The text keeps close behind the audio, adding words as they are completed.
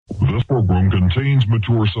This program contains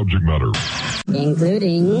mature subject matter,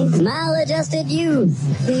 including maladjusted youth,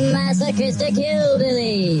 masochistic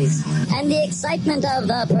hillbillies, and the excitement of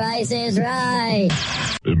The Price is Right.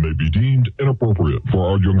 It may be deemed inappropriate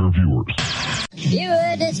for our younger viewers.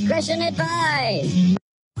 Viewer discretion advised.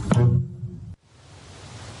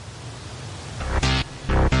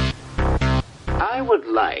 I would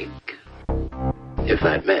like, if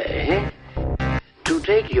I may, to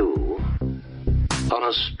take you on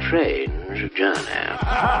a strange journey.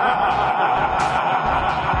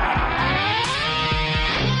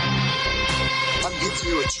 I'm giving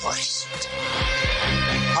you a choice.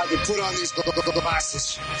 Either put on these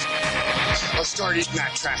glasses or start eating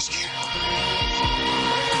that trash can.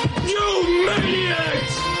 You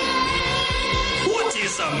maniacs! What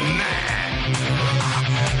is a man?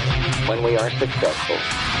 When we are successful,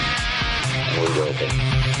 and we will be,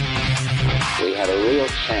 we have a real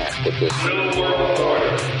chance at this new world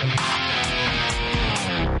order.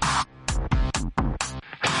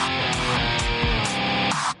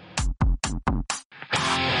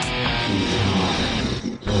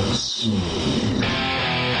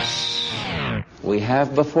 We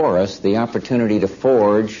have before us the opportunity to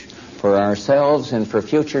forge for ourselves and for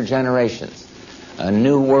future generations a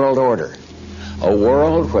new world order, a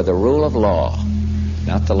world where the rule of law,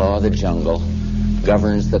 not the law of the jungle,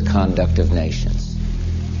 governs the conduct of nations.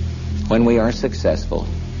 When we are successful,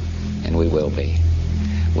 and we will be,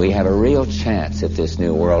 we have a real chance at this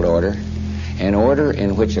new world order, an order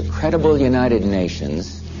in which a credible United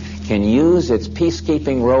Nations can use its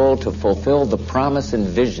peacekeeping role to fulfill the promise and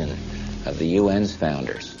vision of the UN's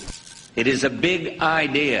founders. It is a big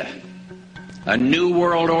idea, a new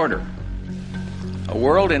world order, a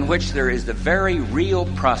world in which there is the very real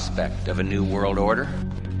prospect of a new world order.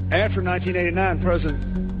 After 1989,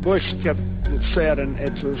 President Bush said, and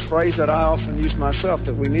it's a phrase that I often use myself,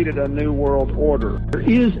 that we needed a new world order. There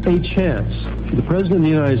is a chance for the President of the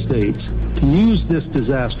United States to use this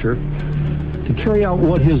disaster to carry out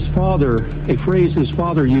what his father, a phrase his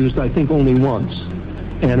father used, I think, only once,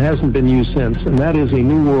 and hasn't been used since, and that is a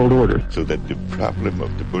new world order. So that the problem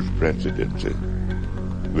of the Bush presidency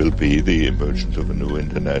will be the emergence of a new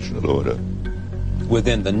international order.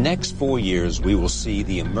 Within the next 4 years, we will see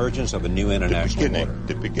the emergence of a new international order.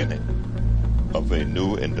 The beginning of a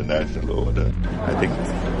new international order. I think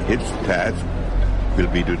its task will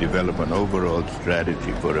be to develop an overall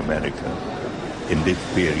strategy for America in this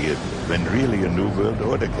period when really a new world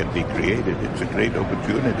order can be created. It's a great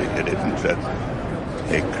opportunity. It isn't just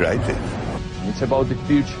a crisis. It's about the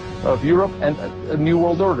future of Europe and a new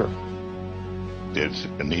world order. There's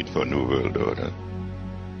a need for a new world order,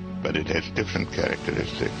 but it has different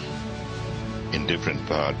characteristics in different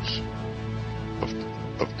parts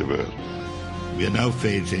of the world. We are now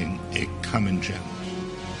facing a common challenge,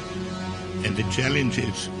 and the challenge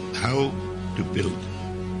is how to build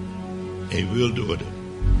a world order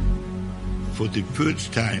for the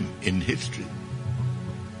first time in history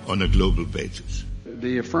on a global basis.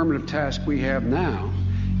 The affirmative task we have now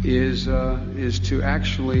is to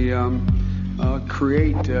actually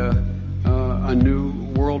create a new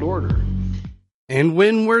world order. And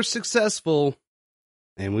when we're successful,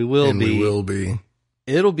 and we will be,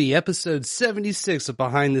 it'll be episode 76 of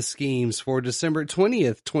Behind the Schemes for December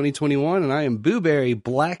 20th, 2021, and I am Boo Berry,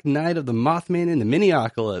 Black Knight of the Mothman and the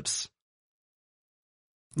Miniocalypse.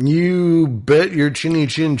 You bet your chinny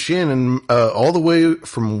chin chin, and all the way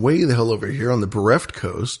from way the hell over here on the bereft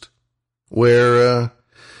coast, where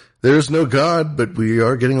there's no God, but we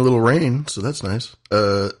are getting a little rain, so that's nice.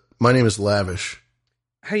 My name is Lavish.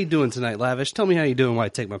 How you doing tonight, Lavish? Tell me how you doing while I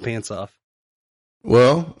take my pants off.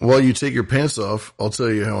 Well, while you take your pants off, I'll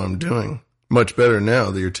tell you how I'm doing. Much better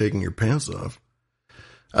now that you're taking your pants off.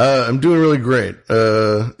 I'm doing really great.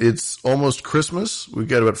 It's almost Christmas. We've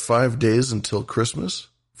got about 5 days until Christmas.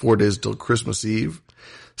 4 days until Christmas Eve,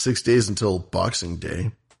 6 days until Boxing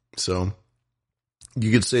Day. So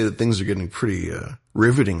you could say that things are getting pretty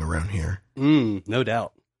riveting around here. No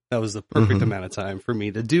doubt. That was the perfect amount of time for me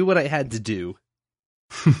to do what I had to do.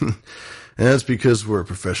 And that's because we're a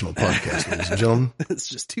professional podcast, ladies and gentlemen. It's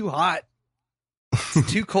just too hot.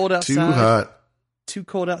 It's too cold outside. Too hot. Too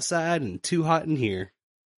cold outside and too hot in here.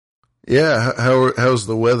 Yeah. How's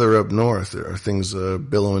the weather up north? Are things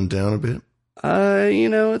billowing down a bit?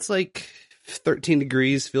 It's like 13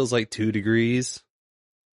 degrees, feels like 2 degrees.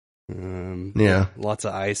 Yeah. Lots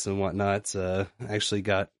of ice and whatnot. Actually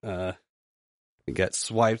got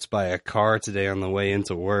swiped by a car today on the way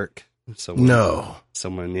into work.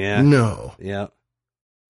 Someone, yeah. No. Yeah.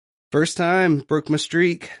 First time, broke my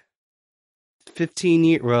streak. 15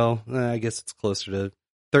 years, well, I guess it's closer to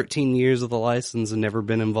 13 years with a license and never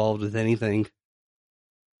been involved with anything.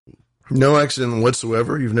 No accident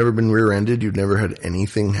whatsoever? You've never been rear-ended? You've never had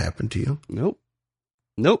anything happen to you? Nope.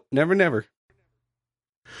 Never.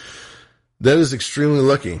 That is extremely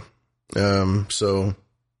lucky. So...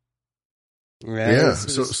 Yeah.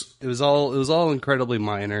 It was all incredibly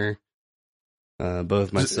minor.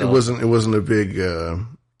 Both myself. It wasn't a big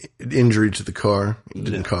injury to the car. It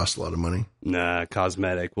didn't cost a lot of money. Nah,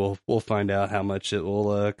 cosmetic. We'll find out how much it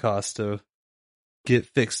will cost to get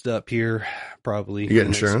fixed up here. Probably. You get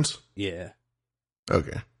insurance? Yeah.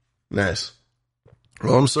 Okay. Nice.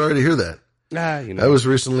 Well, I'm sorry to hear that. You know. I was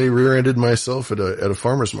recently rear-ended myself at a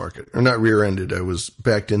farmer's market. Or not rear-ended, I was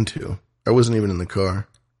backed into. I wasn't even in the car.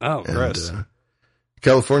 Oh, gross.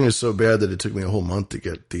 California is so bad that it took me a whole month to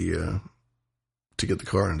get the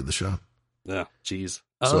car into the shop. Oh, jeez.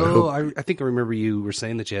 So I think I remember you were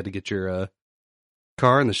saying that you had to get your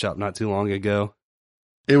car in the shop not too long ago.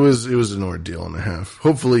 It was an ordeal and a half.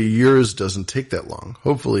 Hopefully yours doesn't take that long.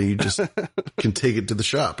 Hopefully you just can take it to the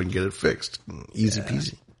shop and get it fixed. Easy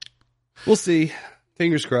peasy. We'll see.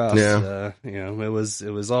 Fingers crossed. Yeah.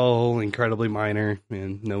 It was all incredibly minor,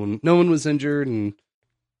 and no one was injured, and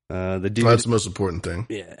the dude. That's the most important thing.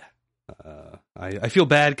 Yeah. I feel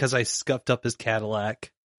bad because I scuffed up his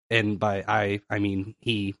Cadillac, and by I mean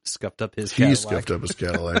he scuffed up his Cadillac. He scuffed up his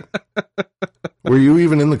Cadillac. Were you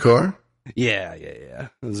even in the car? Yeah.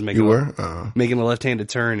 I was making a left-handed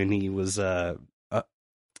turn, and he was.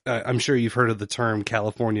 I'm sure you've heard of the term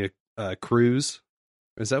California cruise.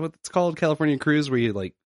 Is that what it's called? California cruise, where you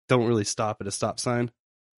like don't really stop at a stop sign?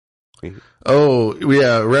 Oh,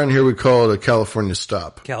 yeah. Around here we call it a California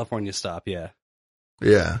stop. California stop, yeah.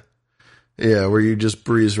 Yeah. Yeah, where you just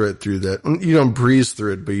breeze right through that. You don't breeze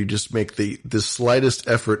through it, but you just make the slightest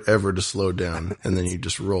effort ever to slow down, and then you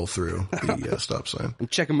just roll through the stop sign. I'm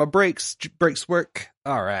checking my brakes. Brakes work.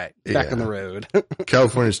 All right, back on the road.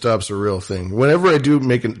 California stop's a real thing. Whenever I do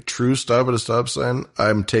make a true stop at a stop sign,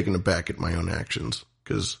 I'm taken aback at my own actions.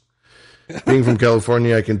 Because being from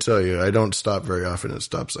California, I can tell you, I don't stop very often at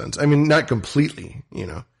stop signs. I mean, not completely,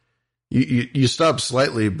 You stop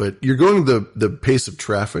slightly, but you're going the pace of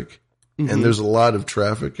traffic. And there's a lot of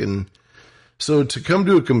traffic. And so to come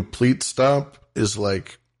to a complete stop is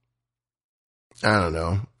like, I don't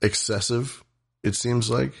know, excessive. It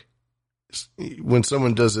seems like when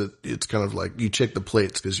someone does it, it's kind of like you check the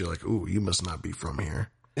plates because you're like, ooh, you must not be from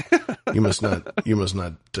here. You must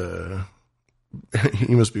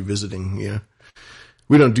be visiting. Yeah.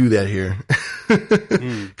 We don't do that here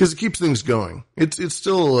because it keeps things going. It's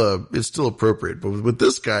still appropriate. But with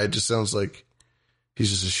this guy, it just sounds like he's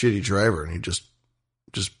just a shitty driver, and he just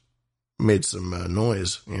made some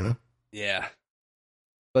noise, Yeah.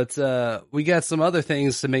 But we got some other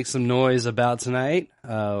things to make some noise about tonight.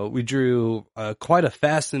 We drew quite a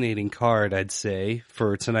fascinating card, I'd say,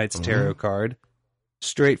 for tonight's tarot card.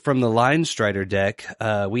 Straight from the Line Strider deck,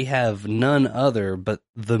 we have none other but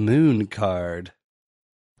the Moon card.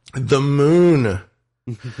 The Moon.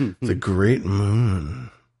 The Great Moon.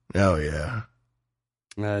 Oh, yeah.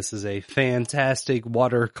 This is a fantastic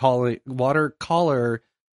watercolor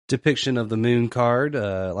depiction of the Moon card.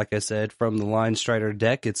 Like I said, from the Line Strider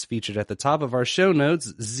deck, it's featured at the top of our show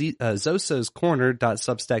notes,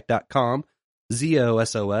 zososcorner.substack.com,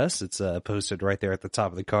 ZOSOS. It's posted right there at the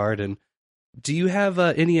top of the card. And do you have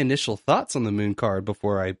any initial thoughts on the Moon card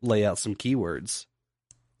before I lay out some keywords?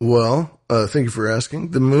 Well, thank you for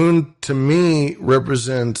asking. The Moon, to me,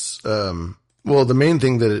 represents, the main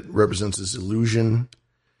thing that it represents is illusion.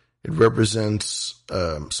 It represents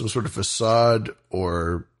some sort of facade,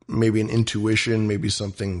 or maybe an intuition, maybe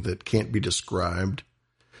something that can't be described,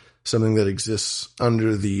 something that exists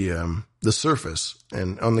under the surface.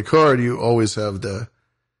 And on the card, you always have the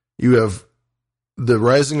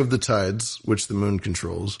rising of the tides, which the Moon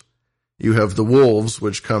controls. You have the wolves,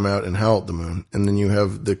 which come out and howl at the Moon, and then you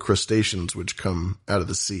have the crustaceans, which come out of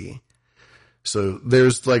the sea. So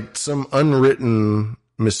there's like some unwritten,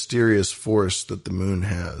 mysterious force that the Moon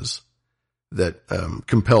has that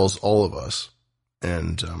compels all of us.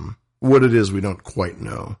 And what it is, we don't quite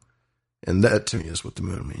know. And that, to me, is what the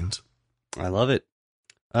Moon means. I love it.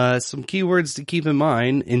 Some keywords to keep in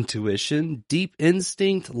mind: intuition, deep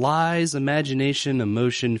instinct, lies, imagination,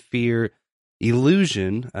 emotion, fear,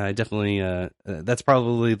 illusion. Definitely, that's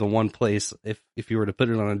probably the one place, if you were to put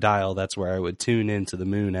it on a dial, that's where I would tune into the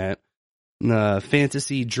Moon at.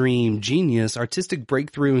 Fantasy, dream, genius, artistic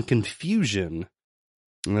breakthrough, and confusion.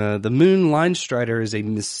 The Moon Line Strider is a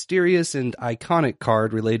mysterious and iconic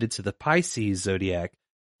card related to the Pisces zodiac.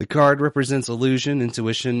 The card represents illusion,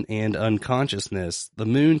 intuition, and unconsciousness. The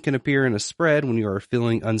Moon can appear in a spread when you are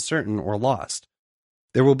feeling uncertain or lost.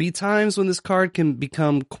 There will be times when this card can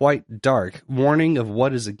become quite dark, warning of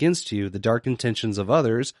what is against you, the dark intentions of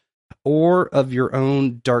others, or of your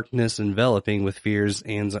own darkness enveloping with fears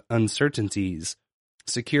and uncertainties.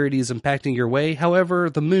 Security is impacting your way. However,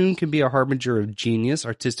 the moon can be a harbinger of genius,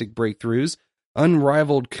 artistic breakthroughs,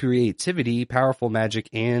 unrivaled creativity, powerful magic,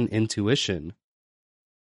 and intuition.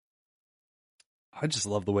 I just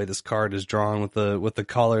love the way this card is drawn with the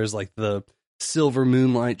colors, like the silver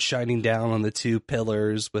moonlight shining down on the two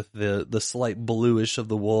pillars with the slight bluish of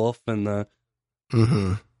the wolf and the.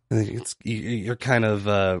 Mm-hmm. You're kind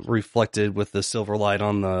of reflected with the silver light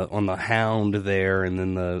on the hound there, and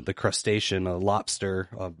then the crustacean, a lobster,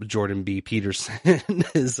 Jordan B. Peterson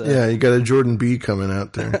is. Yeah, you got a Jordan B. coming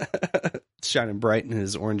out there, shining bright in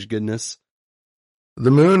his orange goodness.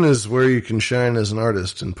 The moon is where you can shine as an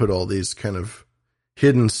artist and put all these kind of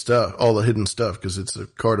hidden stuff, all the hidden stuff, because it's a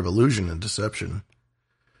card of illusion and deception.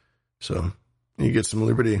 So you get some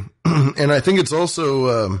liberty, and I think it's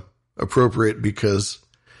also appropriate because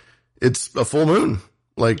it's a full moon,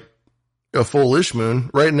 like a full-ish moon.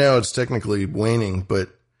 Right now it's technically waning, but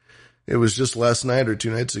it was just last night or 2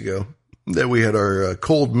 nights ago that we had our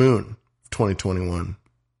cold moon 2021.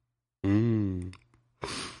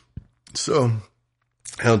 So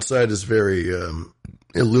outside is very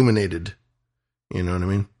illuminated. You know what I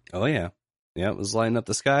mean? Oh, yeah. Yeah, it was lighting up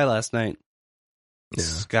the sky last night. The Yeah.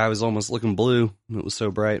 sky was almost looking blue. It was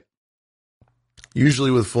so bright.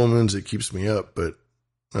 Usually with full moons it keeps me up, but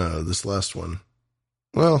this last one,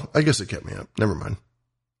 well, I guess it kept me up. Never mind.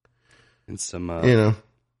 And some, you know,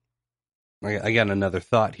 I got another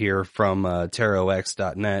thought here from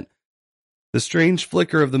tarotx.net. The strange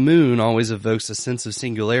flicker of the moon always evokes a sense of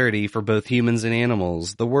singularity for both humans and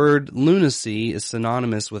animals. The word lunacy is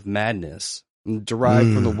synonymous with madness,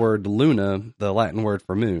 derived from the word luna, the Latin word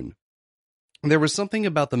for moon. There was something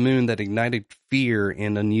about the moon that ignited fear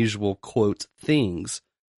and unusual, quote, things,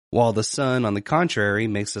 while the sun, on the contrary,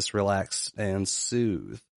 makes us relax and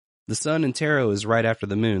soothe. The sun in tarot is right after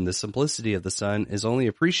the moon. The simplicity of the sun is only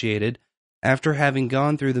appreciated after having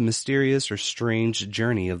gone through the mysterious or strange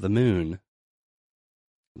journey of the moon.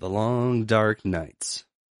 The long, dark nights.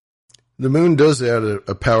 The moon does add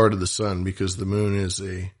a power to the sun because the moon is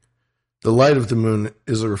the light of the moon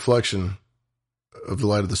is a reflection of the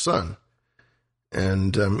light of the sun.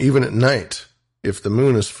 And even at night, if the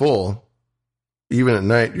moon is full, even at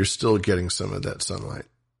night, you're still getting some of that sunlight.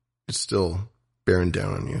 It's still bearing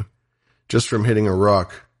down on you. Just from hitting a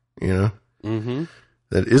rock, you know? Mm-hmm.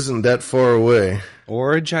 That isn't that far away.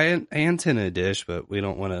 Or a giant antenna dish, but we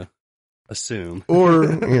don't want to assume. Or,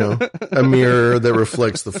 you know, a mirror that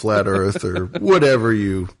reflects the flat earth or whatever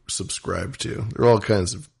you subscribe to. There are all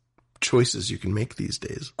kinds of choices you can make these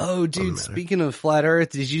days. Oh, dude, speaking of flat earth,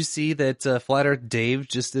 did you see that Flat Earth Dave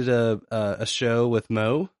just did a show with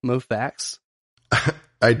Mo Fax?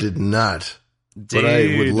 I did not. Dude. But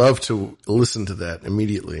I would love to listen to that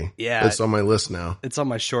immediately. Yeah. It's on my list now. It's on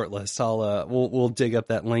my short list. We'll dig up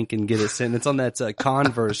that link and get it sent. It's on that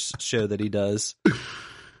Converse show that he does.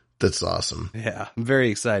 That's awesome. Yeah, I'm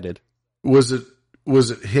very excited. Was it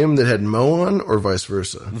him that had Mo on or vice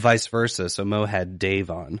versa? Vice versa. So Mo had Dave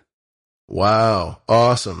on. Wow.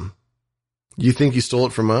 Awesome. You think he stole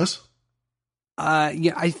it from us?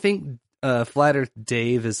 Yeah, I think Flat Earth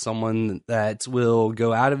Dave is someone that will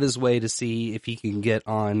go out of his way to see if he can get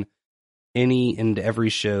on any and every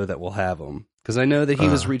show that will have him. Because I know that he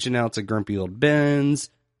was reaching out to Grumpy Old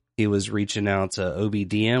Ben's. He was reaching out to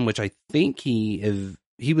OBDM, which I think he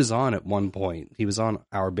was on at one point. He was on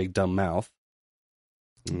Our Big Dumb Mouth.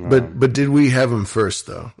 But did we have him first,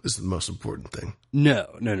 though? Is the most important thing. No.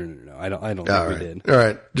 I don't think we did. All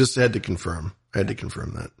right. Just had to confirm. I had to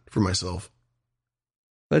confirm that for myself.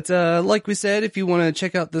 But like we said, if you want to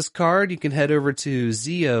check out this card, you can head over to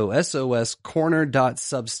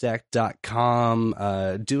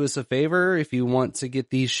zoscorner.substack.com. Do us a favor. If you want to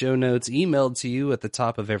get these show notes emailed to you at the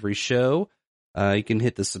top of every show, you can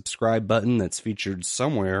hit the subscribe button that's featured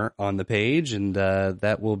somewhere on the page, and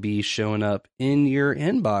that will be showing up in your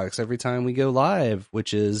inbox every time we go live,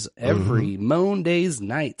 which is every Mondays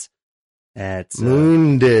night at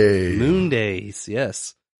Moondays,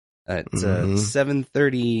 yes. At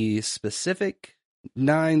 7:30 Pacific,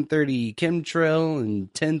 9:30 Chemtrail,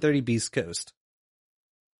 and 10:30 Beast Coast.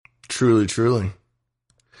 Truly.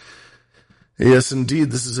 Yes,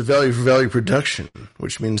 indeed. This is a value for value production,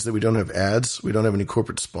 which means that we don't have ads. We don't have any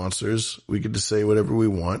corporate sponsors. We get to say whatever we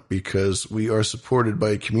want because we are supported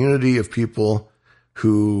by a community of people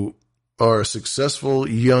who are successful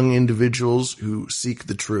young individuals who seek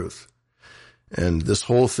the truth. And this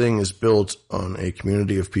whole thing is built on a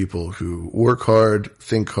community of people who work hard,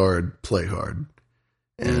 think hard, play hard.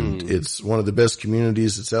 And it's one of the best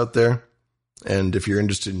communities that's out there. And if you're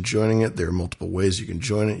interested in joining it, there are multiple ways you can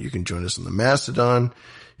join it. You can join us in the Mastodon.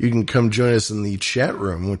 You can come join us in the chat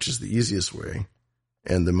room, which is the easiest way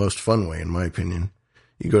and the most fun way, in my opinion.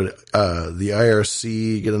 You go to the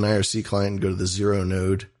IRC, get an IRC client, and go to the Zero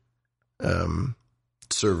Node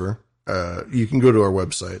server. You can go to our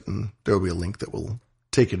website, and there will be a link that will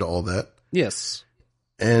take you to all that. Yes.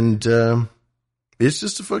 And it's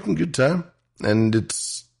just a fucking good time. And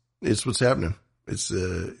it's what's happening.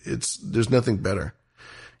 There's nothing better.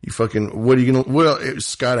 You fucking, what are you gonna, well,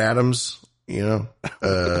 Scott Adams, you know,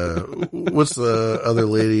 what's the other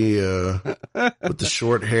lady, with the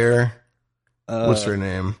short hair? What's her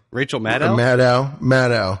name? Rachel Maddow?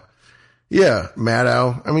 Maddow. Yeah,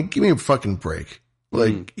 Maddow. I mean, give me a fucking break.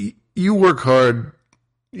 Like, you work hard.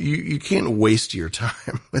 You can't waste your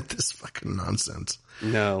time with this fucking nonsense.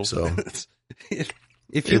 No. So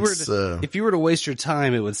if you were to waste your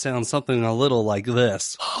time, it would sound something a little like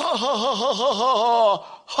this.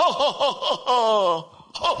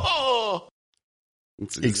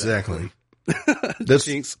 Exactly.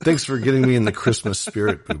 Thanks for getting me in the Christmas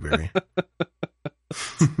spirit, Blueberry.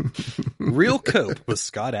 Real Cope with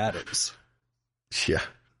Scott Adams. Yeah.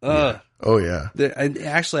 Oh yeah.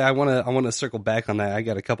 Actually, I want to circle back on that. I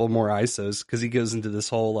got a couple more ISOs because he goes into this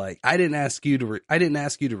whole like, I didn't ask you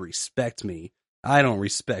to respect me. I don't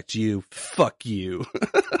respect you. Fuck you.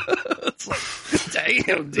 It's like,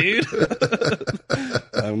 damn, dude.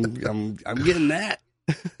 I'm getting that.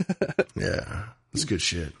 Yeah, it's good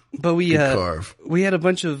shit. But we had a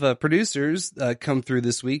bunch of producers come through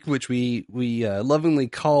this week, which we lovingly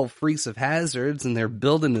call Freaks of Hazards, and they're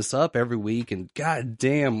building this up every week. And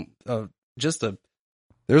goddamn, there's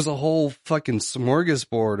a whole fucking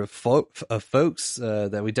smorgasbord of folks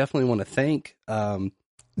that we definitely want to thank.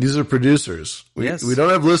 These are producers. Yes. We don't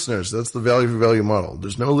have listeners. That's the value for value model.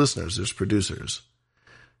 There's no listeners. There's producers.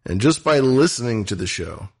 And just by listening to the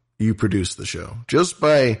show, you produce the show. Just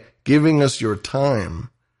by giving us your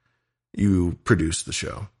time, you produce the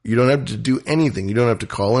show. You don't have to do anything. You don't have to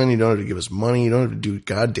call in. You don't have to give us money. You don't have to do a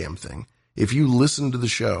goddamn thing. If you listen to the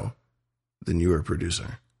show, then you are a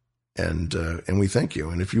producer. And we thank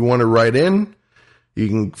you. And if you want to write in, you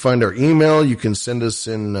can find our email. You can send us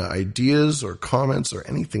in ideas or comments or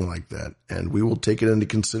anything like that. And we will take it into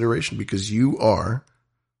consideration because you are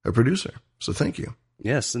a producer. So thank you.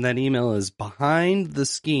 Yes. And that email is behind the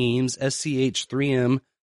schemes,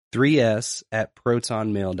 SCH3M3S at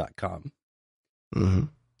protonmail.com. Mm-hmm.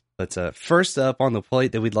 But first up on the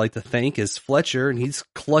plate that we'd like to thank is Fletcher, and he's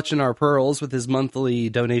clutching our pearls with his monthly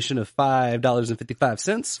donation of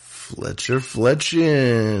 $5.55. Fletcher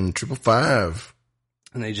Fletchin, 555.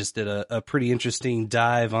 And they just did a pretty interesting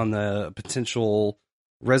dive on the potential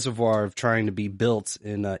reservoir of trying to be built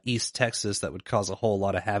in East Texas that would cause a whole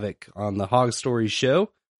lot of havoc on the Hog Stories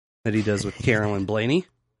show that he does with Carolyn Blaney.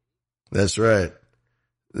 That's right.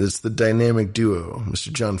 It's the dynamic duo,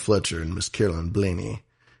 Mr. John Fletcher and Miss Carolyn Blaney,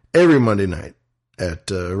 every Monday night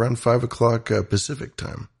at around 5 o'clock Pacific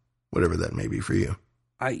time, whatever that may be for you.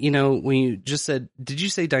 When you just said, did you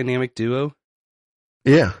say dynamic duo?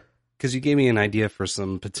 Yeah. Because you gave me an idea for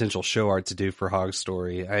some potential show art to do for Hog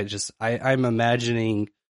Story. I'm imagining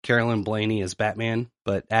Carolyn Blaney as Batman,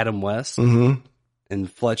 but Adam West, and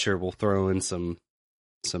Fletcher will throw in some.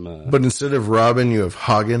 But instead of Robin, you have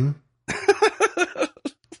Hagen.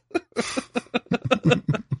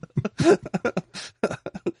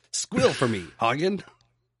 Squill for me, Hagen.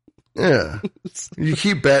 Yeah, you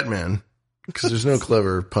keep Batman because there's no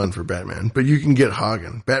clever pun for Batman, but you can get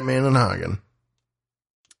Hagen, Batman and Hagen.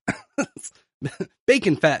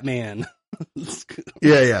 Bacon Fat Man.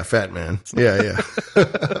 Yeah, Fat Man. Yeah.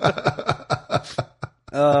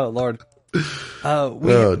 Oh, Lord.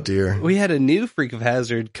 Dear. We had a new Freak of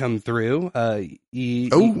Hazard come through.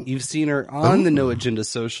 You've seen her on the No Agenda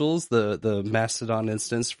socials, the Mastodon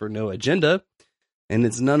instance for No Agenda, and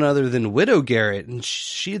it's none other than Widow Garrett, and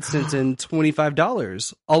she had sent in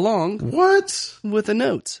 $25 along with a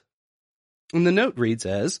note. And the note reads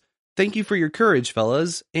as, "Thank you for your courage,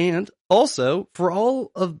 fellas, and also for all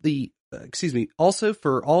the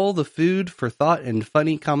food for thought and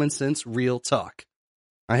funny common sense real talk.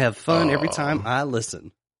 I have fun every time I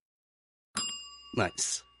listen."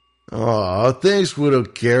 Nice. Aw, thanks, Widow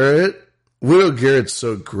Garrett. Widow Garrett's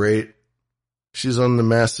so great. She's on the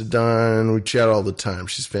Mastodon. We chat all the time.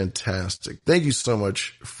 She's fantastic. Thank you so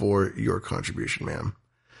much for your contribution, ma'am.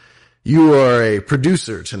 You are a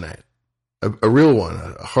producer tonight. A real one,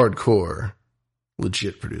 a hardcore,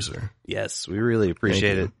 legit producer. Yes, we really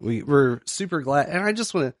appreciate it. We're super glad. And I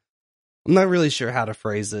just want to, I'm not really sure how to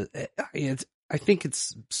phrase it. I think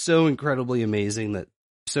it's so incredibly amazing that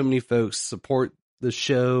so many folks support the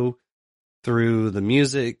show through the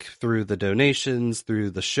music, through the donations, through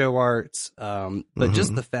the show arts. But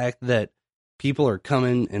just the fact that people are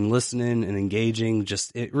coming and listening and engaging,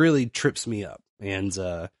 it really trips me up. And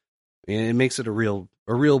it makes it a real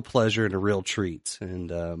pleasure and a real treat.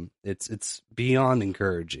 And it's beyond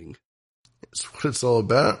encouraging. It's what it's all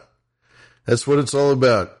about. That's what it's all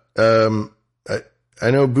about. I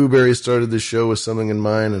know Boo Berry started the show with something in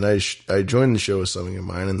mind, and I joined the show with something in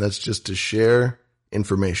mind, and that's just to share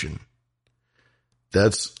information.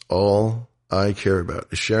 That's all I care about,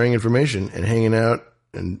 is sharing information and hanging out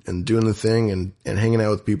and doing the thing and hanging out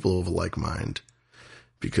with people of a like mind,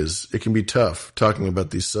 because it can be tough talking about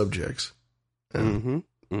these subjects. And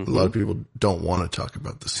a lot of people don't want to talk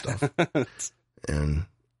about this stuff. And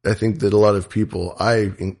I think that a lot of people,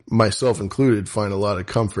 myself included, find a lot of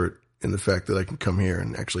comfort in the fact that I can come here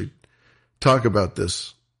and actually talk about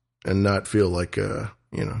this and not feel like a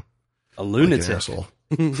lunatic, like an asshole.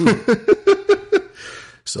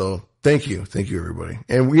 So thank you everybody.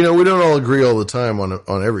 And we don't all agree all the time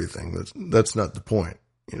on everything. That's not the point.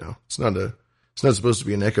 It's not supposed to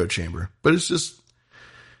be an echo chamber, but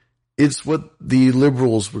it's what the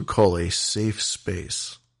liberals would call a safe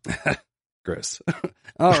space. Chris.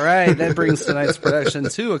 All right, that brings tonight's production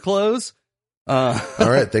to a close. All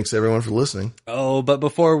right, thanks everyone for listening. Oh, but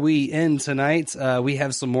before we end tonight, we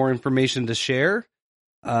have some more information to share.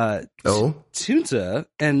 Tunta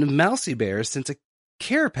and Mousy Bear sent a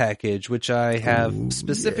care package, which I have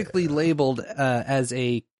specifically labeled as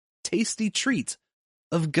a tasty treat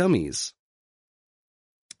of gummies.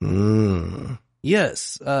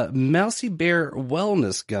 Yes, Mousy Bear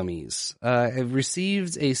Wellness Gummies. I've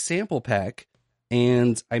received a sample pack,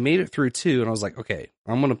 and I made it through 2, and I was like, okay,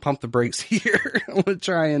 I'm going to pump the brakes here. I'm going to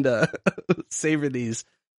try and savor these.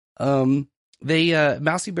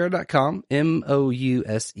 Mousybear.com,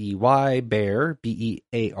 MOUSEY bear,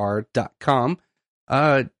 BEAR.com.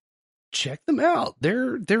 Check them out.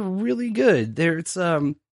 They're really good.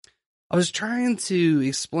 I was trying to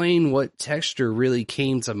explain what texture really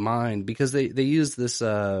came to mind, because they use this,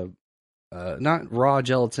 not raw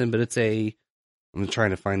gelatin, but I'm trying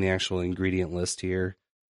to find the actual ingredient list here.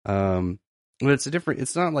 But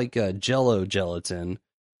it's not like a Jell-O gelatin.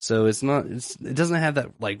 So it doesn't have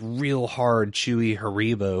that like real hard, chewy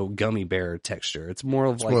Haribo gummy bear texture. It's more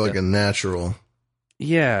of like a natural.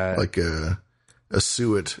 Yeah. Like a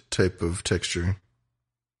suet type of texture.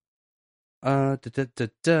 Man.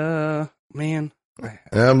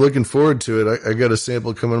 I'm looking forward to it. I got a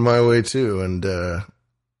sample coming my way too. And,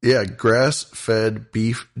 grass-fed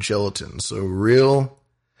beef gelatin. So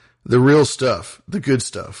the real stuff, the good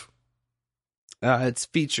stuff.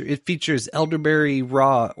 It features elderberry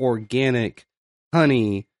raw organic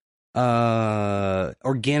honey,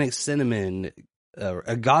 organic cinnamon,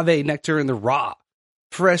 agave nectar in the raw,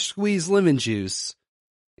 fresh squeezed lemon juice,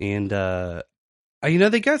 and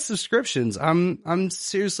they got subscriptions. I'm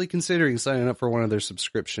seriously considering signing up for one of their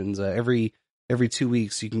subscriptions. Every 2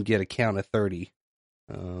 weeks you can get a count of 30.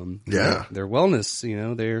 Their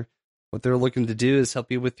wellness, what they're looking to do is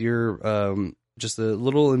help you with your just a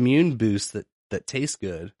little immune boost that tastes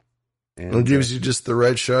good. And it gives you just the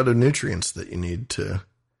right shot of nutrients that you need to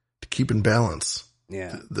keep in balance.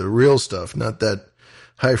 Yeah. The real stuff, not that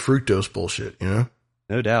high fructose bullshit, No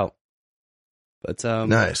doubt. But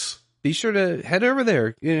nice. Be sure to head over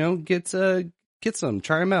there, get some,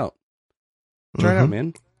 try them out. Try it out,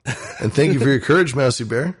 man. And thank you for your courage, Mousy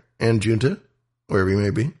Bear and Junta, wherever you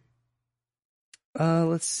may be.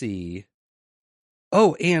 Let's see.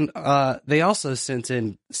 Oh, and they also sent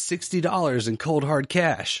in $60 in cold hard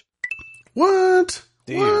cash. What?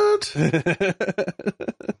 Damn. What?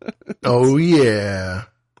 Oh yeah.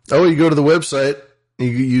 Oh, you go to the website,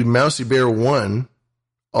 you Mousy Bear 1,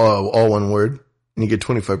 all one word, and you get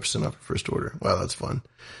 25% off your first order. Wow, that's fun.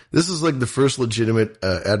 This is like the first legitimate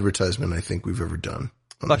advertisement I think we've ever done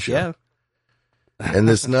on the show. Yeah. And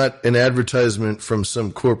it's not an advertisement from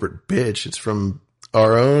some corporate bitch. It's from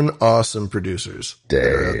our own awesome producers that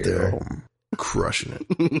are out there crushing it,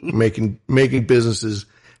 making businesses,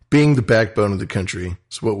 being the backbone of the country.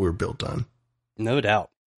 It's what we're built on. No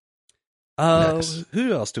doubt. Nice.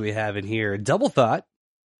 Who else do we have in here? Double Thought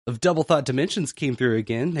of Double Thought Dimensions came through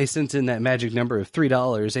again. They sent in that magic number of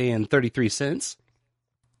 $3.33.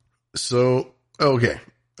 So, okay.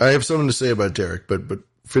 I have something to say about Derek, but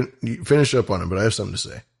finish up on him, but I have something to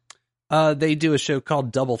say. They do a show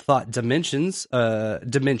called Double Thought Dimensions,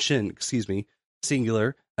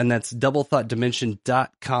 singular, and that's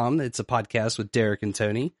doublethoughtdimension.com. It's a podcast with Derek and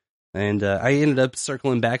Tony. And I ended up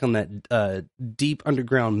circling back on that deep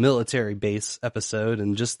underground military base episode,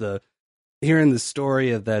 and just the hearing the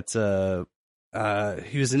story of that.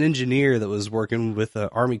 He was an engineer that was working with the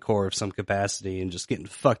Army Corps of some capacity and just getting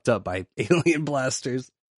fucked up by alien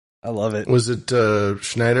blasters. I love it. Was it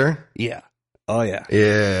Schneider? Yeah. Oh yeah.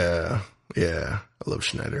 Yeah. Yeah. I love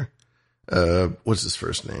Schneider. What's his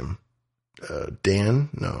first name? Dan?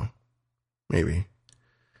 No. Maybe.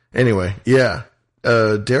 Anyway, yeah.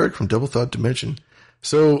 Derek from Double Thought Dimension.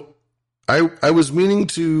 So I was meaning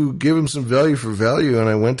to give him some value for value, and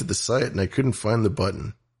I went to the site and I couldn't find the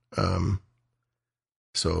button.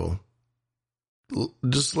 So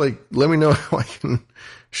just like, let me know how I can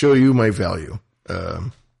show you my value.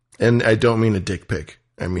 And I don't mean a dick pic.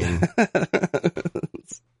 I mean,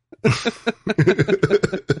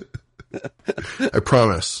 I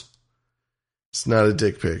promise it's not a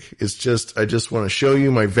dick pic. It's just, I just want to show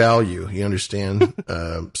you my value. You understand?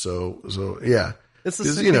 So yeah, it's the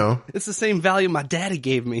same, it's the same value my daddy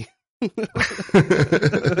gave me.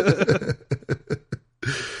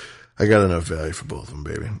 I got enough value for both of them,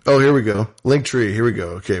 baby. Oh, here we go. Linktree. Here we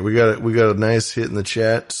go. Okay. We got a nice hit in the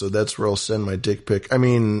chat. So that's where I'll send my dick pic. I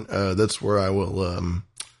mean, that's where I will,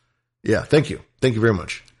 yeah. Thank you. Thank you very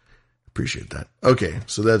much. Appreciate that. Okay.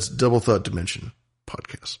 So that's Double Thought Dimension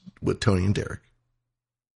podcast with Tony and Derek.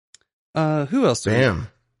 Who else? Bam.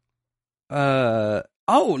 Ned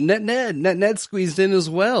squeezed in as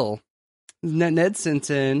well. Ned sent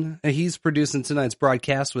in, he's producing tonight's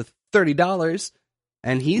broadcast with $30.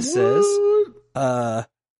 And he says,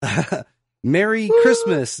 Merry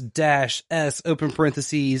Christmas -S open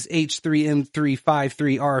parentheses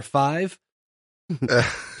H3M353R5.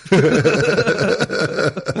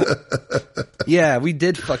 Yeah, we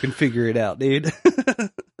did fucking figure it out, dude.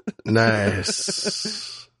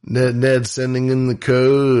 Nice. Ned sending in the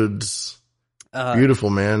codes. Beautiful,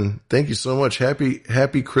 man. Thank you so much.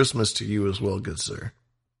 Happy Christmas to you as well, good sir.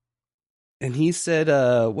 And he said,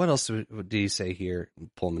 what else did he say here?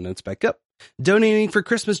 Pull my notes back up. Donating for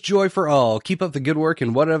Christmas joy for all. Keep up the good work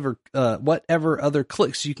and whatever other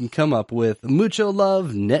clicks you can come up with. Mucho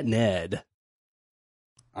love, Ned.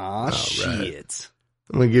 Aw, shit. Right.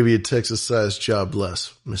 I'm going to give you a Texas-sized job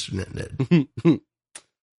bless, Mr. Ned.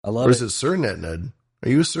 I love it. Or is it Sir Ned? Are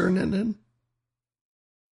you a Sir Ned?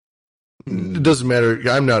 It doesn't matter.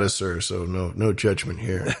 I'm not a sir, so no judgment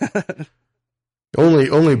here.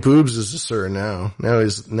 Only Boobs is a sir now. Now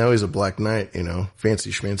he's a Black Knight,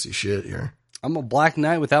 fancy schmancy shit here. I'm a Black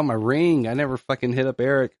Knight without my ring. I never fucking hit up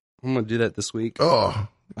Eric. I'm gonna do that this week. Oh,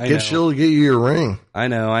 get Shill to get you your ring. I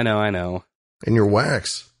know. And your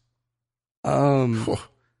wax. Muy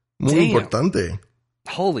importante.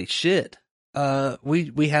 Holy shit.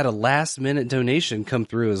 We had a last minute donation come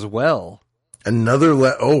through as well.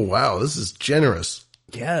 Oh wow, this is generous.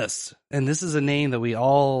 Yes. And this is a name that we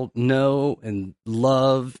all know and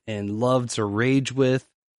love to rage with.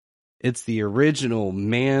 It's the original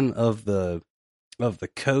man of the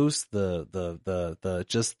coast, you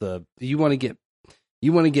want to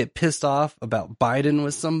get pissed off about Biden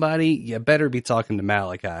with somebody, you better be talking to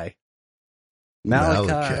Malachi. Malachi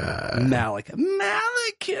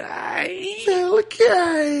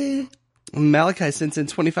sent in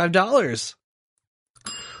 $25.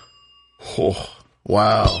 Oh,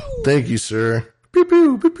 wow. Thank you, sir. Pew,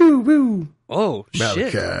 pew, pew, pew, pew. Oh,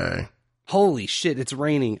 Malachi. Shit. Holy shit, it's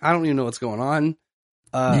raining. I don't even know what's going on.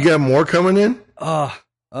 You got more coming in?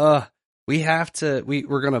 We have to,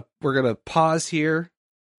 we're gonna pause here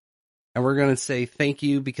and we're gonna say thank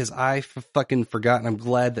you because I fucking forgot and I'm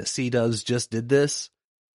glad that C-Dubs just did this.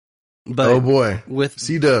 But oh boy, with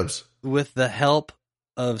C-Dubs. With the help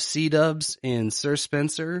of C-Dubs and Sir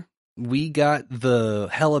Spencer, we got the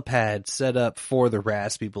helipad set up for the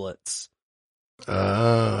Raspy Blitz.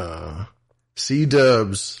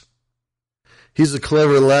 C-Dubs. He's a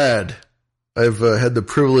clever lad. I've had the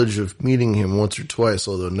privilege of meeting him once or twice,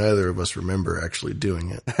 although neither of us remember actually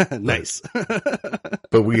doing it. Nice.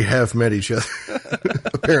 But we have met each other,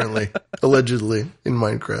 apparently, allegedly, in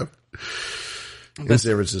Minecraft. In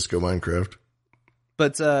San Francisco Minecraft.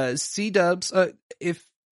 But C-Dubs,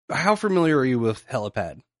 how familiar are you with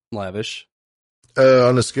helipad, Lavish?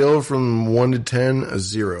 On a scale from 1 to 10, a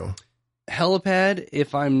 0. Helipad,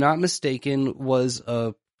 if I'm not mistaken, was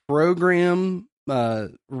a program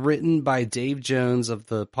written by Dave Jones of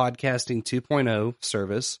the Podcasting 2.0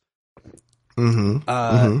 service.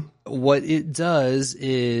 What it does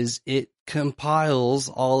is it compiles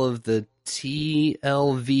all of the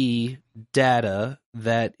TLV data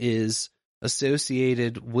that is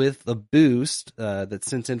associated with a boost that's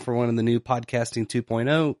sent in for one of the new Podcasting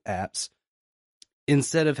 2.0 apps.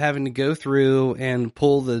 Instead of having to go through and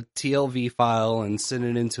pull the TLV file and send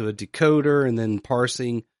it into a decoder and then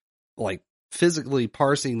parsing like physically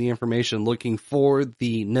parsing the information, looking for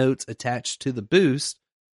the notes attached to the boost,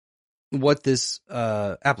 what this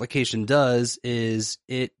application does is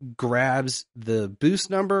it grabs the boost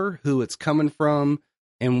number, who it's coming from,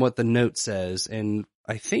 and what the note says. And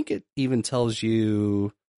I think it even tells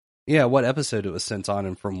you, what episode it was sent on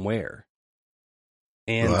and from where.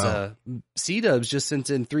 And wow. C-Dubs just sent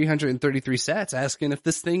in 333 sats asking if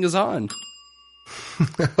this thing is on.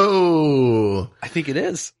 Oh, I think it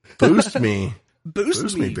is. Boost me.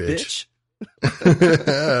 Boost me, bitch.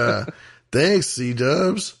 Thanks,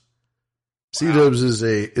 C-Dubs. C-Dubs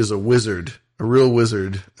is a wizard, a real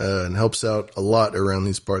wizard, and helps out a lot around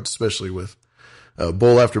these parts, especially with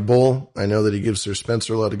Bowl After Bowl. I know that he gives Sir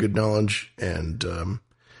Spencer a lot of good knowledge, and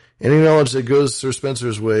any knowledge that goes Sir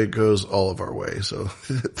Spencer's way goes all of our way. So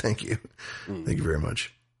thank you. Thank you very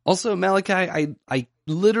much. Also, Malachi, I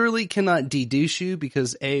literally cannot deduce you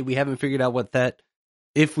because we haven't figured out what that,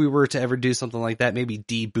 if we were to ever do something like that, maybe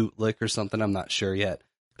de-bootlick or something. I'm not sure yet.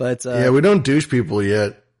 But we don't douche people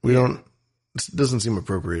yet. We don't. It doesn't seem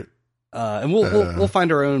appropriate. And we'll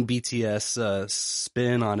find our own BTS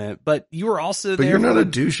spin on it. But you were also there. But you're not a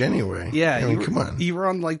douche anyway. Yeah, I mean, come on. You were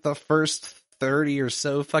on like the first 30 or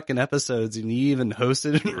so fucking episodes, and you even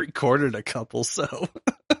hosted and recorded a couple. So,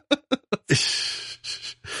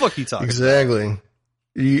 fuck you talking exactly. About?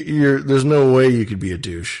 There's no way you could be a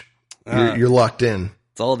douche. You're locked in.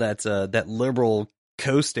 It's all that liberal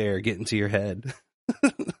coast air getting to your head.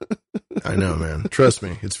 I know, man. Trust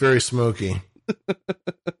me. It's very smoky.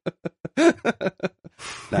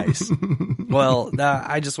 Nice. Well,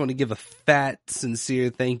 I just want to give a fat,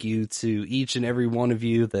 sincere thank you to each and every one of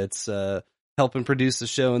you that's helping produce the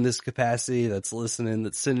show in this capacity, that's listening,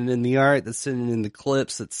 that's sending in the art, that's sending in the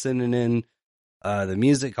clips, that's sending in the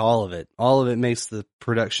music, all of it. All of it makes the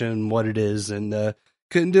production what it is, and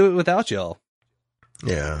couldn't do it without y'all.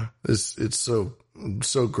 Yeah, it's so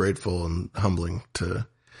grateful and humbling to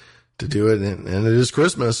do it, and it is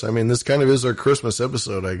Christmas. I mean, this kind of is our Christmas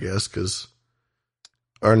episode, I guess, because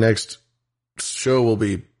our next show will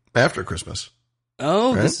be after Christmas.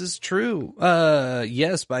 Oh, right? This is true.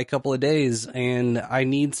 Yes, by a couple of days, and I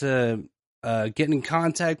need to get in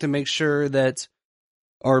contact to make sure that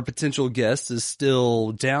our potential guest is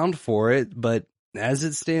still down for it. But as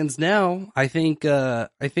it stands now, I think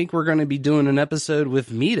we're going to be doing an episode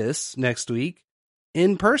with Metis next week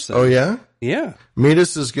in person. Oh yeah. Yeah.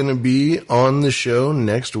 Metis is going to be on the show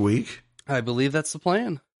next week. I believe that's the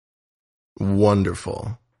plan.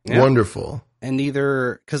 Wonderful. Yeah. Wonderful. And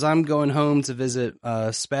because I'm going home to visit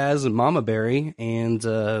Spaz and Mama Berry, and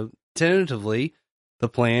tentatively the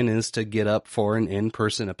plan is to get up for an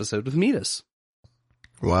in-person episode with Metis.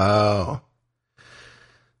 Wow.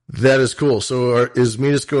 That is cool. So is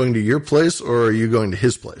Metis going to your place, or are you going to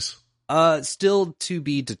his place? Still to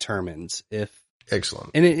be determined.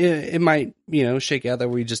 Excellent. And it might, shake out that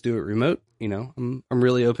we just do it remote. I'm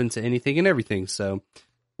really open to anything and everything. So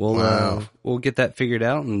we'll get that figured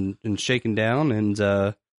out and shaken down,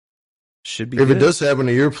 and should be. If good. It does happen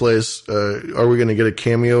to your place, are we going to get a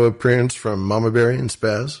cameo appearance from Mama Berry and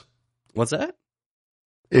Spaz? What's that?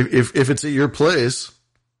 If it's at your place,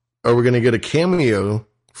 are we going to get a cameo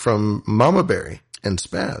from Mama Berry and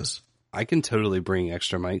Spaz? I can totally bring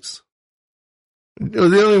extra mics. They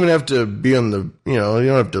don't even have to be on the, you don't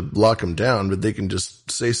have to lock them down, but they can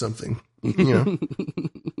just say something,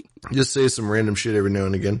 just say some random shit every now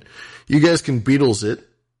and again. You guys can Beatles it.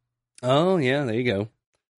 Oh yeah, there you go.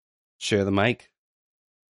 Share the mic.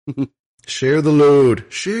 Share the load.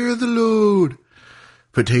 Share the load.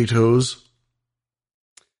 Potatoes.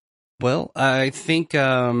 Well, I think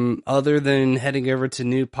other than heading over to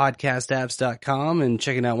newpodcastapps.com and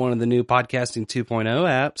checking out one of the new Podcasting 2.0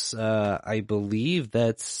 apps, I believe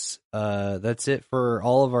that's it for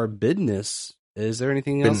all of our business. Is there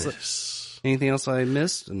anything else? Anything else I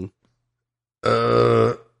missed?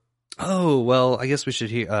 Oh, well, I guess we should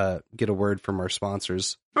get a word from our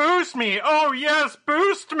sponsors. Boost me! Oh yes,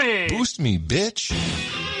 boost me! Boost me, bitch!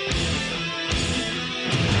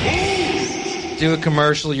 Do a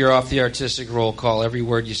commercial, you're off the artistic roll call. Every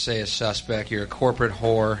word you say is suspect. You're a corporate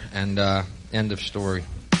whore, and end of story.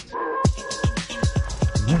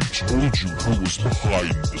 We told you who was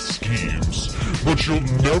behind the schemes, but you'll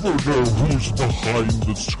never know who's behind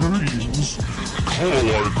the screams. Call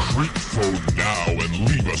our creep phone now and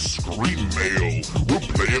leave a scream mail. We'll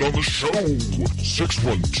play it on the show.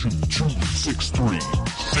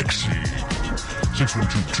 612-263-SEXY.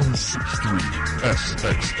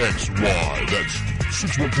 612-263-SXXY. That's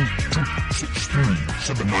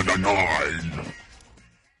 612-263-7999.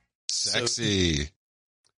 Sexy.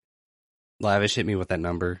 Lavish, hit me with that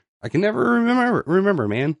number. I can never remember,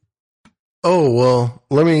 man. Oh, well,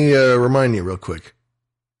 let me remind you real quick.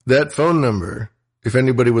 That phone number, if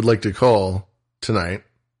anybody would like to call tonight,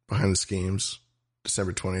 Behind the Schemes,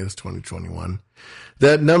 December 20th, 2021,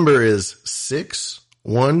 that number is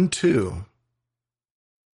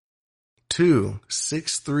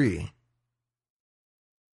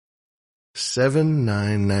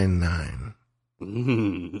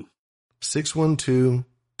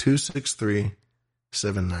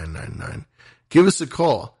 612-263-7999. Give us a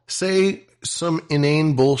call. Say some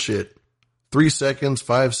inane bullshit. 3 seconds,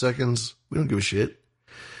 5 seconds. We don't give a shit.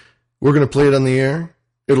 We're going to play it on the air.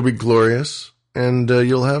 It'll be glorious. And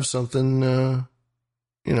you'll have something,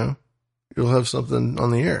 you'll have something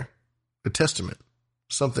on the air. A testament.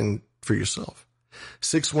 Something for yourself.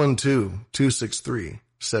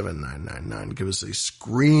 612-263-7999. Give us a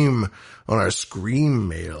scream on our scream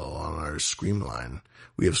mail, on our scream line.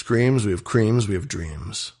 We have screams, we have creams, we have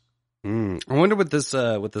dreams. I wonder what this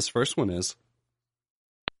first one is.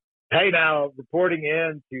 Hey, now, reporting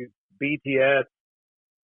in to BTS,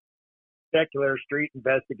 Secular Street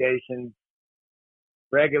Investigations,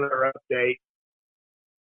 regular update.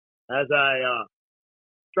 As I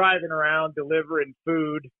driving around delivering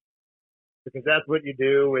food, because that's what you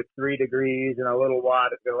do with 3 degrees and a little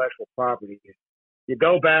wad of intellectual property. You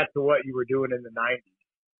go back to what you were doing in the 90s.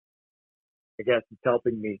 I guess it's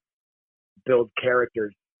helping me build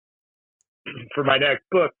characters for my next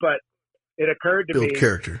book. But it occurred to me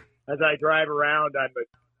character. As I drive around, I'm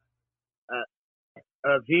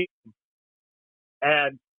a vegan,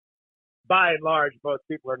 and by and large, most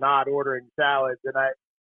people are not ordering salads. And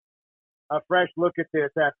a fresh look at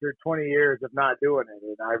this after 20 years of not doing it,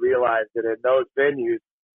 and I realized that in those venues,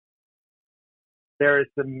 there is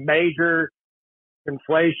some major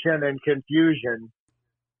conflation and confusion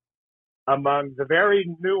among the very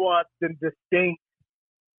nuanced and distinct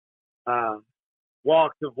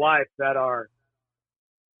walks of life that are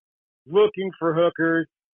looking for hookers,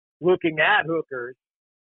 looking at hookers,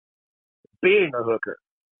 being a hooker.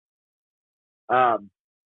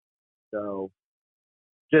 So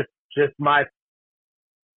just my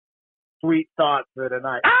sweet thoughts for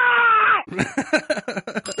tonight. Ah!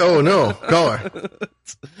 Oh no, caller.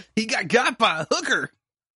 He got by a hooker.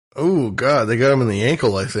 Oh God, they got him in the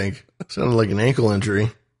ankle, I think. Sounded like an ankle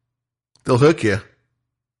injury. They'll hook you.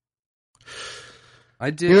 I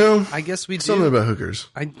do. I guess we do. Something about hookers.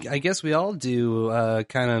 I guess we all do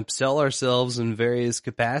kind of sell ourselves in various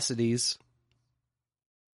capacities.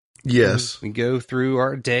 Yes. We go through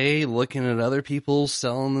our day looking at other people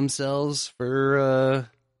selling themselves for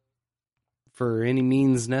any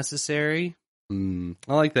means necessary. I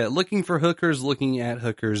like that. Looking for hookers, looking at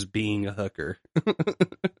hookers, being a hooker.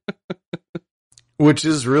 Which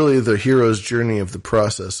is really the hero's journey of the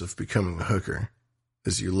process of becoming a hooker.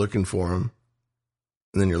 Is you're looking for them.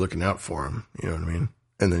 And then you're looking out for them, you know what I mean?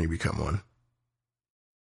 And then you become one.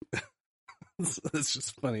 That's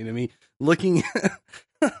just funny to me. Looking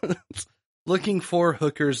for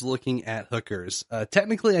hookers, looking at hookers.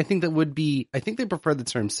 Technically, I think they prefer the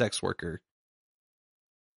term sex worker.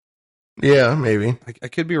 Yeah, maybe. I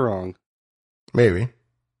could be wrong. Maybe.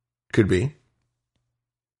 Could be.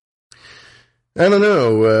 I don't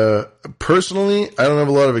know. Personally, I don't have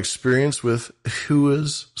a lot of experience with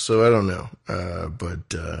hooas, so I don't know.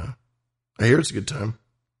 But I hear it's a good time.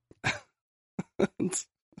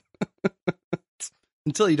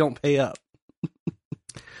 Until you don't pay up.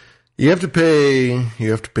 You have to pay.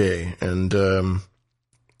 And I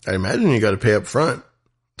imagine you got to pay up front.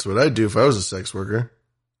 That's what I'd do if I was a sex worker.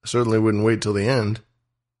 I certainly wouldn't wait till the end.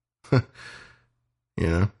 You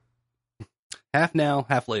know? Half now,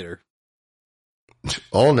 half later.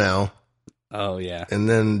 All now. Oh yeah. And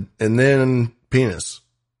then penis.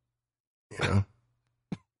 You know.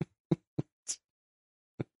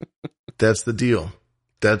 That's the deal.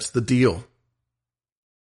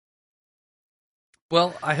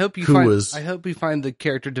 Well, I hope you find the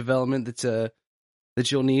character development that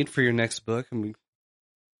you'll need for your next book. I'm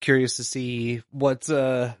curious to see what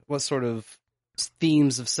sort of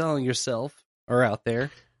themes of selling yourself are out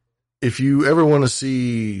there. If you ever want to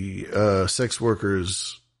see sex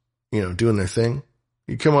workers, doing their thing,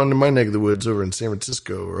 you come on to my neck of the woods over in San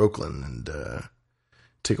Francisco or Oakland and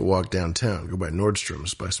take a walk downtown. Go by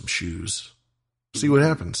Nordstrom's, buy some shoes. See what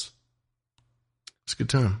happens. It's a good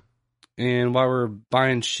time. And while we're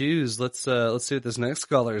buying shoes, let's see what this next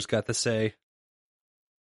caller's got to say.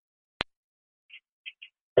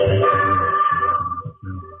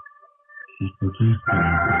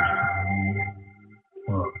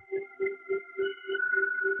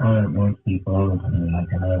 All at once before us, and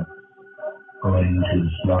like an earth going into the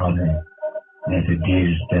slaughter, as a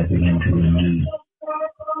deer stepping into the noose.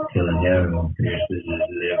 till the devil pierces his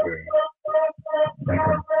liver like a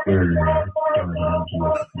bird thrown into a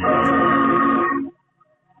snare.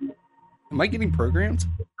 Am I getting programmed?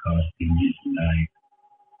 Costing his life.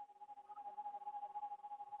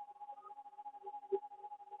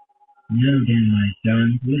 Now then, my son,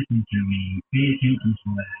 listen to me. Pay attention to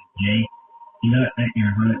what I say. Do not let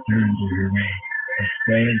your heart turn to hooray or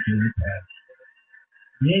stray into the past.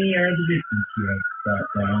 Many are the victims who have fought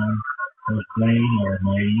down, or slain, or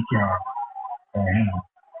mighty charge. For hell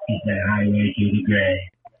is the highway to the grave,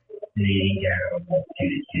 leading down to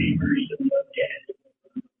the chambers of death.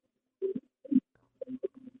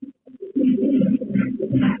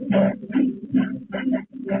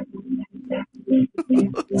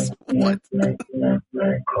 What? Because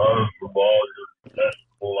of all your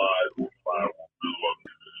detestable idols, I will do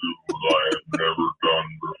unto you what I have never done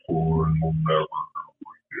before and will never do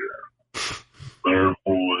again.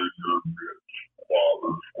 Therefore, in your midst,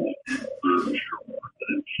 fathers will eat their children,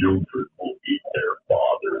 and children will eat their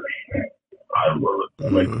fathers. I will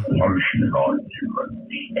inflict punishment on you and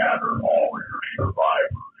scatter all your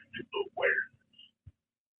survivors to the winds.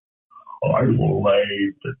 I will lay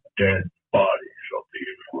the dead bodies of the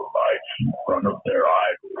Israelites in front of their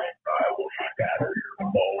idols, and I will scatter your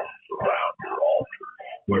bones around your altars.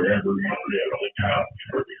 Wherever you live, the towns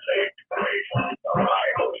will be laid to waste, the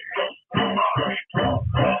idols will be demolished,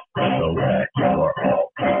 so that you are all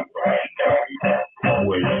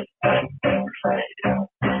always devastated.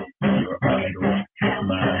 Your idols is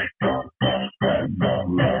mine, and no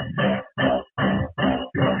room.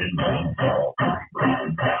 Your incense all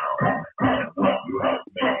broken down, and what you have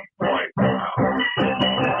made white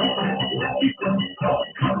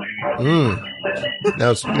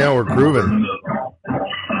Now we're grooving.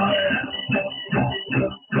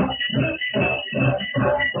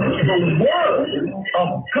 The word of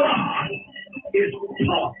God is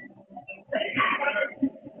power.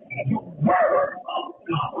 The word of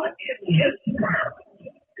God is his word.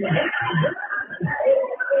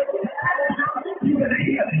 You gotta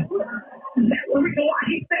hear it. That's the reason why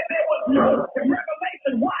he said there was no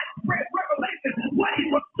revelation, widespread revelation. What he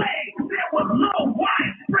was saying, there was no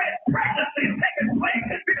widespread pregnancy taking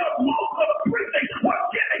place because most of the preaching were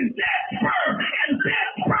giving dead sperm, and dead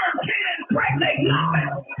sperm can't impregnate nothing.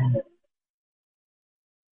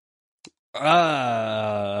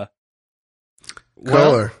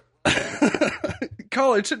 Caller.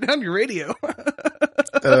 Caller, turn down your radio.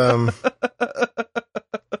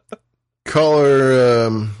 Caller,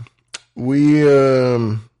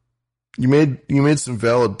 you made some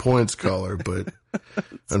valid points, caller, but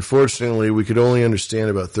unfortunately we could only understand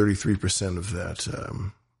about 33% of that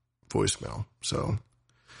voicemail. So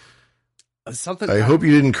I hope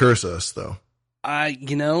you didn't curse us, though. I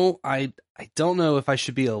don't know if I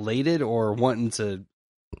should be elated or wanting to.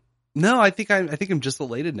 No, I think I'm just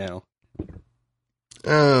elated now.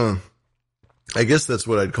 I guess that's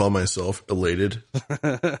what I'd call myself, elated.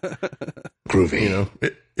 Groovy. You know,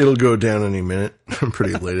 it'll go down any minute. I'm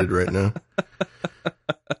pretty elated right now.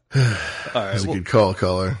 All right, that's a good call,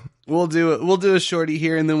 caller. We'll do a shorty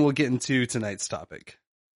here, and then we'll get into tonight's topic.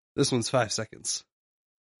 This one's 5 seconds.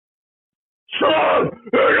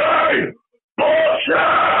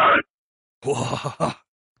 Bullshit! Whoa.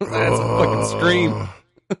 That's a fucking scream.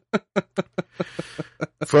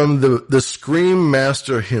 From the Scream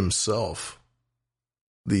Master himself,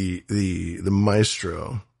 the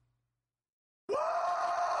maestro.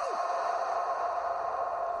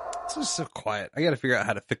 It's just so quiet. I got to figure out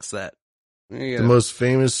how to fix that. The most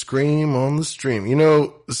famous scream on the stream. You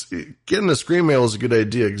know, getting a scream mail is a good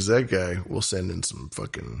idea because that guy will send in some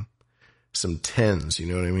tens. You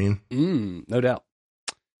know what I mean? No doubt.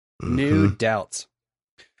 Mm-hmm. No doubt.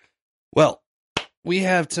 Well, we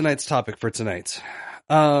have tonight's topic for tonight.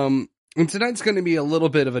 And tonight's going to be a little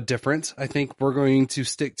bit of a different. I think we're going to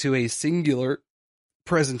stick to a singular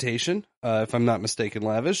presentation, if I'm not mistaken,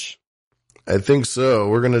 Lavish. I think so.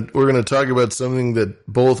 We're gonna talk about something that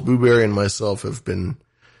both Booberry and myself have been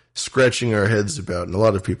scratching our heads about, and a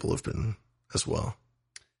lot of people have been as well.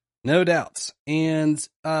 No doubts. And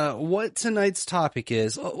what tonight's topic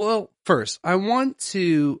is, well, first, I want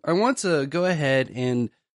to go ahead and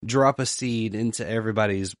drop a seed into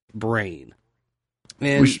everybody's brain.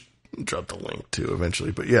 And we should drop the link too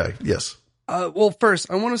eventually, but yeah, yes. Well, first,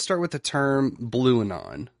 I want to start with the term Blue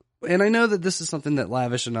Anon. And I know that this is something that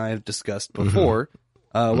Lavish and I have discussed before,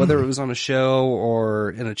 whether it was on a show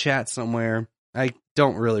or in a chat somewhere. I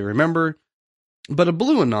don't really remember. But a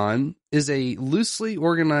Blue Anon is a loosely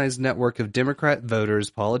organized network of Democrat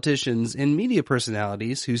voters, politicians, and media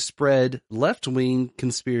personalities who spread left-wing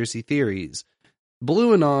conspiracy theories.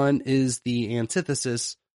 Blue Anon is the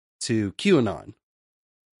antithesis to QAnon.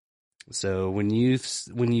 So when you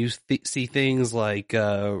see things like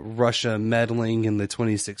Russia meddling in the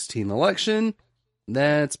 2016 election,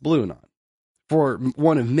 that's BlueAnon, for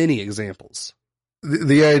one of many examples.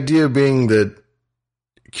 The idea being that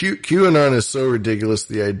QAnon is so ridiculous.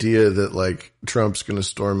 The idea that like Trump's going to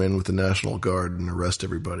storm in with the National Guard and arrest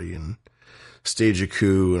everybody and stage a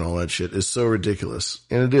coup and all that shit is so ridiculous.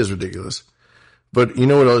 And it is ridiculous. But you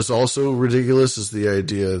know what is also ridiculous is the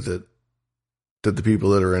idea that the people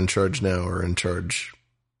that are in charge now are in charge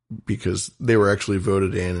because they were actually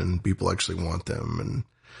voted in and people actually want them and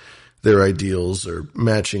their ideals are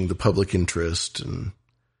matching the public interest and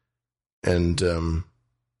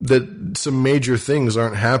that some major things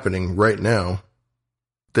aren't happening right now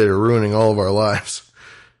that are ruining all of our lives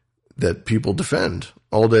that people defend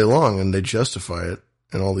all day long and they justify it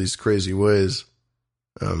in all these crazy ways.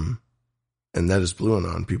 And that is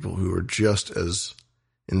BlueAnon, people who are just as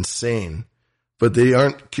insane, but they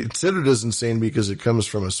aren't considered as insane because it comes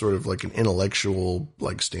from a sort of like an intellectual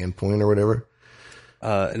like standpoint or whatever.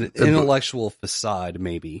 An intellectual facade,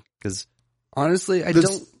 maybe, because honestly,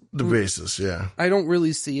 the basis, yeah. I don't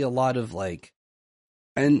really see a lot of like,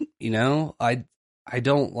 and you know, I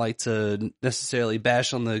don't like to necessarily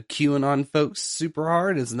bash on the QAnon folks super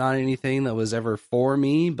hard. It's not anything that was ever for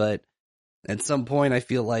me, but at some point I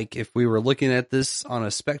feel like if we were looking at this on a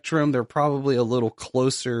spectrum, they're probably a little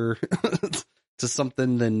closer to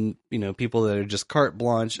something than, you know, people that are just carte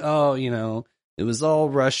blanche. Oh, you know, it was all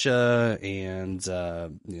Russia and,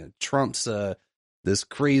 you know, Trump's, this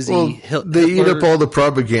crazy Hitler. They eat up all the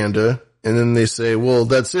propaganda and then they say, well,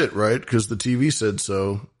 that's it, right? Because the TV said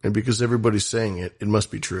so. And because everybody's saying it, it must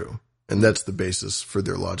be true. And that's the basis for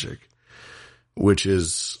their logic, which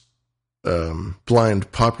is,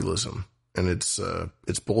 blind populism. And it's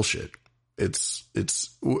bullshit.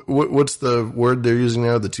 What's the word they're using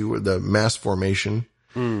now? The mass formation,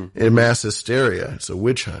 and mass hysteria. It's a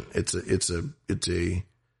witch hunt. It's a,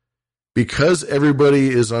 because everybody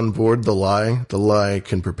is on board the lie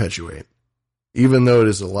can perpetuate, even though it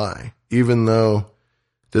is a lie, even though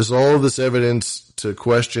there's all of this evidence to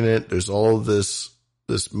question it. There's all of this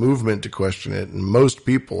movement to question it. And most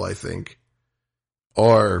people, I think,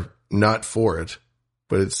 are not for it,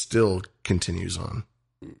 but it still continues on.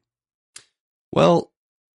 Well,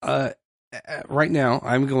 right now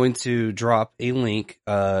I'm going to drop a link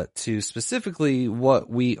to specifically what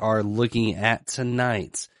we are looking at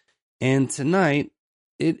tonight. And tonight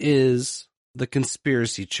it is the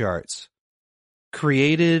Conspiracy Charts,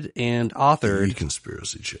 created and authored the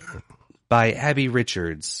Conspiracy Chart by Abby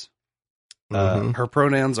Richards. Her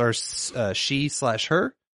pronouns are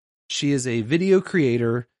she/her. She is a video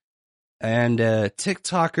creator and a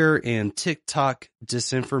TikToker and TikTok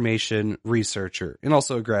disinformation researcher, and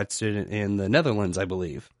also a grad student in the Netherlands, I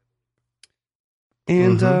believe.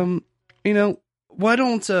 And you know, why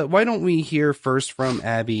don't we hear first from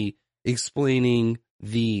Abby explaining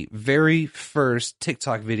the very first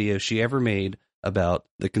TikTok video she ever made about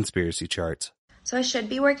the Conspiracy Charts. So I should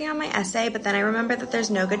be working on my essay, but then I remember that there's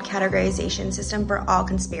no good categorization system for all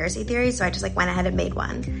conspiracy theories, so I just went ahead and made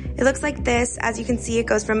one. It looks like this. As you can see, it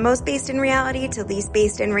goes from most based in reality to least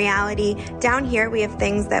based in reality. Down here, we have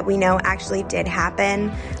things that we know actually did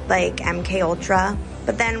happen, like MK Ultra.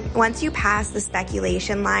 But then once you pass the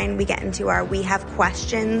speculation line, we get into our we have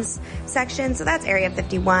questions section. So that's Area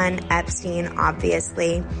 51, Epstein,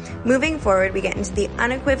 obviously. Moving forward, we get into the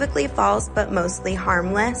unequivocally false but mostly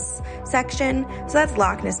harmless section. So that's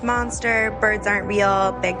Loch Ness Monster, birds aren't real,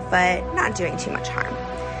 Bigfoot, not doing too much harm.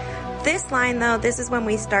 This line, though, this is when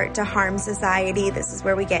we start to harm society. This is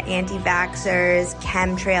where we get anti-vaxxers,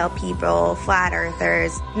 chemtrail people, flat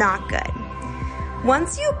earthers, not good.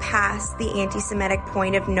 Once you pass the anti-Semitic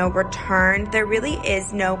point of no return, there really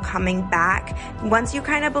is no coming back. Once you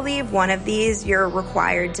kind of believe one of these, you're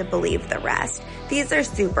required to believe the rest. These are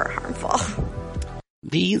super harmful.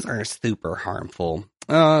 These are super harmful.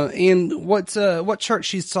 And what chart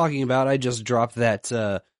she's talking about, I just dropped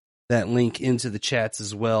that link into the chats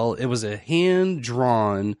as well. It was a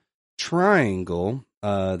hand-drawn triangle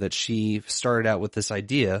that she started out with this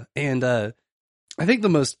idea. And I think the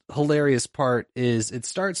most hilarious part is it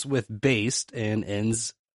starts with based and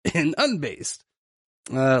ends in unbased.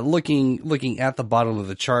 Looking at the bottom of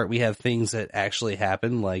the chart, we have things that actually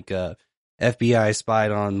happen, like FBI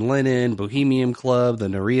spied on Lenin, Bohemian Club, the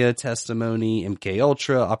Naria testimony, MK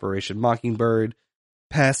Ultra, Operation Mockingbird,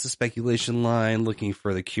 past the speculation line, looking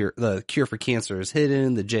for the cure for cancer is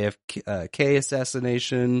hidden, the JFK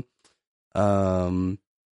assassination. In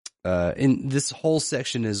this whole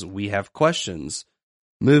section is we have questions.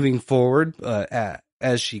 Moving forward,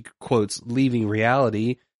 as she quotes, leaving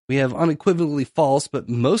reality, We have unequivocally false, but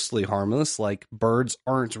mostly harmless, like birds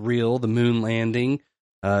aren't real, the moon landing.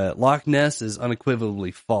 Loch Ness is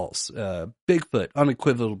unequivocally false. Bigfoot,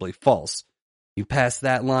 unequivocally false. You pass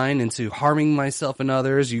that line into harming myself and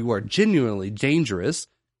others, you are genuinely dangerous.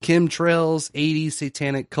 Chemtrails, 80s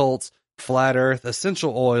satanic cults, flat earth,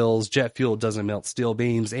 essential oils, jet fuel doesn't melt steel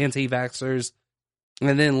beams, anti-vaxxers.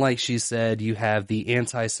 And then, like she said, you have the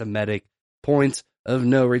anti-Semitic point of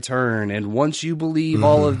no return. And once you believe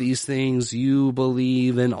all of these things, you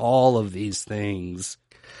believe in all of these things.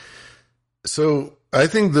 So I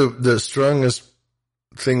think the strongest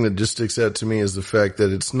thing that just sticks out to me is the fact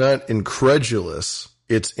that it's not incredulous,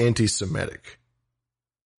 it's anti-Semitic.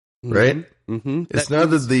 Right? Mm-hmm. It's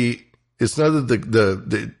not that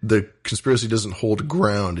the conspiracy doesn't hold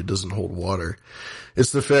ground, it doesn't hold water.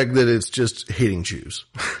 It's the fact that it's just hating Jews.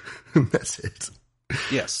 That's it.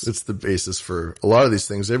 Yes. It's the basis for a lot of these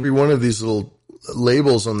things. Every one of these little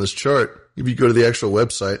labels on this chart, if you go to the actual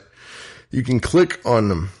website, you can click on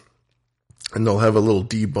them and they'll have a little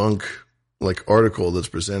debunk like article that's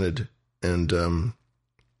presented. And the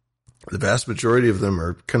vast majority of them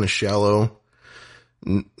are kind of shallow,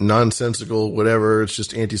 nonsensical, whatever. It's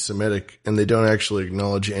just anti-Semitic, and they don't actually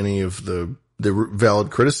acknowledge any of the valid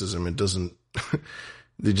criticism. It doesn't,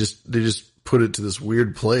 they just put it to this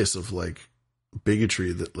weird place of like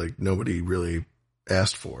bigotry that like nobody really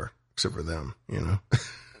asked for except for them, you know?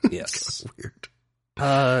 Yes. Weird.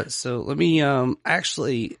 So let me,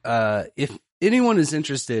 actually, if anyone is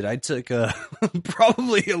interested, I took,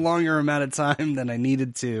 probably a longer amount of time than I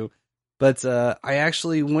needed to, but, I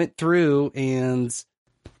actually went through and,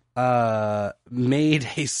 made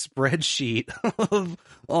a spreadsheet of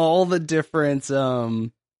all the different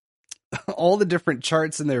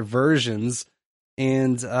charts and their versions.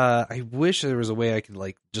 And, I wish there was a way I could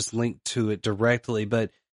like just link to it directly,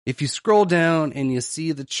 but if you scroll down and you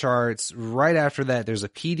see the charts, right after that, there's a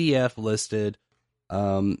PDF listed.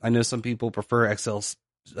 I know some people prefer Excel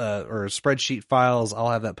or spreadsheet files. I'll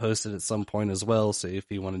have that posted at some point as well. So if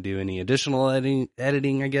you want to do any additional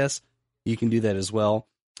editing, I guess you can do that as well.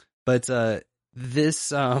 But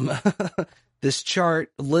this this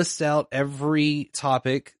chart lists out every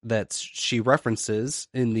topic that she references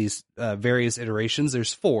in these various iterations.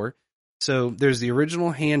 There's 4. So there's the original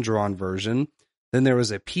hand-drawn version. Then there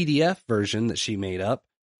was a PDF version that she made up.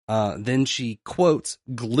 Then she quotes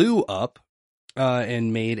glue up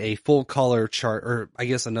and made a full color chart, or I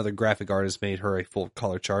guess another graphic artist made her a full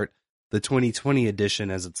color chart, the 2020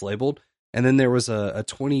 edition as it's labeled. And then there was a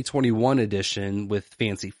 2021 edition with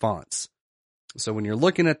fancy fonts. So when you're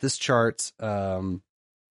looking at this chart,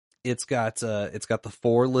 it's got the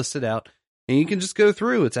 4 listed out, and you can just go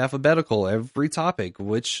through. It's alphabetical, every topic,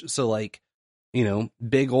 so like, you know,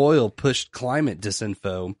 big oil pushed climate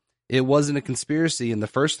disinfo. It wasn't a conspiracy in the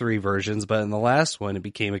first 3 versions, but in the last one, it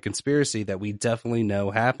became a conspiracy that we definitely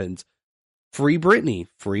know happened. Free Britney.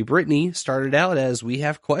 Free Britney started out as we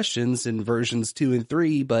have questions in versions 2 and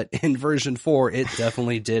 3, but in version 4, it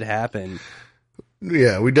definitely did happen.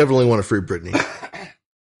 Yeah, we definitely want to free Britney.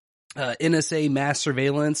 NSA mass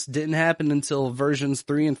surveillance didn't happen until versions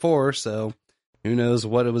 3 and 4, so who knows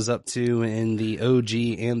what it was up to in the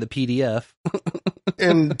OG and the PDF.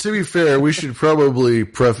 And to be fair, we should probably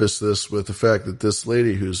preface this with the fact that this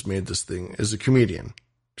lady who's made this thing is a comedian.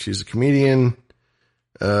 She's a comedian.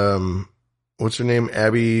 What's her name?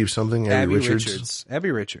 Abby something? Abby Richards?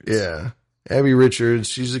 Abby Richards. Yeah. Abby Richards.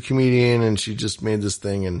 She's a comedian, and she just made this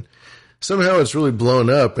thing, and somehow it's really blown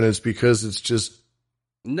up, and it's because it's just,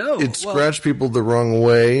 it scratched people the wrong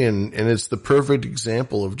way, and it's the perfect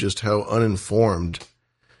example of just how uninformed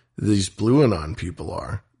these Blue Anon people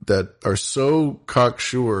are, that are so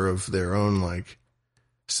cocksure of their own like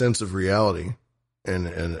sense of reality,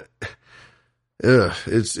 and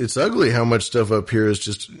it's ugly how much stuff up here is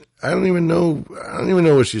just, I don't even know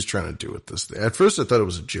what she's trying to do with this thing. At first I thought it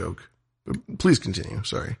was a joke. But please continue.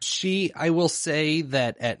 Sorry. I will say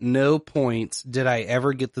that at no point did I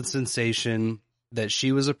ever get the sensation that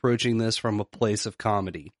she was approaching this from a place of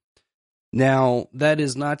comedy. Now, that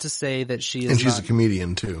is not to say that she is, and she's a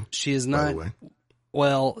comedian too. She is not. By the way.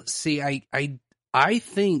 Well, see, I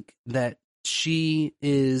think that she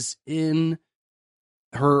is in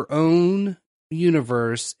her own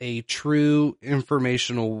universe a true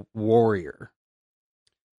informational warrior.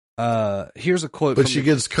 Here's a quote. But she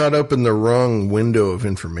gets caught up in the wrong window of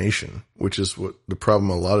information, which is what the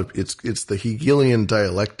problem. It's the Hegelian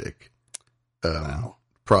dialectic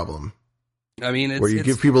problem. I mean, where you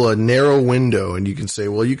give people a narrow window, and you can say,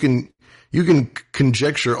 well, you can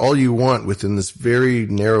conjecture all you want within this very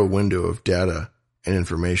narrow window of data and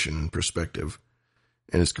information and perspective.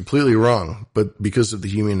 and it's completely wrong. But because of the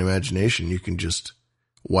human imagination, you can just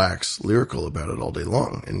wax lyrical about it all day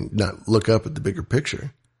long and not look up at the bigger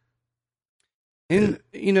picture. And,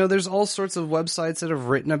 you know, there's all sorts of websites that have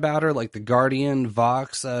written about her, like The Guardian,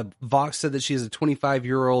 Vox. Vox said that she's a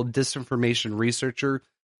 25-year-old disinformation researcher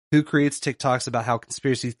who creates TikToks about how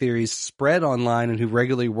conspiracy theories spread online and who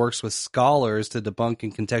regularly works with scholars to debunk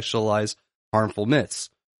and contextualize harmful myths.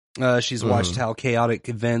 She's watched how chaotic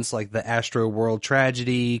events like the Astro World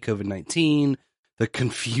tragedy, COVID-19, the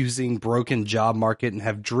confusing, broken job market, and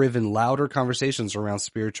have driven louder conversations around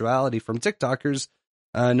spirituality from TikTokers,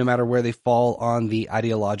 no matter where they fall on the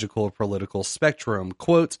ideological or political spectrum.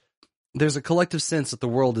 Quote, "There's a collective sense that the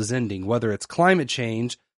world is ending, whether it's climate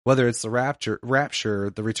change, whether it's the rapture,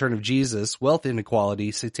 the return of Jesus, wealth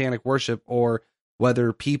inequality, satanic worship, or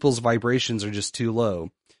whether people's vibrations are just too low.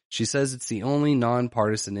 She says it's the only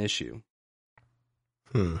nonpartisan issue."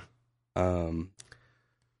 The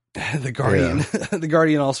Guardian, The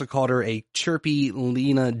Guardian also called her a chirpy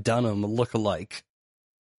Lena Dunham lookalike.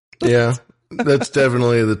 Yeah, that's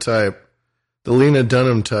definitely the type, the Lena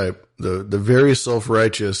Dunham type, the very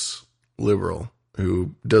self-righteous liberal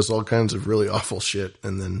who does all kinds of really awful shit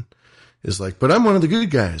and then is like, but I'm one of the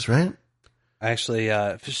good guys, right? Actually,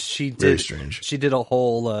 she Very did. strange. She did a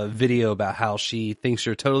whole video about how she thinks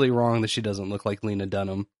you're totally wrong that she doesn't look like Lena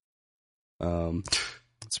Dunham.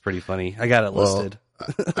 It's pretty funny. I got it listed.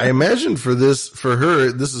 I imagine for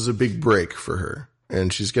her, this is a big break for her,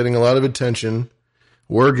 and she's getting a lot of attention.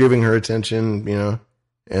 We're giving her attention, you know,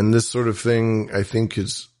 and this sort of thing, I think,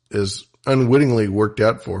 is unwittingly worked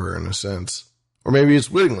out for her in a sense, or maybe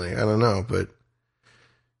it's wittingly. I don't know, but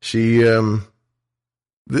she.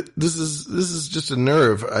 This is just a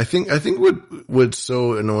nerve. I think what's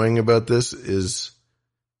so annoying about this is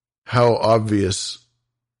how obvious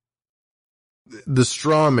the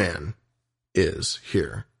straw man is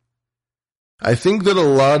here. I think that a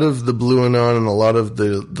lot of the Blue Anon and a lot of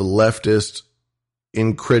the leftist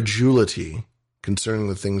incredulity concerning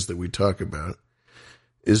the things that we talk about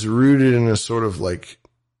is rooted in a sort of like,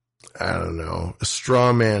 I don't know, a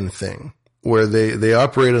straw man thing where they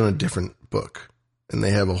operate on a different book. And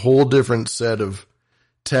they have a whole different set of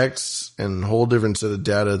texts and a whole different set of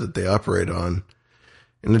data that they operate on.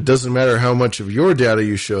 And it doesn't matter how much of your data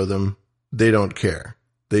you show them, they don't care.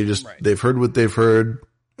 They've heard what they've heard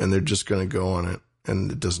and they're just going to go on it. And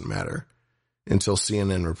it doesn't matter until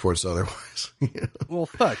CNN reports otherwise. You know? Well,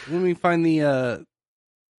 fuck. Let me find the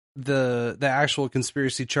actual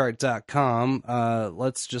conspiracychart.com.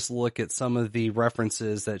 Let's just look at some of the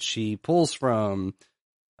references that she pulls from.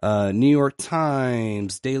 New York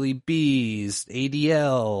Times, Daily Beast,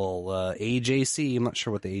 ADL, AJC. I'm not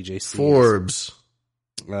sure what the AJC Forbes.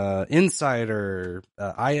 is. Insider,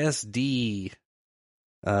 ISD,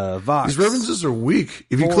 Vox. These references are weak.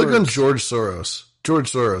 If you Forbes. click on George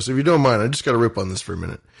Soros, if you don't mind, I just got to rip on this for a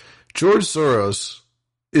minute. George Soros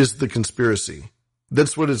is the conspiracy.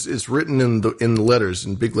 That's what it's written in the letters,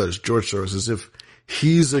 in big letters. George Soros, as if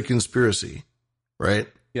he's a conspiracy, right?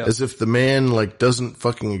 Yep. As if the man like doesn't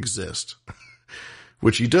fucking exist,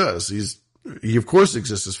 which he does. He of course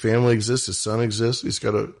exists. His family exists. His son exists. He's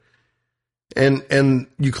got and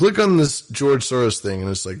you click on this George Soros thing and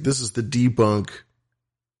it's like, this is the debunk.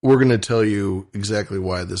 We're going to tell you exactly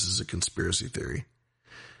why this is a conspiracy theory.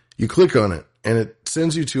 You click on it and it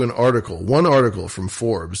sends you to one article from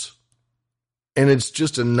Forbes. And it's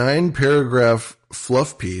just a 9-paragraph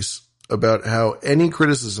fluff piece about how any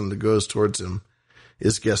criticism that goes towards him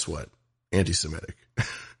is, guess what? Anti-Semitic.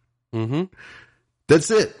 Mm-hmm. That's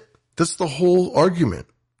it. That's the whole argument.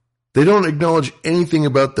 They don't acknowledge anything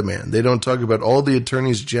about the man. They don't talk about all the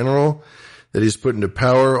attorneys general that he's put into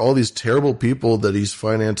power, all these terrible people that he's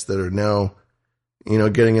financed that are now, you know,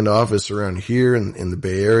 getting into office around here in the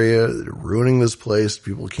Bay Area, that are ruining this place.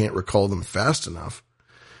 People can't recall them fast enough.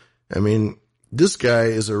 I mean, this guy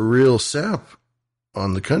is a real sap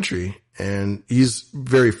on the country. And he's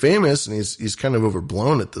very famous and he's kind of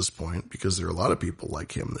overblown at this point because there are a lot of people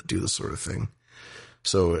like him that do this sort of thing.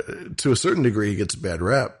 So to a certain degree, he gets a bad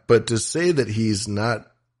rap, but to say that he's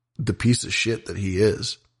not the piece of shit that he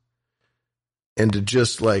is and to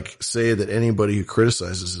just like say that anybody who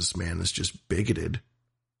criticizes this man is just bigoted,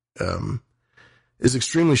 is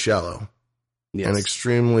extremely shallow and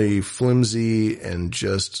extremely flimsy and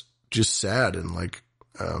just sad and like,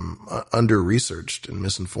 under-researched and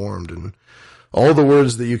misinformed and all the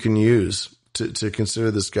words that you can use to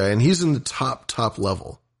consider this guy. And he's in the top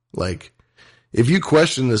level. Like, if you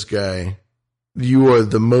question this guy, you are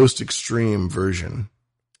the most extreme version.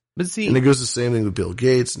 But see, and it goes the same thing with Bill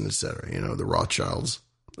Gates and et cetera, you know, the Rothschilds,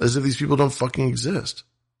 as if these people don't fucking exist.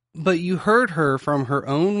 But you heard her from her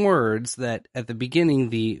own words that at the beginning,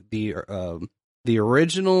 the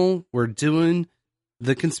original, we're doing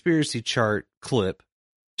the conspiracy chart clip.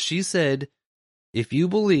 She said, if you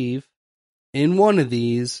believe in one of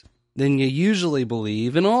these, then you usually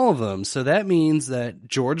believe in all of them. So that means that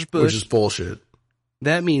George Bush, which is bullshit.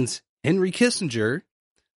 That means Henry Kissinger.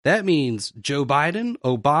 That means Joe Biden,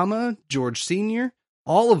 Obama, George Sr.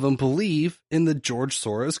 All of them believe in the George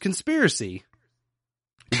Soros conspiracy.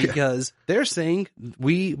 Because they're saying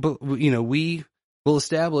we will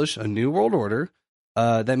establish a new world order.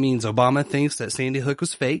 That means Obama thinks that Sandy Hook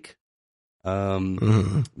was fake.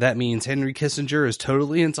 That means Henry Kissinger is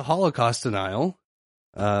totally into Holocaust denial.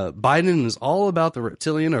 Biden is all about the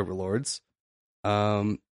reptilian overlords.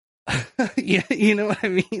 Yeah, you know what I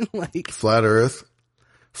mean? Like Flat Earth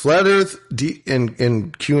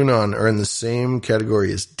and QAnon are in the same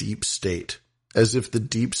category as deep state, as if the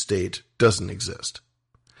deep state doesn't exist.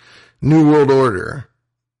 New World Order,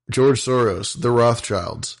 George Soros, the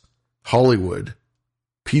Rothschilds, Hollywood,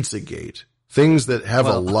 Pizzagate, things that have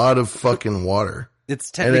a lot of fucking water. It's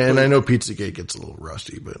technically, and I know Pizzagate gets a little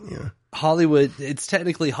rusty, but yeah. Hollywood is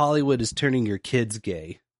turning your kids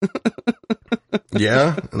gay.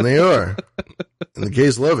 Yeah, and they are. And the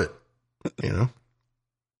gays love it. You know?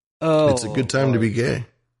 Oh, it's a good time to be gay.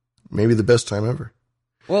 Maybe the best time ever.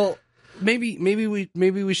 Well, maybe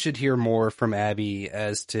we should hear more from Abby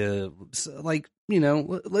as to, like, you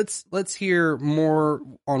know, let's hear more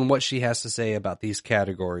on what she has to say about these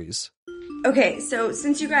categories. Okay, so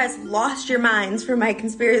since you guys lost your minds for my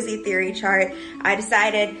conspiracy theory chart, I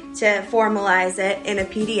decided to formalize it in a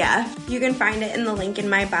PDF. You can find it in the link in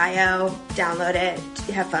my bio, download it,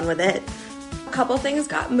 have fun with it. A couple things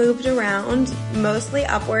got moved around, mostly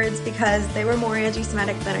upwards because they were more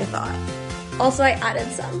anti-Semitic than I thought. Also, I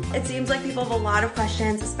added some. It seems like people have a lot of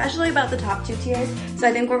questions, especially about the top 2 tiers. So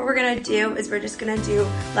I think what we're going to do is we're just going to do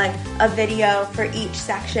like a video for each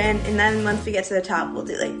section. And then once we get to the top, we'll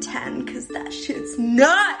do like 10 because that shit's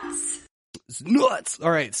nuts. It's nuts.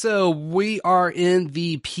 All right. So we are in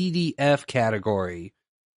the PDF category.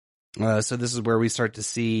 So this is where we start to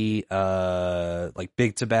see, like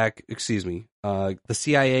big tobacco, the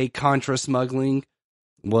CIA Contra smuggling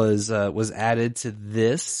was added to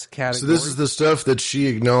this category. So this is the stuff that she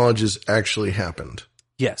acknowledges actually happened.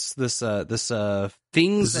 Yes, this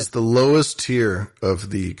things. This is the lowest tier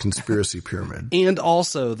of the conspiracy pyramid, and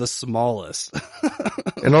also the smallest.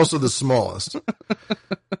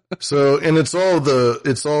 So, and it's all of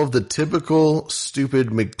the typical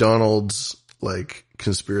stupid McDonald's like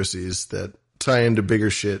conspiracies that tie into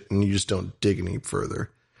bigger shit, and you just don't dig any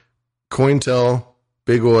further. COINTEL,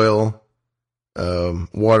 Big Oil.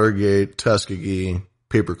 Watergate, Tuskegee,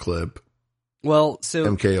 Paperclip. Well, so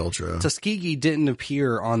MK Ultra. Tuskegee didn't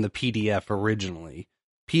appear on the PDF originally.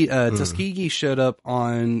 Tuskegee showed up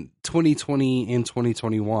on 2020 and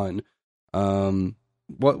 2021.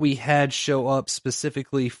 What we had show up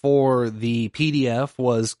specifically for the PDF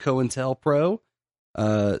was COINTELPRO,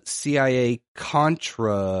 CIA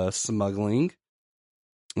Contra smuggling,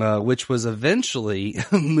 which was eventually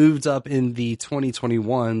moved up in the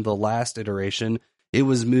 2021, the last iteration. It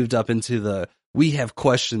was moved up into the we have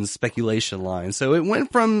questions speculation line. So it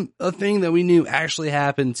went from a thing that we knew actually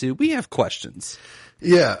happened to we have questions.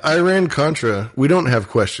 Yeah, Iran-Contra, we don't have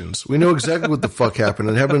questions. We know exactly what the fuck happened.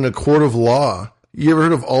 It happened in a court of law. You ever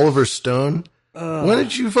heard of Oliver Stone? Why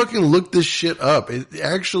didn't you fucking look this shit up? It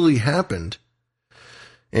actually happened.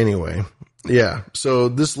 Anyway. Yeah, so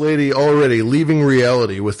this lady already leaving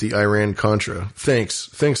reality with the Iran-Contra.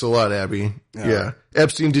 Thanks a lot, Abby. Yeah.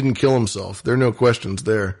 Epstein didn't kill himself. There are no questions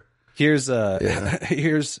there. Here's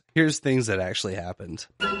things that actually happened.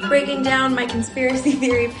 Breaking down my conspiracy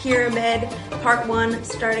theory pyramid, part 1,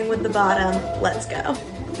 starting with the bottom. Let's go.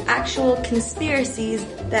 Actual conspiracies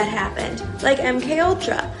that happened, like MK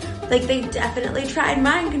Ultra. Like, they definitely tried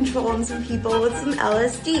mind control on some people with some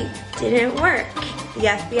LSD. Didn't work. The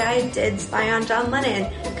FBI did spy on John Lennon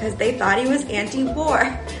because they thought he was anti-war.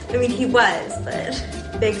 I mean, he was,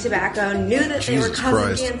 but Big Tobacco knew that they were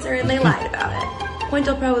causing cancer and they lied about it.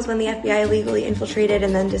 COINTELPRO was when the FBI illegally infiltrated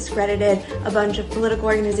and then discredited a bunch of political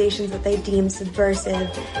organizations that they deemed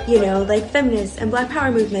subversive, you know, like feminists and Black Power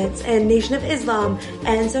movements and Nation of Islam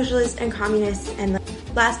and socialists and communists, and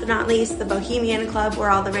last but not least, the Bohemian Club, where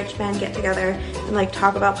all the rich men get together and like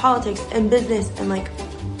talk about politics and business and like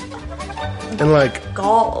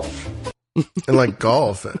golf. And like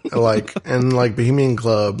golf, and like Bohemian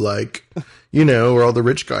Club, like, you know, where all the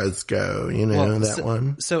rich guys go, you know,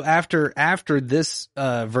 one. So after this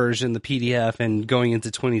version, the PDF, and going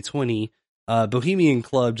into 2020, Bohemian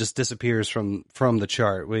Club just disappears from the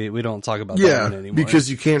chart. We don't talk about that one anymore. Because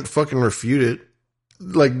you can't fucking refute it.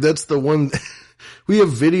 Like, that's the one. We have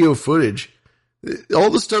video footage. All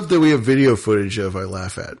the stuff that we have video footage of, I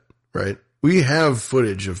laugh at, right? We have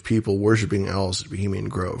footage of people worshiping owls at Bohemian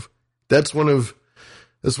Grove. That's one of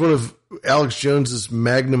Alex Jones's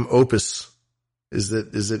magnum opus, is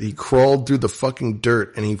that he crawled through the fucking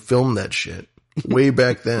dirt and he filmed that shit way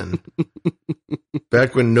back then.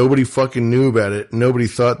 Back when nobody fucking knew about it. Nobody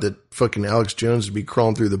thought that fucking Alex Jones would be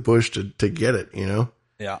crawling through the bush to get it, you know?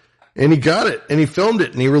 Yeah. And he got it, and he filmed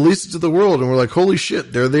it, and he released it to the world, and we're like, holy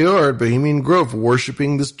shit, there they are at Bohemian Grove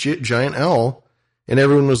worshiping this giant owl. And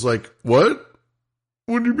everyone was like, what?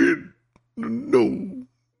 What do you mean?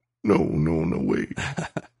 No way.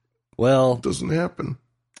 Well, it doesn't happen.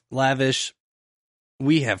 Lavish,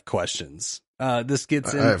 we have questions. I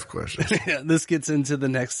have questions. This gets into the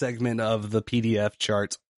next segment of the PDF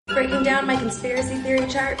chart. Breaking down my conspiracy theory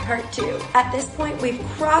chart, part 2. At this point, we've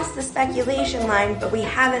crossed the speculation line, but we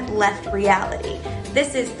haven't left reality.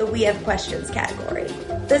 This is the we have questions category.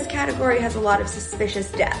 This category has a lot of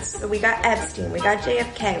suspicious deaths. So we got Epstein, we got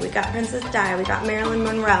JFK, we got Princess Di, we got Marilyn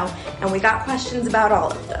Monroe, and we got questions about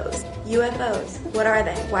all of those. UFOs, what are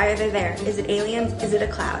they? Why are they there? Is it aliens? Is it a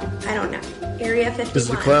cloud? I don't know. Area 51. Is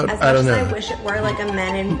it a cloud? As I don't much know. as I wish it were like a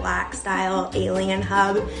Men in Black style alien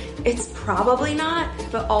hub, it's probably not,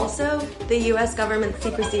 but also the US government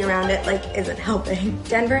secrecy around it isn't helping.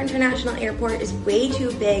 Denver International Airport is way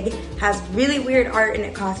too big, has really weird art, and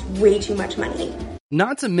it costs way too much money.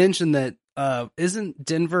 Not to mention that isn't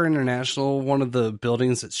Denver International one of the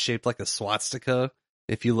buildings that's shaped like a swastika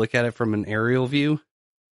if you look at it from an aerial view?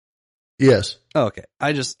 Yes. Oh, okay.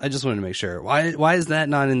 I just wanted to make sure. Why is that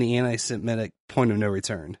not in the anti-Semitic point of no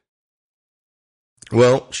return?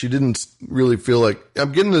 Well, she didn't really feel like...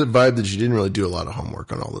 I'm getting the vibe that she didn't really do a lot of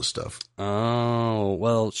homework on all this stuff. Oh,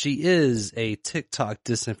 well, she is a TikTok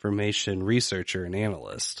disinformation researcher and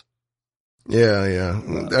analyst. Yeah.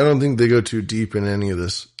 I don't think they go too deep in any of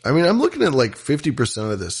this. I mean, I'm looking at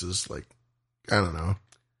 50% of this is I don't know.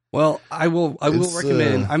 Well, I will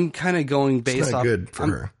recommend... I'm kind of going based it's not off... good for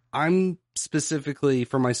her. I'm specifically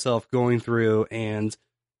for myself going through and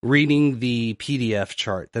reading the PDF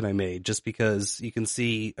chart that I made, just because you can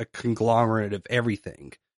see a conglomerate of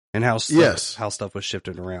everything and how stuff was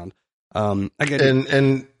shifted around.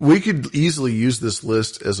 And we could easily use this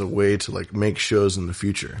list as a way to make shows in the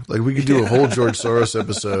future. We could do a whole George Soros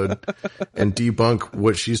episode and debunk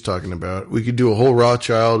what she's talking about. We could do a whole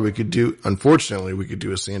Rothschild. Unfortunately, we could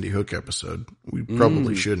do a Sandy Hook episode. We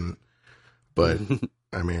probably shouldn't, but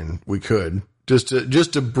I mean, we could just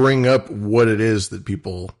to bring up what it is that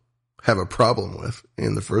people have a problem with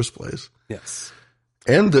in the first place. Yes.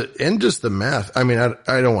 And just the math. I mean,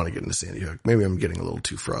 I don't want to get into Sandy Hook. Maybe I'm getting a little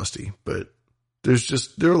too frosty, but there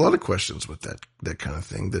are a lot of questions with that kind of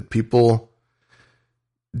thing that people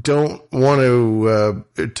don't want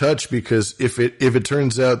to touch, because if it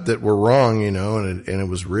turns out that we're wrong, and it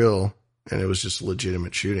was real and it was just a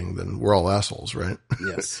legitimate shooting, then we're all assholes, right?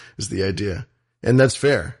 Yes. Is the idea. And that's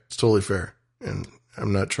fair. It's totally fair. And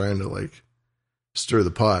I'm not trying to stir the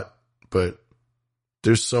pot, but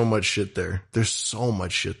there's so much shit there. There's so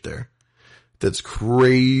much shit there that's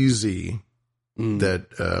crazy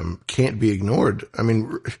that can't be ignored. I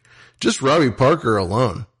mean, just Robbie Parker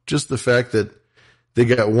alone, just the fact that they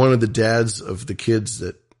got one of the dads of the kids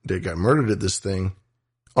that got murdered at this thing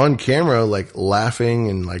on camera, laughing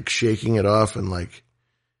and shaking it off and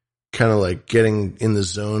kind of getting in the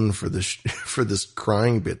zone for this for this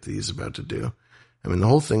crying bit that he's about to do. I mean, the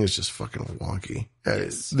whole thing is just fucking wonky.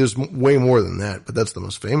 Yes. There's way more than that, but that's the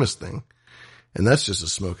most famous thing. And that's just a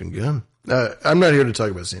smoking gun. I'm not here to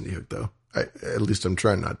talk about Sandy Hook, though. At least I'm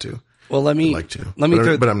trying not to. Well, I'd like to,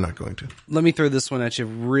 but I'm not going to. Let me throw this one at you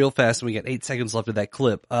real fast, and we got 8 seconds left of that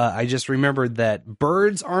clip. I just remembered that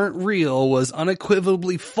birds aren't real was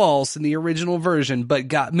unequivocally false in the original version, but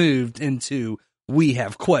got moved into we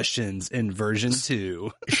have questions in version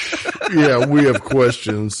 2. Yeah, we have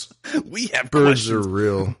questions. We have birds questions. Are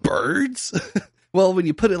real. Birds? Well, when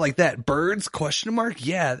you put it like that, birds, question mark?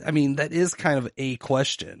 Yeah, I mean, that is kind of a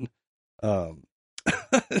question. I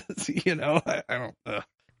don't...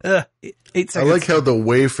 8 seconds. I like how the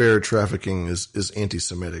Wayfair trafficking is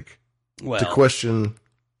anti-Semitic. Well, to question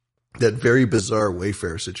that very bizarre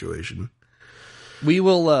Wayfair situation. We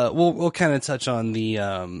will, we'll kind of touch on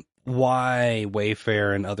the, why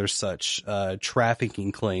Wayfair and other such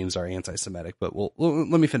trafficking claims are anti-Semitic, but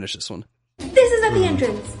let me finish this one. This is at the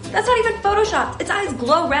entrance. That's not even photoshopped. Its eyes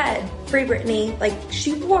glow red. Free Britney.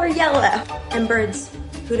 She wore yellow. And birds,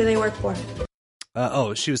 who do they work for?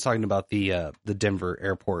 She was talking about the Denver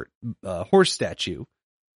airport horse statue,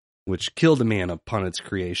 which killed a man upon its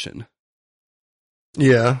creation.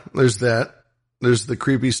 Yeah, there's that. There's the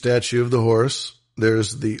creepy statue of the horse.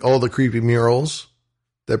 There's all the creepy murals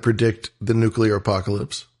that predict the nuclear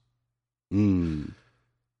apocalypse.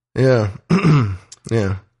 Yeah.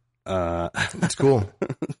 Yeah. It's cool.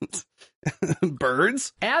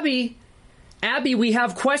 Birds? Abby, we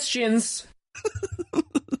have questions.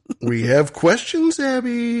 We have questions,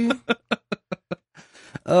 Abby.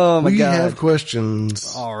 Oh my God. We have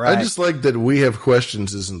questions. All right. I just like that we have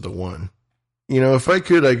questions isn't the one. You know, if I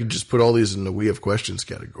could just put all these in the we have questions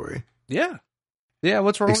category. Yeah. Yeah,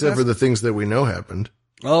 what's wrong Except with for the things that we know happened.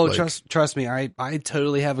 Oh, like, trust me, I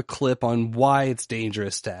totally have a clip on why it's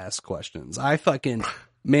dangerous to ask questions.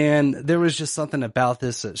 Man, there was just something about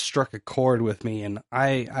this that struck a chord with me, and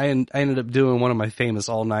I ended up doing one of my famous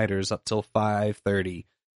all-nighters up till 5:30,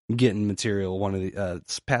 getting material one of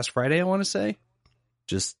the past Friday, I want to say.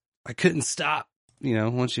 Just I couldn't stop. You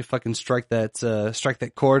know, once you fucking strike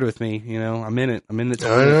that chord with me, you know, I'm in it. I'm in the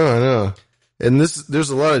tournament. I know. And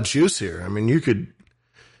there's a lot of juice here. I mean, you could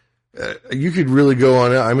really go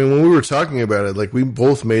on. I mean, when we were talking about it, like we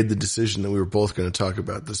both made the decision that we were both going to talk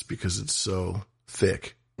about this because it's so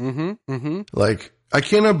thick. Like, I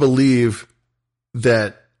cannot believe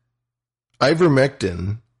that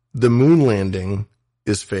ivermectin, the moon landing,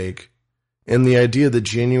 is fake, and the idea that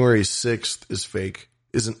January 6th is fake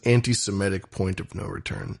is an anti-Semitic point of no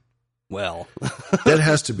return. Well, that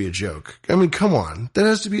has to be a joke. I mean, come on. That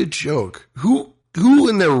has to be a joke. Who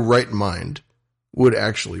in their right mind would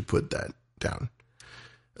actually put that down?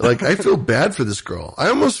 Like, I feel bad for this girl. I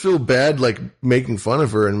almost feel bad, like, making fun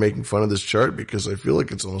of her and making fun of this chart because I feel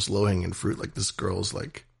like it's almost low-hanging fruit. Like, this girl's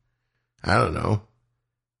like, I don't know.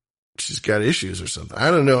 She's got issues or something.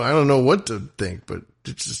 I don't know. I don't know what to think, but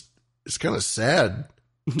it's kind of sad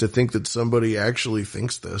to think that somebody actually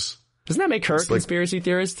thinks this. Doesn't that make her a conspiracy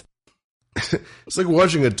theorist? It's like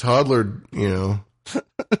watching a toddler, you know.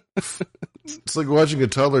 It's like watching a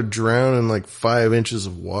toddler drown in like 5 inches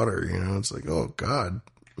of water, you know. It's like, oh God,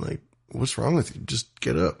 like what's wrong with you? Just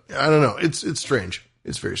get up. I don't know. It's strange.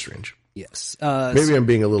 It's very strange. Yes. Maybe I'm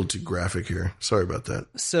being a little too graphic here. Sorry about that.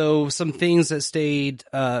 So some things that stayed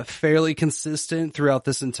fairly consistent throughout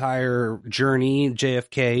this entire journey,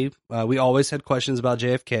 JFK. We always had questions about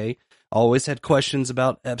JFK. Always had questions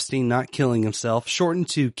about Epstein not killing himself, shortened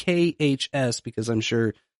to KHS because I'm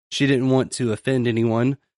sure she didn't want to offend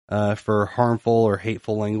anyone for harmful or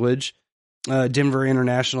hateful language. Denver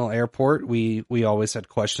International Airport, we always had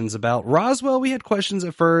questions about. Roswell, we had questions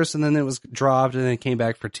at first, and then it was dropped, and then it came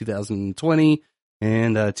back for 2020,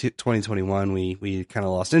 and 2021, we kind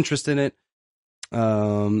of lost interest in it.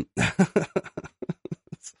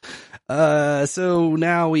 So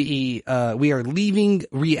now we are leaving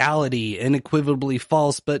reality, unequivocally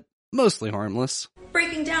false, but mostly harmless.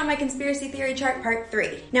 Breaking down my conspiracy theory chart part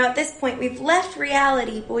 3. Now at this point we've left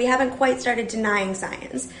reality, but we haven't quite started denying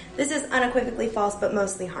science. This is unequivocally false, but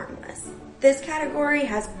mostly harmless. This category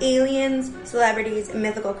has aliens, celebrities, and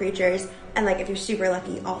mythical creatures, and like if you're super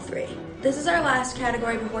lucky, all 3. This is our last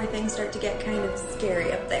category before things start to get kind of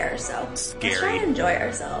scary up there, so let's try and enjoy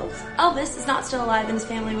ourselves. Elvis is not still alive and his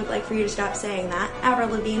family would like for you to stop saying that. Avril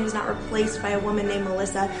Lavigne was not replaced by a woman named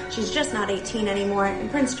Melissa. She's just not 18 anymore. And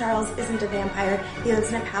Prince Charles isn't a vampire. He lives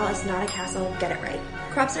in a palace, not a castle. Get it right.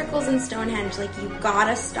 Crop circles and Stonehenge, like you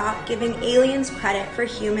gotta stop giving aliens credit for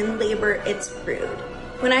human labor. It's rude.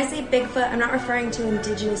 When I say Bigfoot, I'm not referring to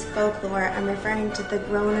indigenous folklore. I'm referring to the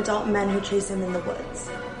grown adult men who chase him in the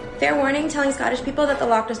woods. Fair warning, telling Scottish people that the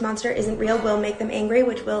Loch Ness Monster isn't real will make them angry,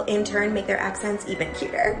 which will in turn make their accents even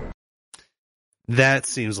cuter. That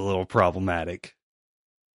seems a little problematic.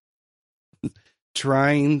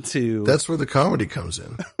 Trying to... That's where the comedy comes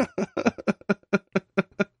in.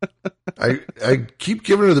 I keep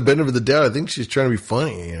giving her the benefit of the doubt. I think she's trying to be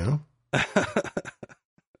funny, you know?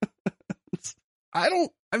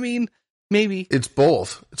 Maybe. It's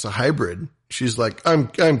both. It's a hybrid. She's like, I'm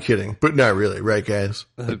kidding, but not really, right, guys?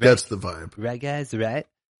 Like, that's the vibe. Right, guys, right?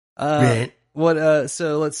 Right.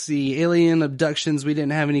 So let's see. Alien abductions, we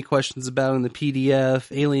didn't have any questions about in the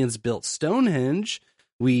PDF. Aliens built Stonehenge.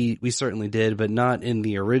 We certainly did, but not in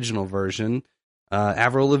the original version.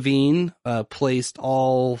 Avril Lavigne placed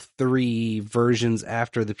all 3 versions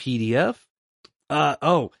after the PDF.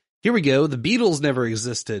 Here we go. The Beatles never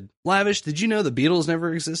existed. Lavish, did you know the Beatles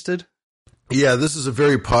never existed? Yeah, this is a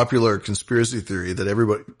very popular conspiracy theory that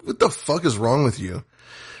everybody... What the fuck is wrong with you?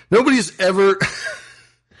 Nobody's ever...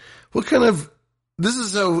 What kind of... This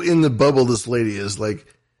is how in the bubble this lady is. Like,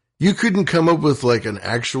 You couldn't come up with like an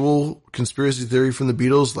actual conspiracy theory from the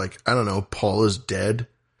Beatles, like, I don't know, Paul is dead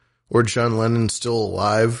or John Lennon's still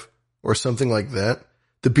alive or something like that.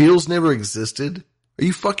 The Beatles never existed. Are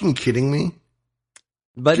you fucking kidding me?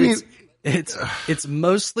 But it's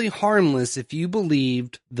mostly harmless if you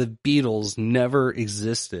believed the Beatles never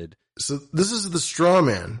existed. So this is the straw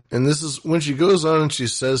man. And this is when she goes on and she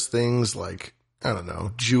says things like, I don't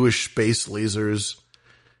know, Jewish space lasers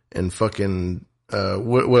and fucking,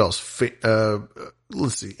 what else?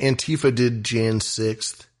 Let's see. Antifa did Jan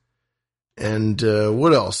 6th. And,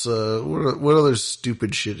 what else? What other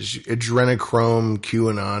stupid shit is she? Adrenochrome,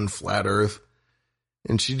 QAnon, Flat Earth.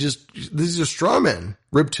 And these are straw men,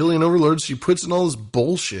 reptilian overlords. She puts in all this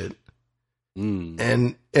bullshit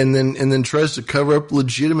and then tries to cover up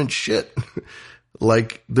legitimate shit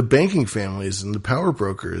like the banking families and the power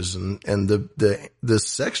brokers and the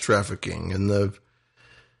sex trafficking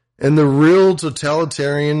and the real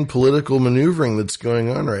totalitarian political maneuvering that's going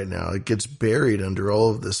on right now. It gets buried under all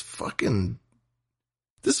of this fucking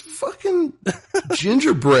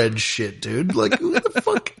gingerbread shit, dude. Like, who the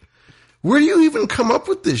fuck? Where do you even come up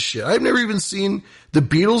with this shit? I've never even seen the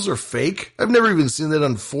Beatles are fake. I've never even seen that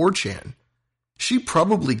on 4chan. She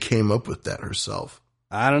probably came up with that herself.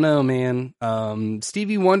 I don't know, man.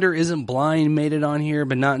 Stevie Wonder Isn't Blind made it on here,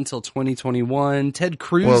 but not until 2021. Ted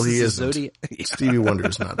Cruz. Well, he isn't. Stevie Wonder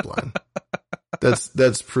is not blind.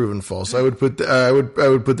 That's proven false. I would put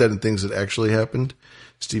that in things that actually happened.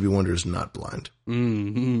 Stevie Wonder is not blind.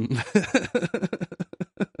 Mm-hmm.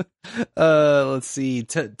 Let's see.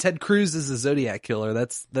 Ted Cruz is a Zodiac killer.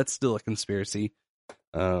 That's still a conspiracy.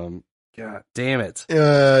 God damn it.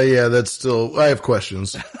 Yeah, that's still. I have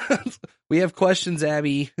questions. We have questions,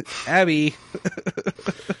 Abby. Abby.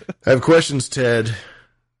 I have questions, Ted.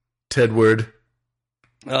 Tedward.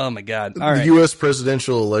 Oh my God. All right. The U.S.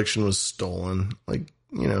 presidential election was stolen. Like,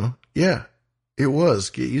 yeah, it was.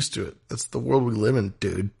 Get used to it. That's the world we live in,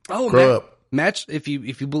 dude. Oh, grow up. If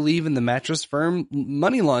you believe in the Mattress Firm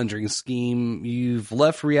money laundering scheme, you've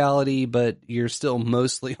left reality, but you're still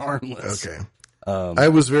mostly harmless. Okay. I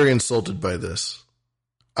was very insulted by this.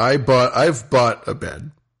 I've bought a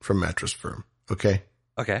bed from Mattress Firm. Okay.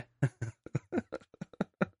 Okay.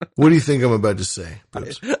 What do you think I'm about to say?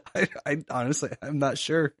 I honestly, I'm not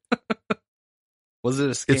sure. Was it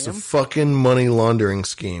a scam? It's a fucking money laundering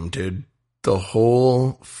scheme, dude. The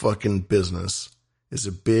whole fucking business is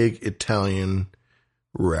a big Italian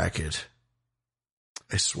racket.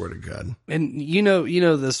 I swear to God. And you know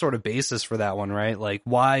the sort of basis for that one, right? Like,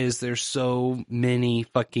 why is there so many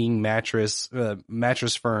fucking mattress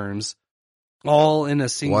firms all in a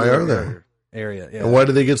single Why are there? area? Yeah. And why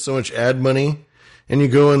do they get so much ad money? And you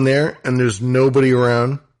go in there and there's nobody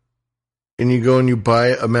around, and you go and you buy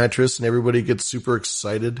a mattress and everybody gets super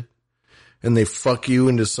excited, and they fuck you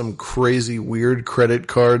into some crazy weird credit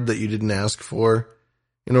card that you didn't ask for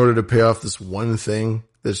in order to pay off this one thing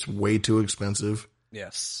that's way too expensive.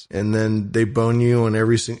 Yes. And then they bone you on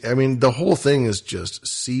the whole thing is just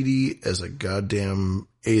seedy as a goddamn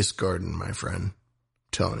Ace Garden, my friend. I'm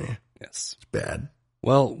telling you. Yes. It's bad.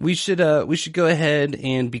 Well, we should go ahead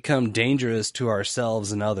and become dangerous to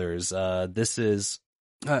ourselves and others. This is,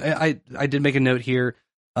 I did make a note here.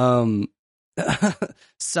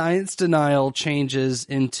 Science denial changes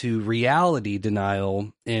into reality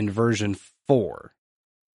denial in version 4,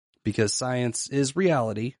 because science is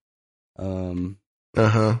reality.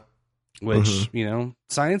 Which,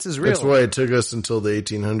 science is real. That's why it took us until the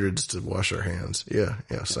 1800s to wash our hands. Yeah,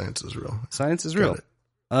 science is real. Science is real.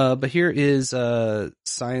 But here is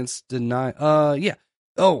science denial. Yeah.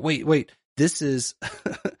 Oh, wait. This is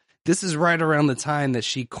this is right around the time that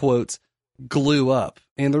she quotes glue up.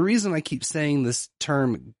 And the reason I keep saying this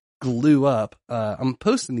term glue up, I'm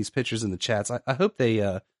posting these pictures in the chats. I hope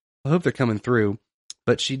they're coming through.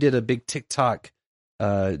 But she did a big TikTok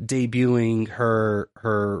debuting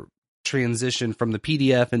her transition from the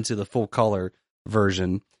PDF into the full color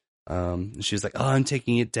version. She was like, "Oh, I'm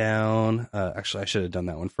taking it down." Actually, I should have done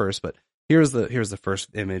that one first, but here's the first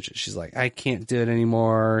image. She's like, "I can't do it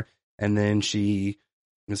anymore," and then she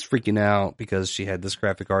is freaking out because she had this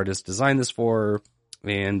graphic artist design this for her.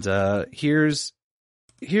 And here's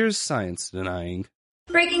science denying.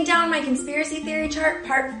 Breaking down my conspiracy theory chart,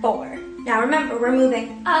 part 4. Now remember, we're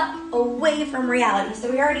moving up, away from reality,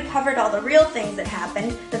 so we already covered all the real things that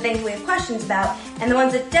happened, the things we have questions about, and the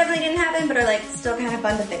ones that definitely didn't happen but are still kind of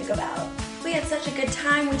fun to think about. We had such a good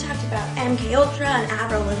time. We talked about MK Ultra and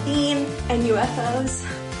Avril Lavigne and UFOs.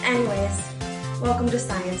 Anyways, welcome to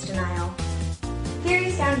Science Denial.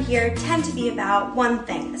 Theories down here tend to be about one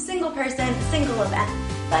thing, a single person, a single event.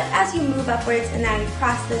 But as you move upwards and now you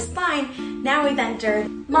cross this line, now we've entered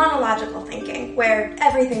monological thinking, where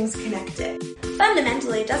everything's connected.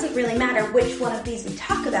 Fundamentally, it doesn't really matter which one of these we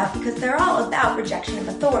talk about because they're all about rejection of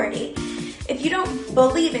authority. If you don't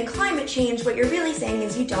believe in climate change, what you're really saying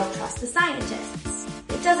is you don't trust the scientists.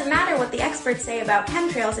 It doesn't matter what the experts say about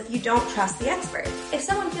chemtrails if you don't trust the experts. If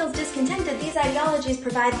someone feels discontented, these ideologies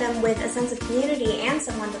provide them with a sense of community and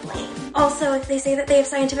someone to blame. Also, if they say that they have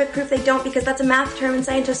scientific proof, they don't because that's a math term and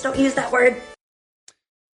scientists don't use that word.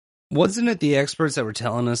 Wasn't it the experts that were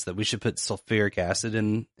telling us that we should put sulfuric acid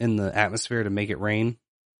in the atmosphere to make it rain?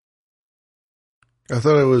 I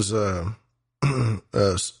thought it was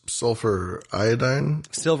sulfur iodine.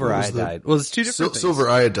 Silver iodide. Well, it's two different things. Silver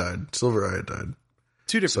iodide.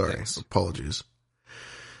 Two different things. Apologies.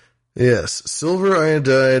 Yes, silver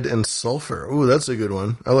iodide and sulfur. Ooh, that's a good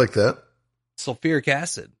one. I like that. Sulfuric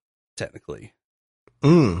acid, technically.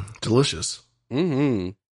 Delicious. Mm-hmm.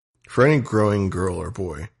 For any growing girl or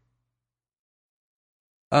boy.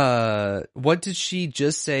 What did she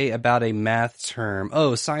just say about a math term?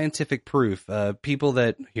 Oh, scientific proof. People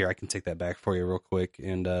that... Here, I can take that back for you real quick,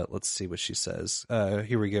 and let's see what she says.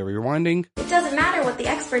 Here we go, rewinding. It doesn't matter what the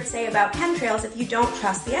experts say about chemtrails if you don't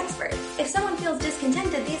trust the experts. If someone feels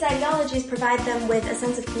discontented, these ideologies provide them with a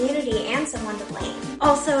sense of community and someone to blame.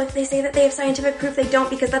 Also, if they say that they have scientific proof, they don't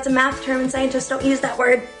because that's a math term and scientists don't use that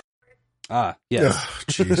word. Ah, yes. Oh,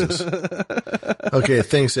 Jesus. Okay,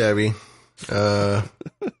 thanks, Abby. I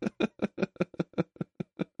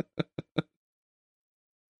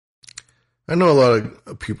know a lot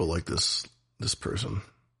of people like this person.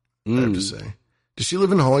 I have to say. Does she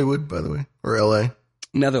live in Hollywood, by the way, or LA?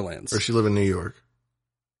 Netherlands. Or does she live in New York?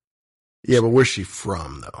 Yeah, but where's she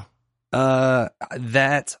from, though?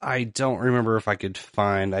 That I don't remember if I could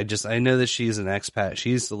find. I know that she's an expat. She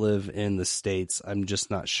used to live in the States. I'm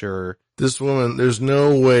just not sure. This woman, there's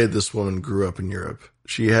no way this woman grew up in Europe.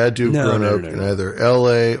 She had to have grown up in either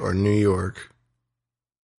LA or New York,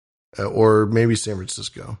 or maybe San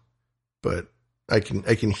Francisco. But I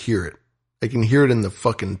can hear it. I can hear it in the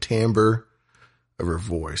fucking timbre of her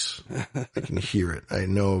voice. I can hear it. I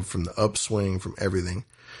know from the upswing, from everything.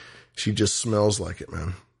 She just smells like it,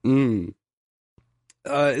 man.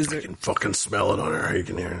 I can fucking smell it on her. You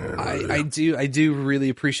can hear it. I do really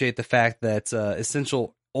appreciate the fact that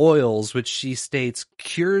essential oils, which she states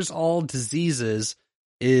cures all diseases,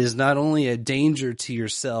 is not only a danger to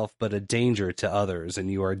yourself, but a danger to others,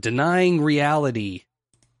 and you are denying reality.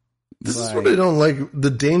 This is what I don't like,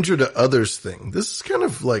 the danger to others thing. This is kind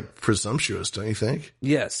of like presumptuous, don't you think?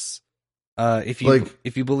 Yes.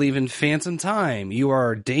 If you believe in phantom time, you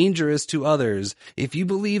are dangerous to others. If you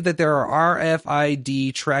believe that there are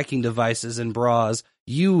RFID tracking devices in bras,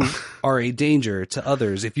 you are a danger to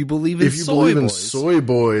others. If you believe in soy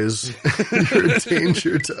boys, you're a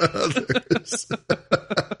danger to others.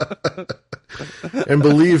 And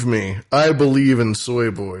believe me, I believe in soy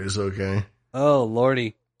boys, okay? Oh,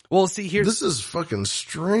 Lordy. Well, see, this is fucking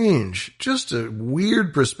strange. Just a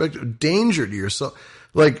weird perspective. Danger to yourself.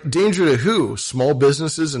 Like, danger to who? Small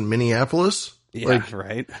businesses in Minneapolis? Yeah,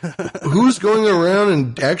 right. Who's going around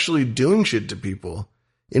and actually doing shit to people?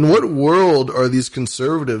 In what world are these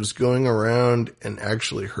conservatives going around and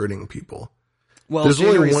actually hurting people? Well, there's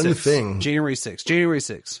January only one 6th. thing. January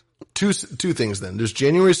 6th. Two things then. There's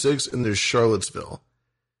January 6th and there's Charlottesville.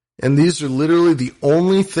 And these are literally the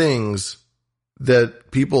only things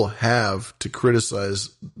that people have to criticize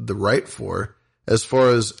the right for as far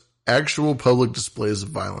as actual public displays of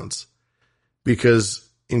violence. Because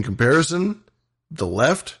in comparison, the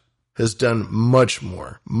left has done much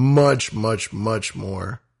more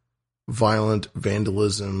violent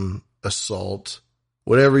vandalism, assault,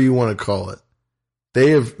 whatever you want to call it. They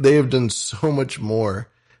have done so much more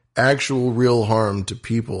actual real harm to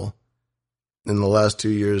people in the last 2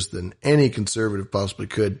 years than any conservative possibly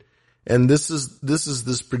could. And this is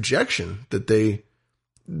this projection that the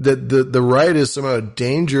right is somehow a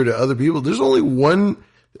danger to other people. There's only one.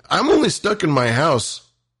 I'm only stuck in my house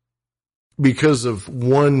because of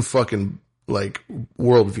one fucking like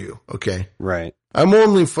worldview. Okay. Right. I'm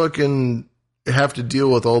only fucking have to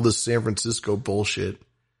deal with all this San Francisco bullshit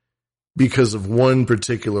because of one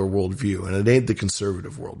particular worldview, and it ain't the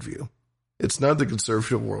conservative worldview. It's not the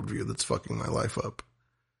conservative worldview that's fucking my life up.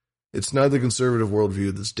 It's not the conservative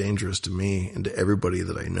worldview that's dangerous to me and to everybody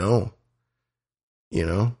that I know. You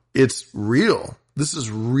know, it's real. This is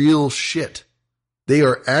real shit. They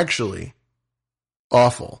are actually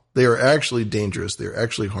awful. They are actually dangerous. They are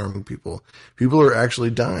actually harming people. People are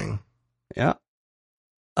actually dying. Yeah.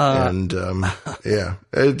 Yeah,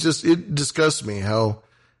 it disgusts me how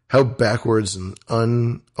backwards and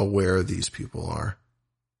unaware these people are.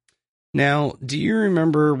 Now, do you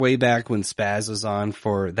remember way back when Spaz was on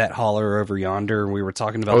for That Holler Over Yonder, and we were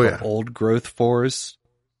talking about the old growth forest?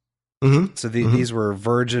 Mm-hmm. So these were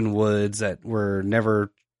virgin woods that were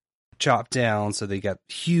never chopped down, so they got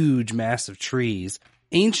huge, massive trees.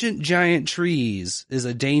 Ancient giant trees is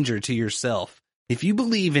a danger to yourself. If you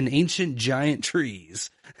believe in ancient giant trees,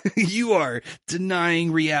 you are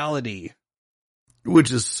denying reality.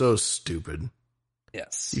 Which is so stupid.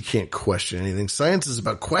 Yes. You can't question anything. Science is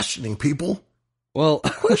about questioning people. Well,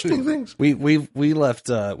 questioning things. We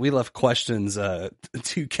left questions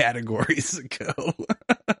 2 categories ago.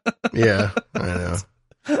 Yeah, I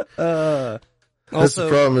know. That's Also,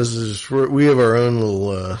 the problem is we have our own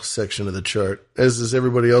little section of the chart, as is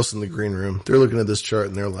everybody else in the green room. They're looking at this chart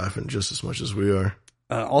and they're laughing just as much as we are.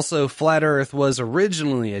 Also, Flat Earth was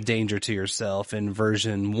originally a danger to yourself in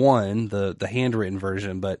version 1, the handwritten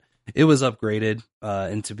version, but it was upgraded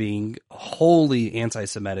into being wholly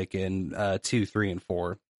anti-Semitic in 2, 3, and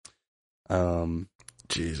 4.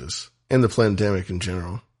 Jesus. And the pandemic in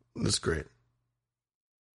general. That's great.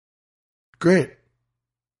 Great.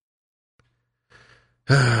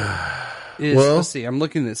 Let's see. I'm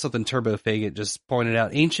looking at something Turbo Faggot just pointed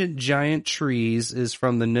out. Ancient Giant Trees is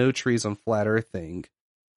from the No Trees on Flat Earth thing.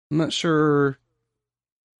 I'm not sure.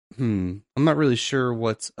 I'm not really sure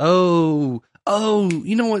what's... Oh,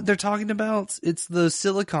 you know what they're talking about? It's the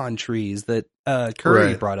silicon trees that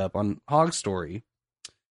Curry brought up on Hog Story.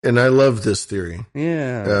 And I love this theory.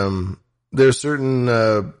 Yeah. There are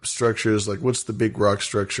certain structures, like what's the big rock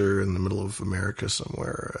structure in the middle of America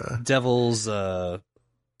somewhere? Devil's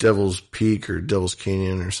Peak or Devil's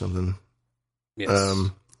Canyon or something. Yes.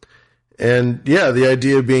 And yeah, the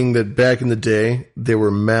idea being that back in the day, there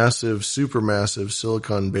were massive, supermassive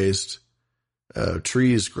silicon-based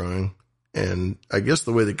trees growing. And I guess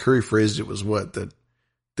the way that Curry phrased it was that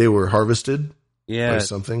they were harvested by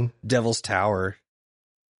something. Devil's Tower,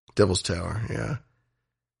 yeah.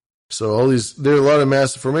 So there are a lot of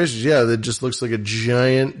massive formations. Yeah, that just looks like a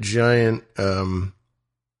giant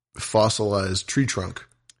fossilized tree trunk.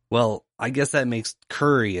 Well, I guess that makes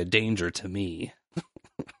Curry a danger to me.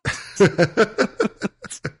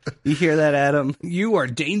 You hear that, Adam? You are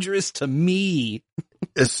dangerous to me.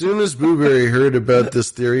 As soon as Booberry heard about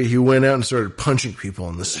this theory, he went out and started punching people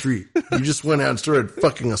on the street. He just went out and started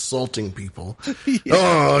fucking assaulting people. Yeah.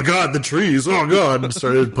 Oh, God, the trees. Oh, God. And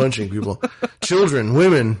started punching people. Children,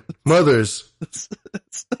 women, mothers.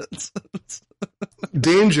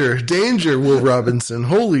 Danger, Will Robinson.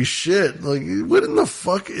 Holy shit. Like, what in the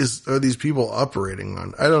fuck are these people operating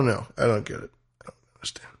on? I don't know. I don't get it. I don't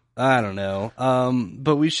understand. I don't know.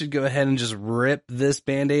 But we should go ahead and just rip this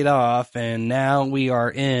Band-Aid off, and now we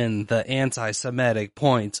are in the anti-Semitic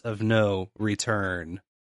point of no return.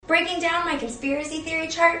 Breaking down my conspiracy theory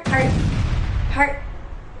chart, part.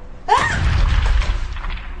 Ah!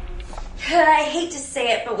 I hate to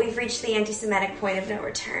say it, but we've reached the anti-Semitic point of no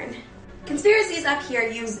return. Conspiracies up here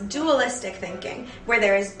use dualistic thinking, where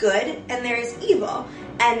there is good and there is evil,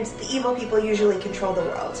 and the evil people usually control the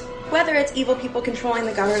world. Whether it's evil people controlling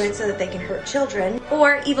the government so that they can hurt children,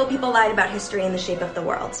 or evil people lied about history and the shape of the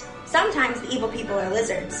world. Sometimes the evil people are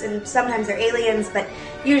lizards, and sometimes they're aliens, but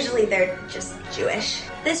usually they're just Jewish.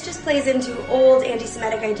 This just plays into old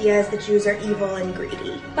anti-Semitic ideas that Jews are evil and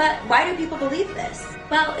greedy. But why do people believe this?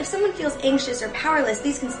 Well, if someone feels anxious or powerless,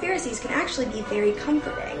 these conspiracies can actually be very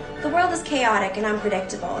comforting. The world is chaotic and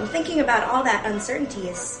unpredictable, and thinking about all that uncertainty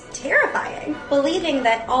is terrifying. Believing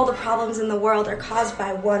that all the problems in the world are caused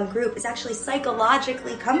by one group is actually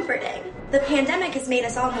psychologically comforting. The pandemic has made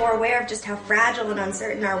us all more aware of just how fragile and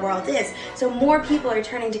uncertain our world is, so more people are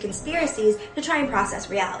turning to conspiracies to try and process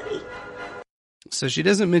reality. So she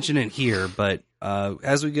doesn't mention it here, but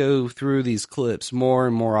as we go through these clips more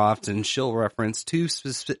and more often, she'll reference 2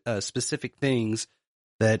 specific things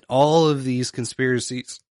that all of these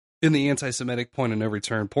conspiracies in the anti-Semitic point of no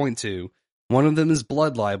return point to. One of them is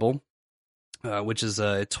blood libel, which is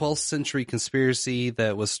a 12th century conspiracy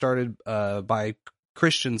that was started by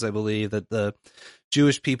Christians, I believe, that the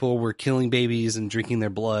Jewish people were killing babies and drinking their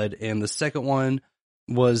blood. And the second one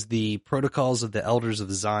was the Protocols of the Elders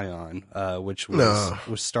of Zion, which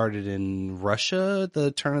was started in Russia at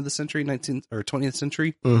the turn of the century, 19th or 20th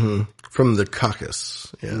century. Mm-hmm. From the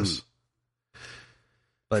Caucasus, yes.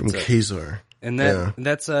 From Khazar. And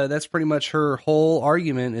that's pretty much her whole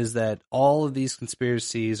argument, is that all of these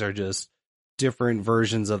conspiracies are just different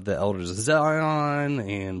versions of the Elders of Zion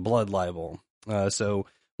and blood libel. So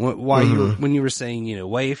when you were saying,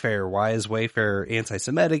 Wayfair, why is Wayfair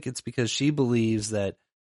anti-Semitic? It's because she believes that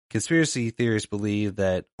conspiracy theorists believe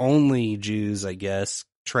that only Jews, I guess,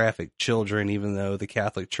 traffic children, even though the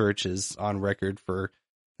Catholic Church is on record for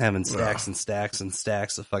having stacks and stacks and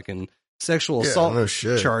stacks of fucking sexual assault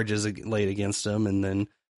charges laid against him, and then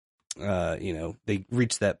they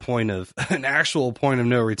reach that point of an actual point of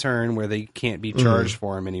no return where they can't be charged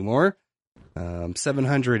for him anymore.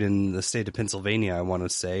 700 in the state of Pennsylvania, I want to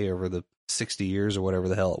say, over the 60 years or whatever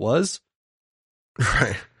the hell it was.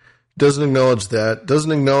 Right. Doesn't acknowledge that.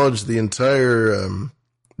 Doesn't acknowledge the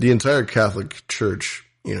entire Catholic Church,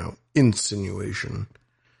 insinuation.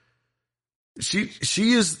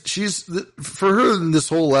 For her, this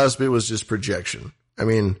whole last bit was just projection. I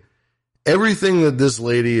mean, everything that this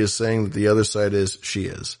lady is saying that the other side is, she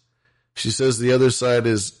is. She says the other side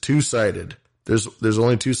is two-sided. There's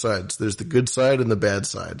only two sides. There's the good side and the bad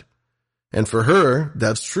side. And for her,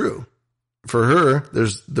 that's true. For her,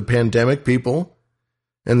 there's the pandemic people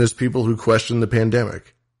and there's people who question the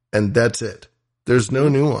pandemic. And that's it. There's no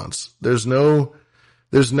nuance. There's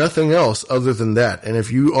nothing else other than that. And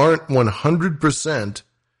if you aren't 100%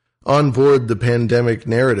 on board the pandemic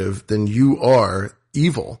narrative, then you are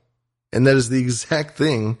evil. And that is the exact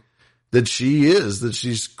thing that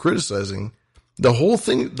she's criticizing. The whole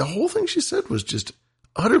thing she said was just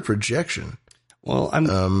utter projection. Well,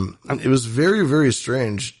 it was very, very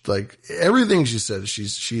strange. Like everything she said,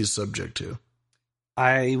 she is subject to.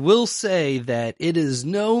 I will say that it is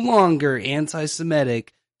no longer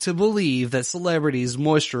anti-Semitic to believe that celebrities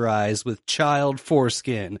moisturize with child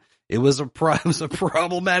foreskin. It was a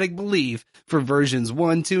problematic belief for versions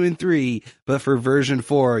 1, 2, and 3, but for version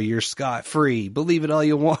 4, you're scot-free. Believe it all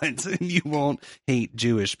you want, and you won't hate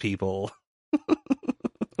Jewish people.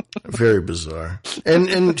 Very bizarre.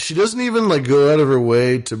 And she doesn't even go out of her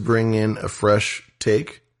way to bring in a fresh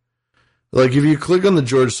take. Like if you click on the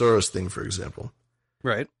George Soros thing, for example.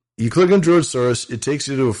 Right. You click on George Soros, it takes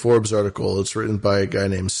you to a Forbes article. It's written by a guy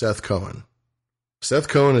named Seth Cohen. Seth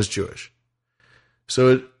Cohen is Jewish.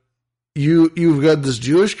 So you've got this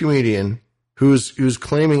Jewish comedian who's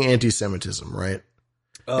claiming anti-Semitism, right?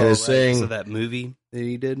 Oh, and is right. saying, So that movie that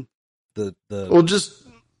he did? Well, just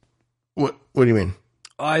what do you mean?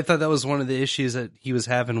 I thought that was one of the issues that he was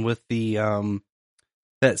having with the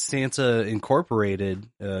that Santa Incorporated.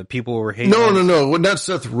 People were hating. No. Well, not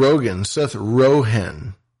Seth Rogen. Seth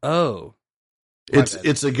Rogen. Oh,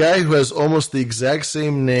 it's a guy who has almost the exact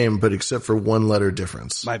same name, but except for one letter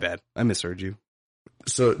difference. My bad. I misheard you.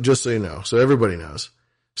 So just so you know, so everybody knows.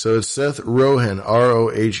 So it's Seth Rogen,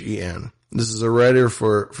 Rohen. This is a writer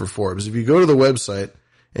for Forbes. If you go to the website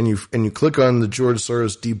and you click on the George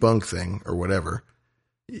Soros debunk thing or whatever,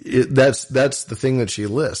 that's the thing that she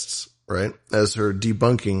lists, right, as her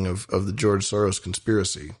debunking of the George Soros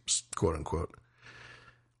conspiracy, quote unquote.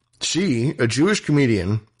 She, a Jewish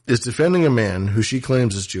comedian, is defending a man who she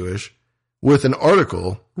claims is Jewish with an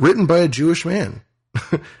article written by a Jewish man,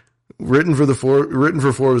 written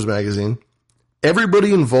for Forbes magazine.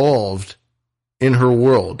 Everybody involved in her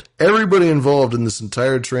world, everybody involved in this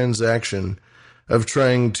entire transaction of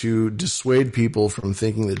trying to dissuade people from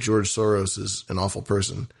thinking that George Soros is an awful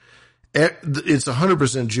person. It's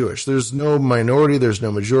 100% Jewish. There's no minority. There's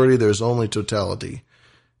no majority. There's only totality.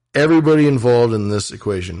 Everybody involved in this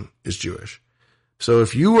equation is Jewish. So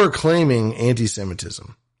if you are claiming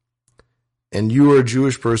anti-Semitism and you are a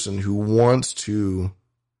Jewish person who wants to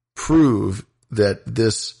prove that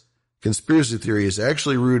this conspiracy theory is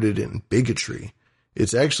actually rooted in bigotry,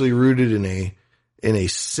 it's actually rooted in a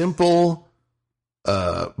simple,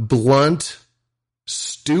 blunt,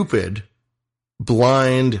 stupid,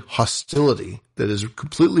 blind hostility that is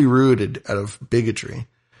completely rooted out of bigotry,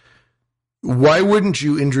 why wouldn't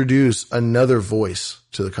you introduce another voice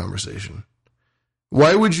to the conversation?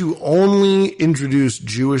 Why would you only introduce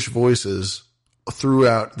Jewish voices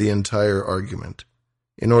throughout the entire argument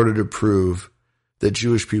in order to prove that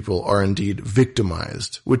Jewish people are indeed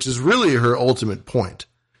victimized, which is really her ultimate point,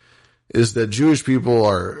 is that Jewish people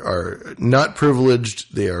are not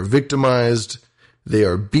privileged, they are victimized, they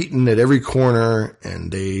are beaten at every corner,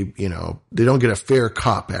 and they don't get a fair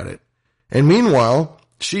cop at it. And meanwhile,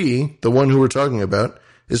 she, the one who we're talking about,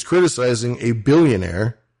 is criticizing a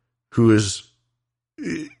billionaire who is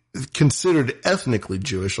considered ethnically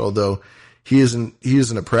Jewish, although he isn't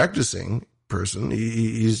a practicing person.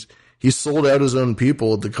 He's sold out his own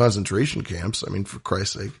people at the concentration camps. I mean, for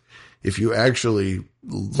Christ's sake, if you actually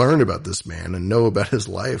learn about this man and know about his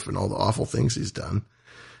life and all the awful things he's done,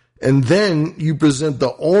 and then you present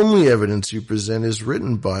the only evidence you present is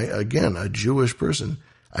written by, again, a Jewish person.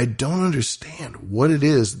 I don't understand what it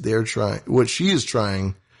is what she is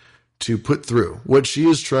trying to put through, what she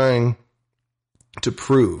is trying to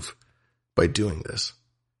prove by doing this.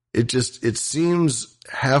 It seems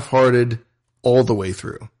half-hearted all the way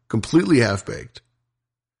through, completely half-baked.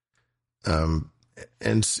 And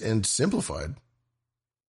and simplified.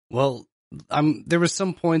 Well, there was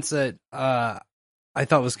some points that I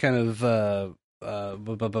thought was kind of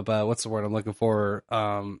what's the word I'm looking for?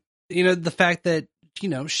 The fact that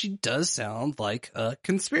she does sound like a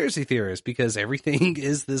conspiracy theorist because everything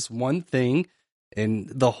is this one thing, and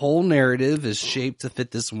the whole narrative is shaped to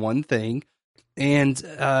fit this one thing. And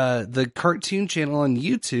the cartoon channel on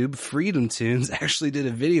YouTube, Freedom Tunes, actually did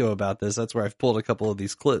a video about this. That's where I've pulled a couple of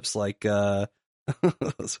these clips. Like, sorry,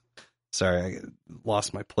 I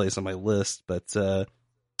lost my place on my list, but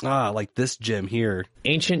like this gem here.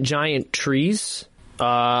 Ancient giant trees.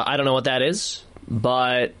 I don't know what that is,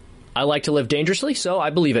 but I like to live dangerously, so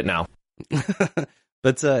I believe it now.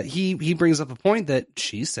 But he brings up a point that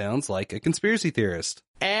she sounds like a conspiracy theorist.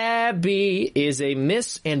 Abby is a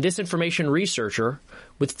mis- and disinformation researcher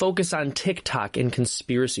with focus on TikTok and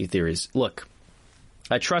conspiracy theories. Look,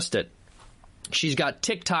 I trust it. She's got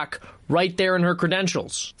TikTok right there in her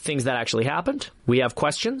credentials. Things that actually happened. We have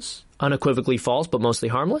questions. Unequivocally false, but mostly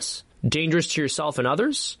harmless. Dangerous to yourself and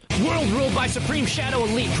others. World ruled by supreme shadow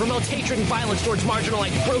elite promotes hatred and violence towards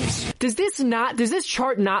marginalized groups. Does this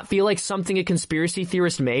chart not feel like something a conspiracy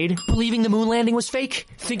theorist made? Believing the moon landing was fake?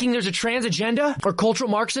 Thinking there's a trans agenda? Or cultural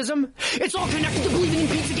Marxism? It's all connected to believing in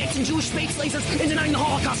Pizzagates and Jewish space lasers and denying the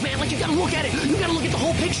Holocaust, man. Like, you gotta look at it. You gotta look at the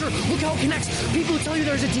whole picture. Look how it connects. People who tell you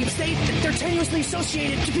there's a deep state, they're tenuously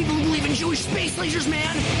associated to people who believe in Jewish space lasers,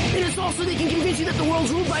 man. And it's also they can convince you that the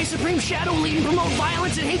world's ruled by a supreme shadow elite and promote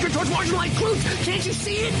violence and hatred towards marginalized groups. Can't you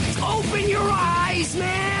see it? Open your eyes,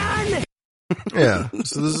 man! Yeah,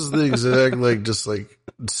 so this is the exact, just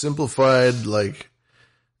simplified,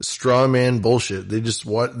 straw man bullshit. They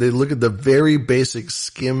look at the very basic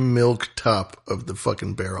skim milk top of the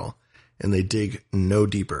fucking barrel, and they dig no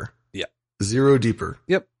deeper. Yeah. Zero deeper.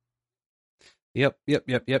 Yep. And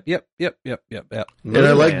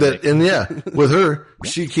I like that. And yeah, with her,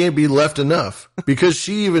 she can't be left enough because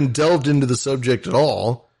she even delved into the subject at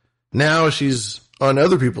all. Now she's on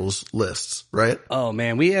other people's lists, right? Oh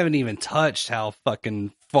man, we haven't even touched how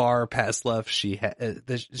fucking far past left she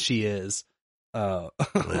is.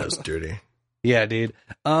 That's dirty. Yeah, dude.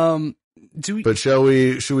 But should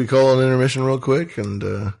we call an intermission real quick?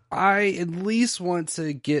 And I at least want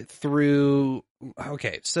to get through.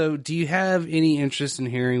 Okay, so do you have any interest in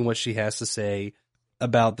hearing what she has to say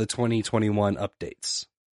about the 2021 updates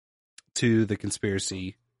to the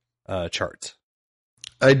conspiracy chart?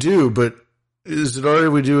 I do, but is it alright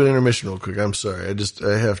if we do an intermission real quick? I'm sorry.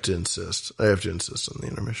 I have to insist. I have to insist on the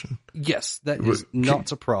intermission. Yes, that is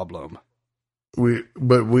not a problem.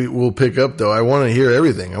 We'll pick up though. I want to hear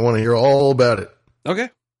everything. I want to hear all about it.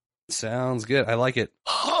 Okay. Sounds good. I like it.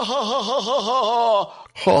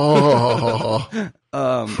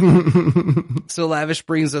 So Lavish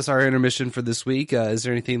brings us our intermission for this week. Is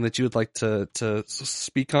there anything that you would like to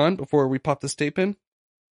speak on before we pop this tape in?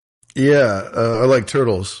 Yeah, I like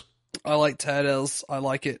turtles. I like turtles. I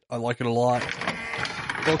like it. I like it a lot.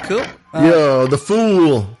 Well, cool. Yo, the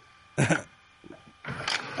fool.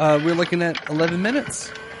 We're looking at 11 minutes.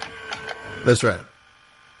 That's right.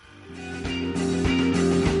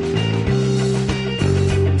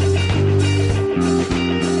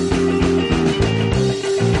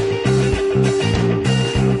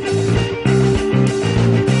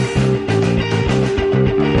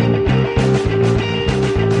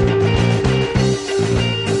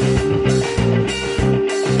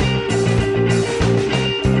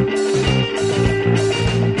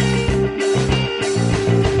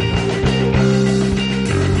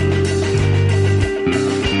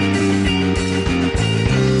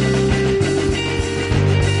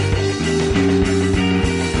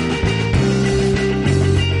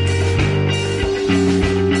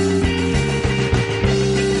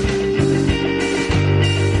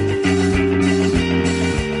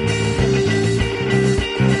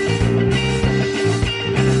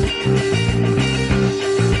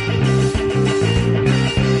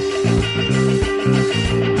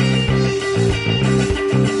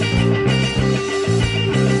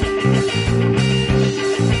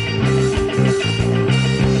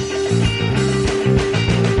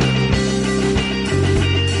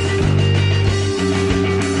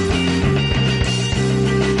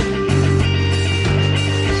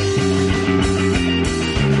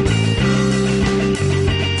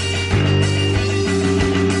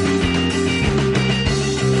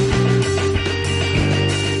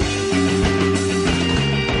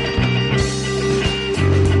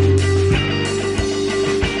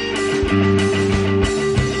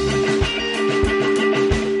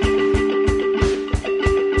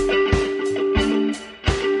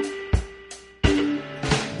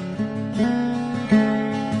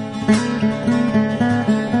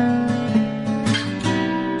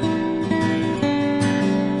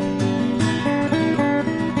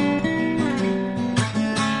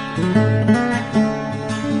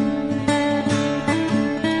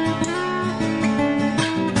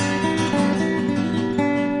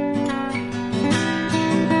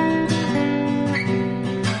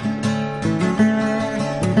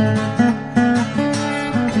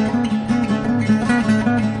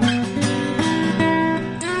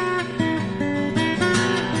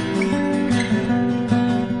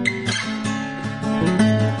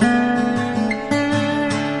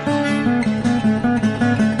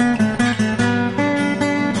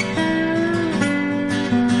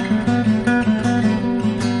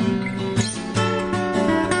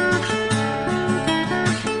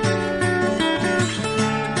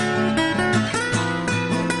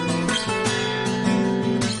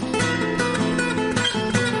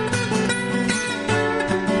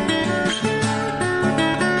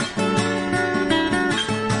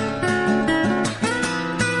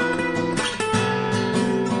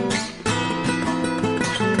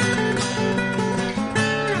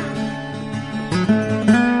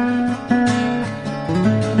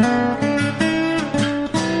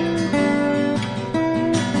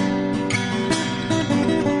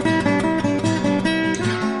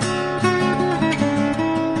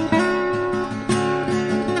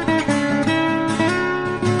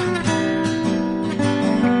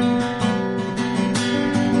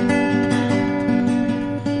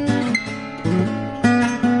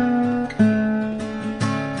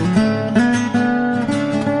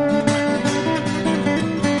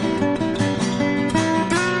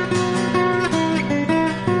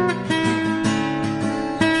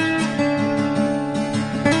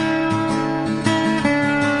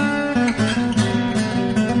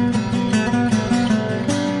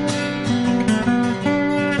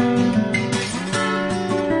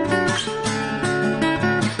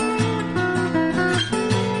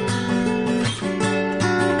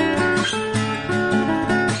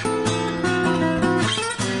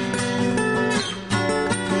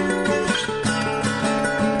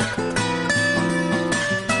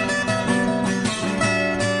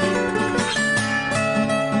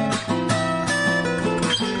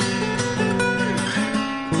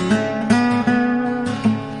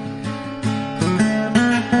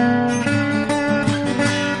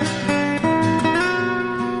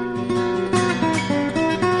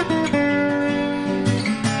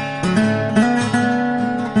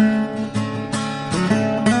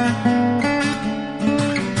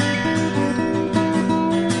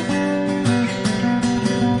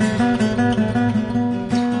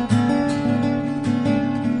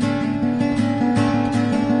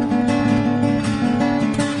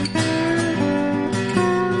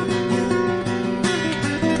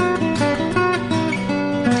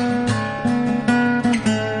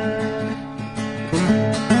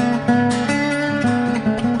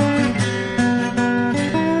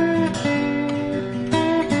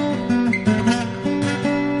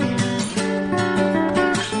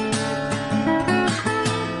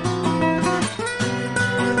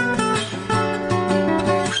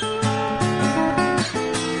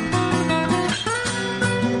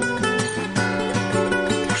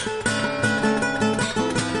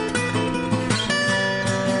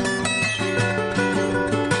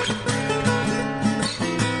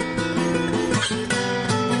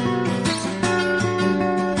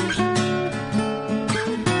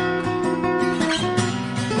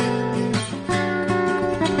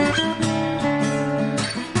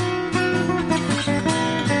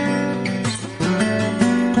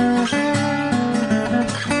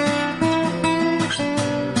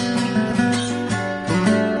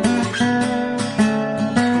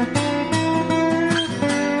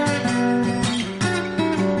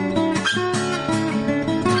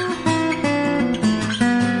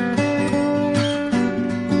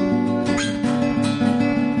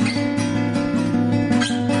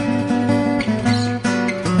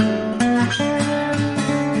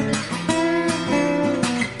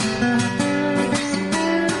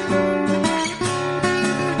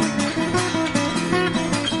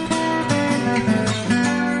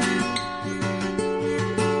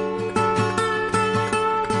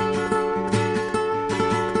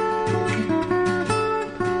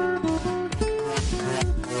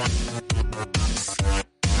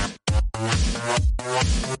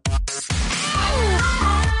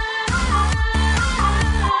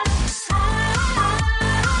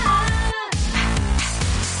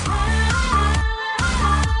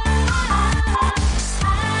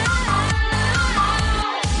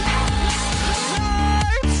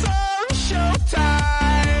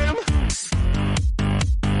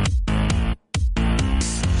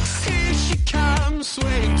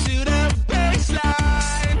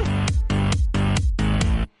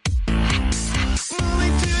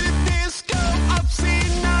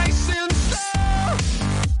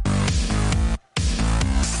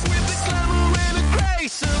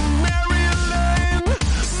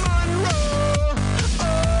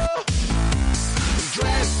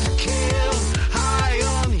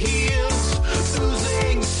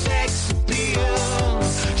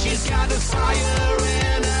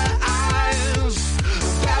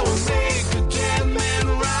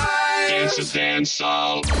 dance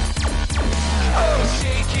hall. Oh,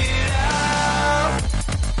 shake it out.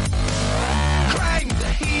 Crank the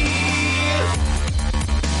heat.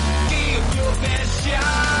 Give your best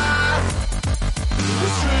shot. The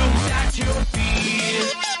room's at your feet.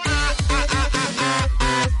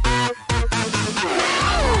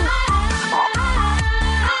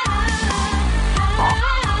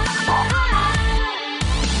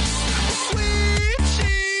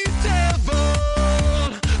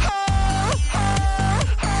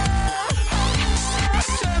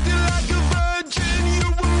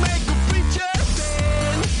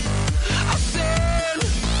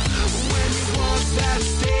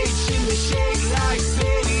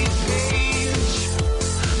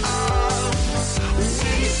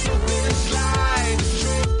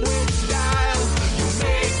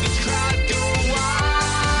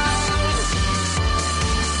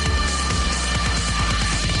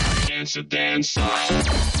 A dance hall.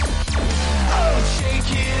 Oh,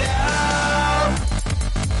 shake it out.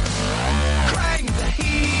 Crank the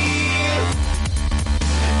heat.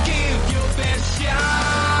 Give your best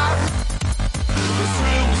shot. This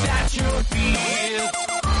room's at your feet.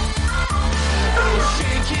 Oh,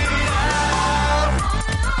 shake it out.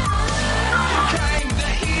 Crank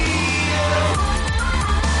the heat.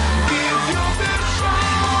 Give your best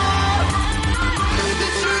shot.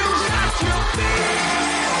 This room's at your feet.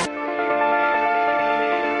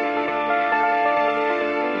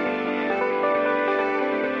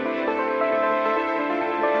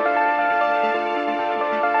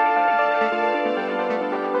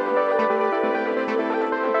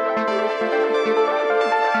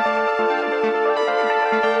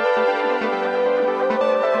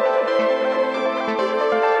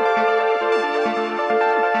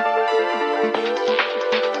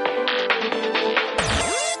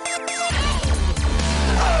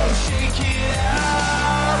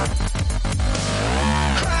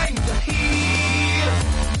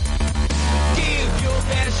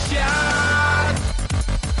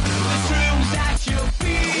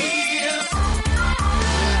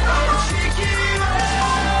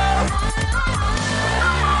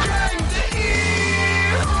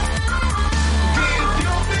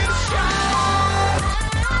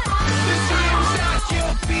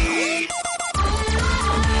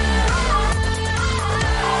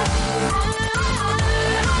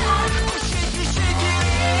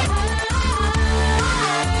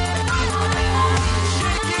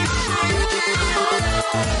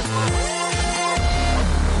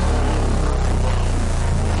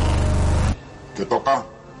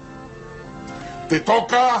 ¡Te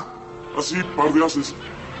toca! Así, par de haces.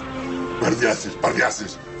 Par de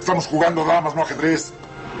haces. Estamos jugando damas, no ajedrez.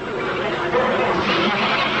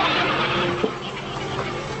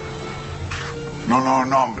 No,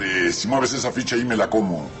 hombre. Si mueves esa ficha ahí me la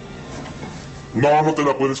como. No te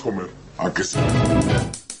la puedes comer. ¿A qué sí?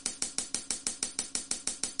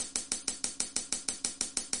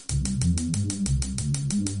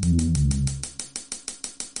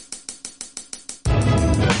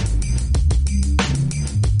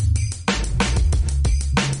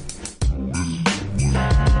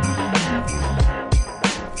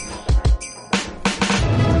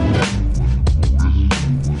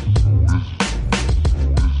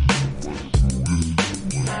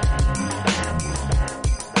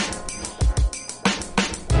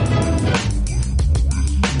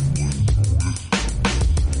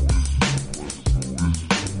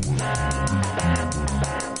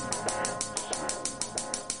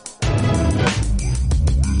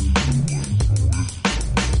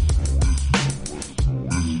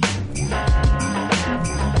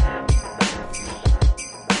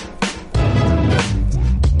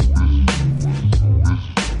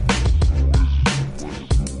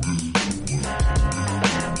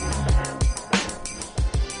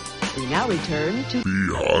 Return to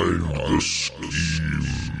Behind the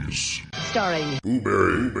Schemes, starring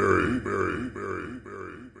Blueberry,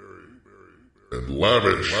 and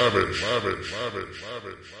Lavish,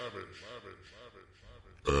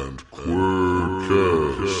 and Quirkus.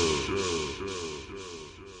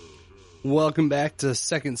 Welcome back to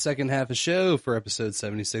second half of show for episode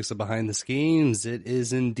 76 of Behind the Schemes. It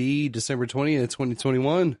is indeed December 20th,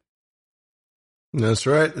 2021. That's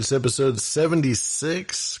right. It's episode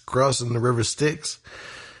 76, Crossing the River Styx.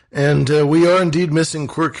 And we are indeed missing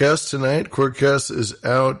Quirkus tonight. Quirkus is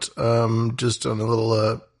out just on a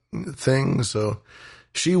little thing, so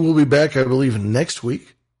she will be back, I believe, next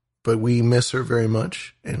week. But we miss her very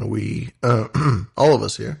much, and we, all of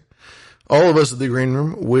us here, all of us at the Green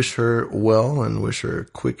Room, wish her well and wish her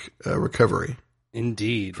quick recovery.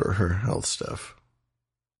 Indeed. For her health stuff.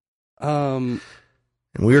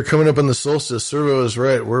 And we are coming up on the solstice. Servo is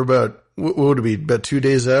right. We're about, what would it be? About 2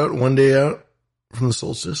 days out, 1 day out from the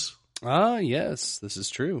solstice. Ah, yes, this is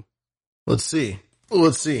true. Let's see.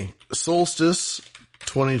 Solstice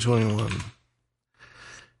 2021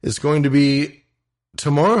 is going to be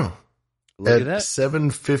tomorrow at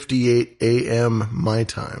 7:58 a.m. my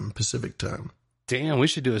time, Pacific time. Damn, we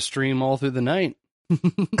should do a stream all through the night. All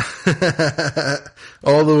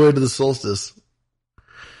the way to the solstice.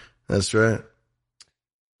 That's right.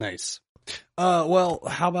 Nice. Well,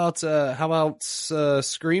 how about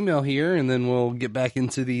Screamail here, and then we'll get back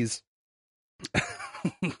into these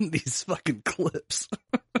these fucking clips.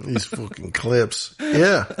 These fucking clips.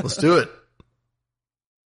 Yeah, let's do it.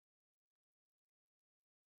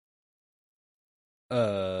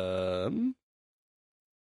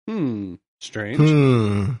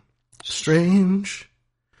 Strange.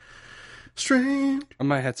 Strange. I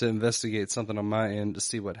might have to investigate something on my end to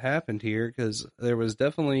see what happened here, because there was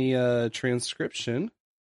definitely transcription.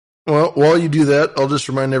 Well, while you do that, I'll just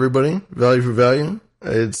remind everybody, value for value.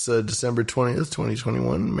 It's December 20th,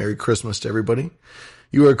 2021. Merry Christmas to everybody.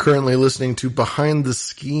 You are currently listening to Behind the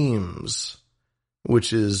Schemes,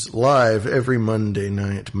 which is live every Mondays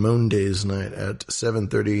night at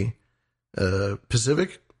 7:30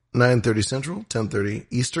 Pacific, 9:30 Central, 10:30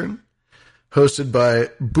 Eastern. Hosted by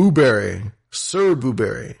Booberry, Sir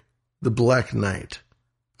Booberry, the Black Knight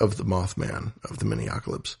of the Mothman of the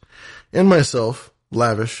Miniocalypse. And myself,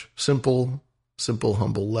 Lavish, simple,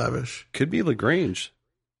 humble, lavish. Could be Lagrange.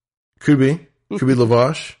 Could be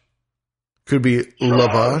Lavash. Could be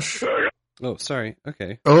Lavash. Oh, sorry.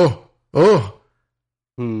 Okay. Oh.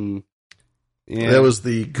 Yeah. That was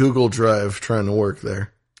the Google Drive trying to work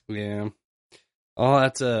there. Yeah.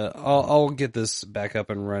 I'll get this back up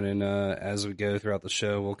and running as we go throughout the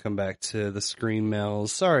show. We'll come back to the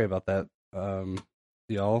Screamails. Sorry about that,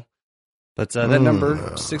 y'all. But that number,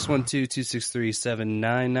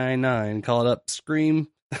 612-263-7999. Call it up, Scream.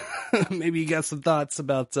 Maybe you got some thoughts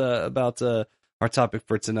about our topic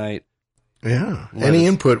for tonight. Yeah. Any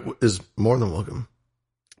input is more than welcome.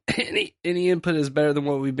 Any input is better than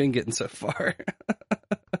what we've been getting so far.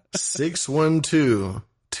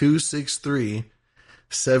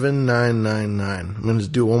 612-263-7999. I'm going to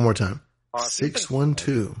do it one more time.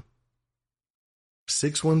 612.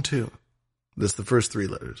 That's the first three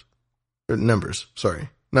letters. Or numbers. Sorry.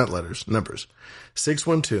 Not letters. Numbers.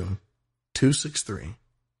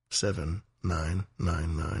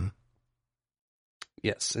 612-263-7999.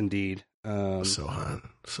 Yes, indeed. So hot.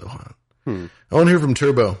 I want to hear from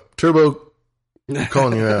Turbo. Turbo,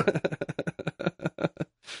 calling you out.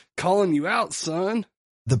 Calling you out, son.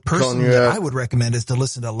 The person that I would recommend is to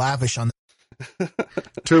listen to Lavish on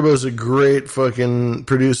Turbo's a great fucking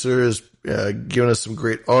producer, is giving us some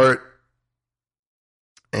great art.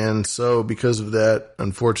 And so because of that,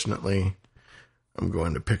 unfortunately, I'm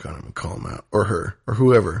going to pick on him and call him out, or her, or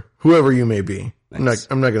whoever you may be. Nice.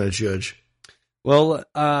 I'm not going to judge. Well,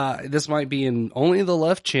 this might be in only the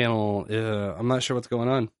left channel. I'm not sure what's going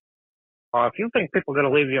on. If you think people are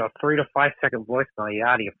going to leave you a 3 to 5 second voicemail, you're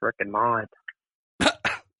out of your frickin' mind.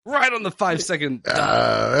 Right on the 5 second.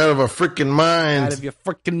 Out of a freaking mind. Out of your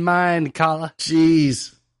freaking mind, Kala.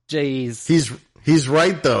 Jeez. He's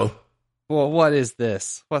right though. Well, what is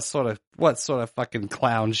this? What sort of fucking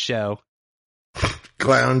clown show?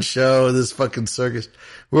 Clown show, this fucking circus.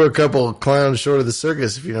 We're a couple of clowns short of the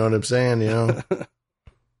circus, if you know what I'm saying, you know.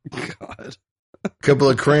 God. A couple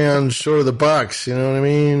of crayons short of the box, you know what I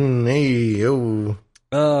mean? Hey, oh.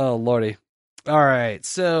 Oh, Lordy. All right,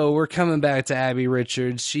 so we're coming back to Abby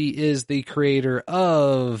Richards. She is the creator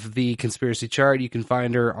of the Conspiracy Chart. You can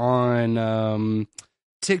find her on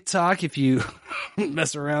TikTok if you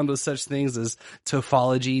mess around with such things as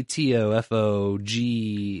Tofology,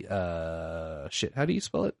 T-O-F-O-G, shit, how do you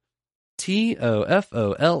spell it? T-O-F-O-L-O-G-Y.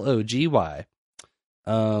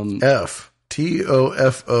 F.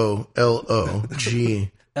 T-O-F-O-L-O-G.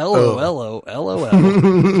 L-O-L-O-L-O-L.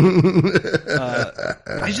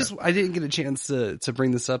 I didn't get a chance to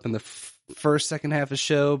bring this up in the second half of the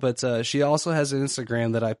show, but she also has an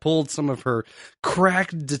Instagram that I pulled some of her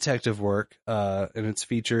crack detective work, and it's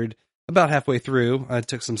featured about halfway through. I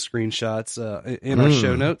took some screenshots in our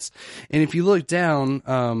show notes, and if you look down,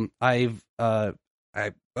 I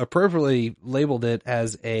appropriately labeled it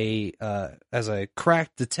as a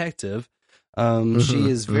crack detective. She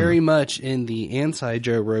is very much in the anti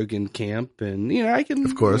Joe Rogan camp, and you know,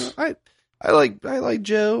 of course, I like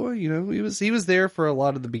Joe. You know, he was there for a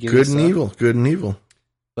lot of the beginning. Good and evil.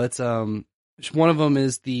 But one of them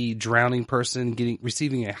is the drowning person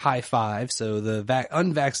receiving a high five. So the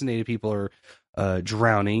unvaccinated people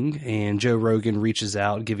drowning, and Joe Rogan reaches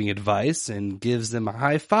out giving advice and gives them a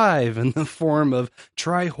high five in the form of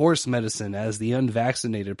try horse medicine as the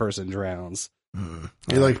unvaccinated person drowns.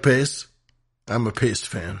 You like paste? I'm a paste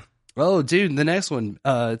fan. Oh, dude, the next one,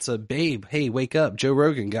 it's a babe. Hey, wake up. Joe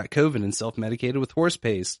Rogan got COVID and self-medicated with horse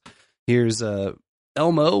paste. Here's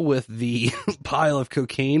Elmo with the pile of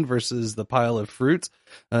cocaine versus the pile of fruits.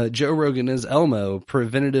 Joe Rogan is Elmo.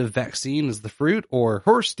 Preventative vaccine is the fruit, or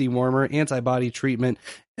horse dewormer, antibody treatment,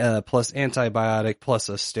 plus antibiotic, plus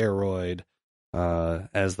a steroid,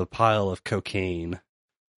 as the pile of cocaine.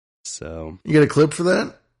 So you get a clip for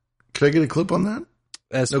that? Could I get a clip on that?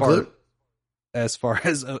 As far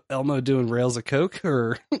as Elmo doing rails of coke,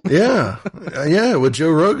 or yeah, with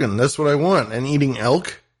Joe Rogan, that's what I want. And eating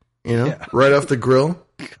elk, right off the grill.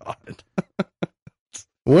 God,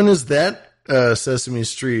 when is that Sesame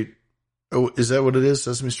Street? Oh, is that what it is?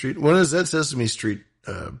 Sesame Street. When is that Sesame Street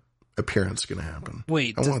appearance going to happen?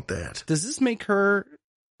 Wait, I want that. Does this make her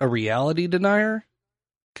a reality denier?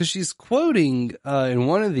 Because she's quoting in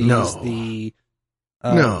one of these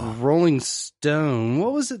Rolling Stone.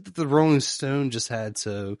 What was it that the Rolling Stone just had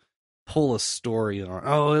to pull a story on?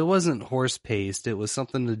 Oh, it wasn't horse paste. It was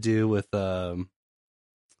something to do with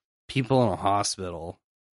people in a hospital.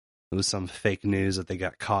 It was some fake news that they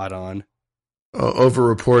got caught on.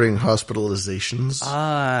 Over-reporting hospitalizations.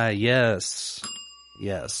 Ah, yes.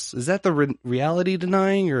 Yes. Is that the reality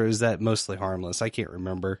denying, or is that mostly harmless? I can't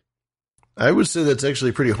remember. I would say that's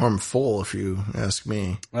actually pretty harmful, if you ask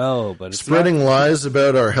me. Oh, but it's spreading lies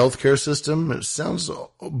about our healthcare system. It sounds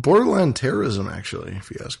borderline terrorism, actually, if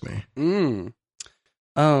you ask me.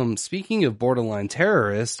 Speaking of borderline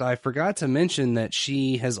terrorist, I forgot to mention that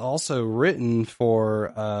she has also written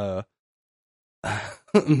for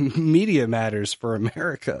Media Matters for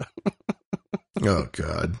America. Oh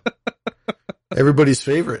God, everybody's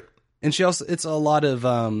favorite. And she also, it's a lot of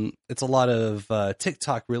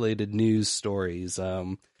TikTok related news stories.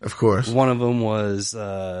 Of course. One of them was,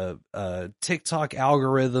 TikTok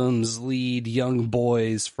algorithms lead young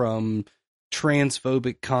boys from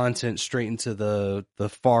transphobic content straight into the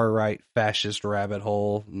far right fascist rabbit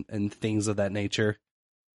hole and things of that nature.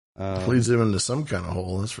 Leads them into some kind of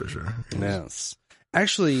hole, that's for sure. Yes.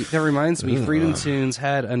 Actually, that reminds me, Freedom Tunes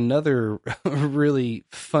had another really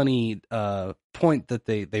funny point that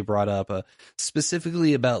they brought up,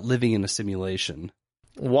 specifically about living in a simulation.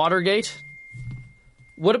 Watergate?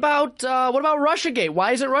 What about Russiagate?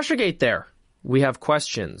 Why isn't Russiagate there? We have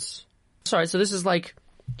questions. Sorry, so this is like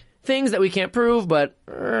things that we can't prove, but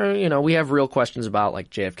we have real questions about, like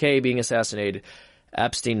JFK being assassinated,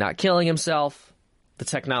 Epstein not killing himself, the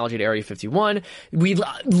technology at Area 51. We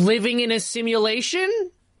living in a simulation?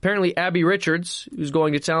 Apparently Abby Richards, who's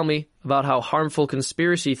going to tell me about how harmful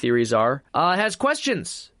conspiracy theories are, has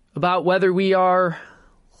questions about whether we are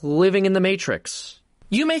living in the Matrix.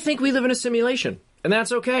 You may think we live in a simulation, and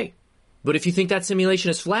that's okay. But if you think that simulation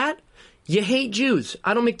is flat, you hate Jews.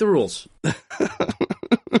 I don't make the rules.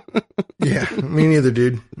 Yeah, me neither,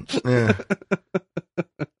 dude. Yeah.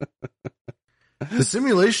 The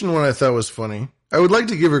simulation one I thought was funny. I would like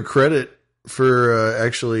to give her credit for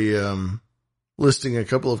actually listing a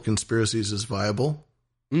couple of conspiracies as viable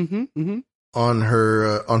on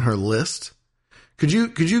her list. Could you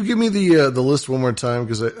give me the list one more time,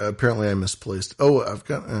 because apparently I misplaced. Oh, I've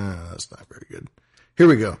got that's not very good. Here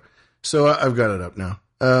we go. So I've got it up now.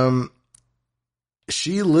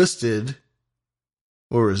 She listed,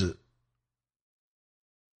 where is it?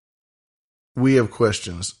 We have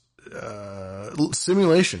questions.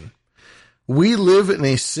 Simulation. We live in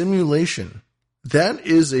a simulation. That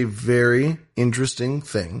is a very interesting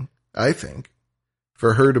thing, I think,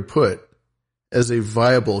 for her to put as a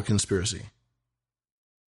viable conspiracy.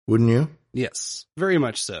 Wouldn't you? Yes, very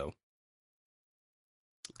much so.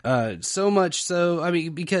 So much so, I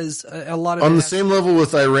mean, because a lot of on the same level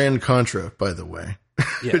with Iran-Contra, by the way.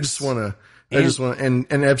 Yes. I just want, and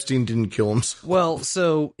Epstein didn't kill him. Well,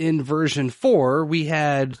 so in version 4, we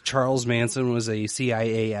had Charles Manson was a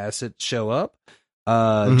CIA asset show up.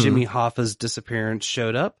 Jimmy Hoffa's disappearance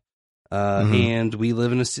showed up. And we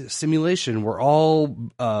live in a simulation. We're all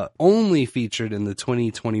only featured in the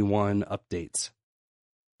 2021 updates.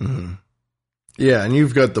 Mm-hmm. Yeah, and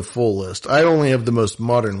you've got the full list. I only have the most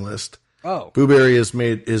modern list. Oh. Booberry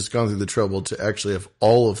has gone through the trouble to actually have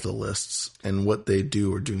all of the lists and what they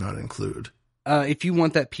do or do not include. If you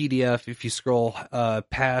want that PDF, if you scroll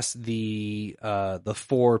past the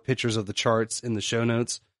 4 pictures of the charts in the show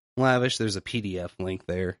notes, Lavish, there's a PDF link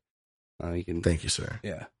there. You can. Thank you, sir.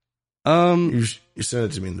 Yeah. You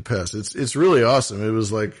sent it to me in the past. It's really awesome. It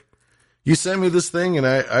was like you sent me this thing, and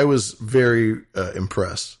I was very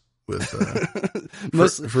impressed. with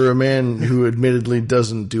for a man who admittedly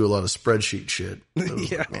doesn't do a lot of spreadsheet shit.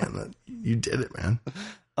 Yeah. Man, you did it, man.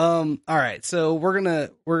 All right, so we're gonna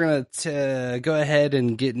go ahead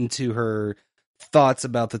and get into her thoughts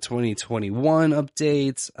about the 2021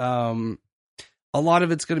 updates. A lot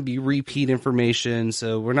of it's going to be repeat information,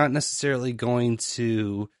 so we're not necessarily going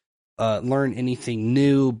to learn anything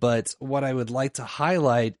new, but what I would like to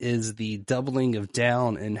highlight is the doubling of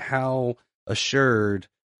down and how assured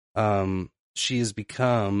she has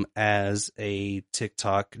become as a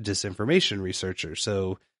TikTok disinformation researcher.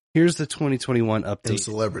 So here's the 2021 update. And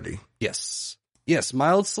celebrity. Yes,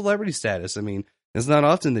 mild celebrity status. I mean, it's not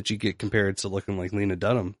often that you get compared to looking like Lena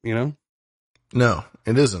Dunham, you know? No,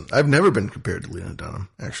 it isn't. I've never been compared to Lena Dunham,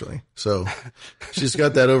 actually. So she's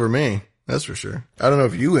got that over me. That's for sure. I don't know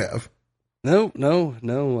if you have. No.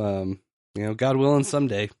 God willing,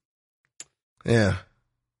 someday. Yeah.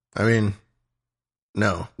 I mean,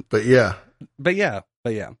 no, but yeah. But yeah.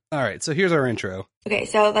 All right. So here's our intro. Okay.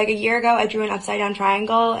 So like a year ago, I drew an upside down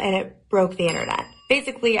triangle and it broke the internet.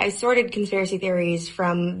 Basically, I sorted conspiracy theories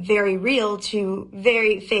from very real to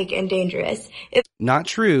very fake and dangerous. Not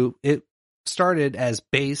true. It started as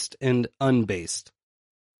based and unbased.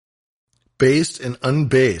 Based and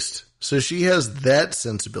unbased. So she has that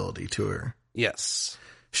sensibility to her. Yes.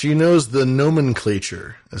 She knows the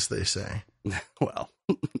nomenclature, as they say. Well,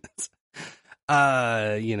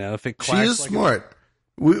 if it quacks, she is smart.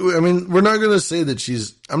 We're not going to say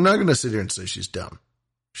that I'm not going to sit here and say she's dumb.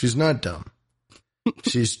 She's not dumb.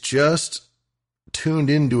 She's just tuned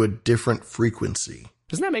into a different frequency.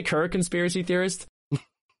 Doesn't that make her a conspiracy theorist?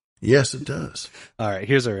 Yes, it does. All right,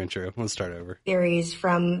 here's our intro. Let's start over. Theories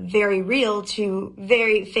from very real to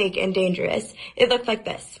very fake and dangerous. It looked like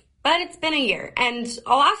this. But it's been a year, and a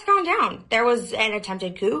lot's gone down. There was an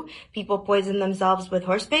attempted coup. People poisoned themselves with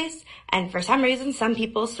horse paste, and for some reason, some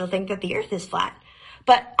people still think that the earth is flat.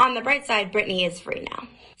 But on the bright side, Britney is free now.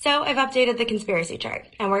 So I've updated the conspiracy chart,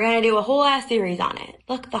 and we're going to do a whole ass series on it.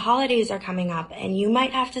 Look, the holidays are coming up, and you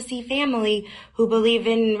might have to see family who believe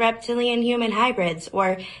in reptilian human hybrids,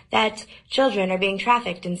 or that children are being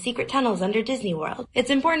trafficked in secret tunnels under Disney World. It's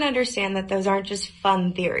important to understand that those aren't just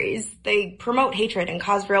fun theories. They promote hatred and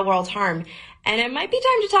cause real-world harm, and it might be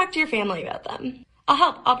time to talk to your family about them. I'll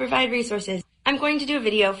help. I'll provide resources. I'm going to do a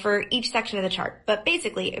video for each section of the chart, but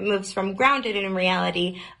basically it moves from grounded in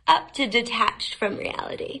reality up to detached from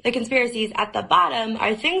reality. The conspiracies at the bottom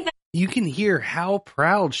are things that... You can hear how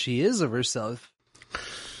proud she is of herself.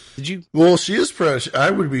 Did you? Well, she is proud.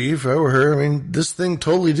 I would be if I were her. I mean, this thing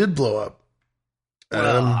totally did blow up.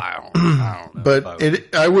 Well, I don't know.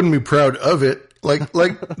 But I wouldn't be proud of it. Like at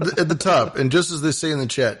the top, and just as they say in the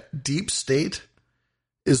chat, deep state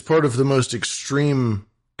is part of the most extreme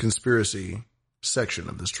conspiracy section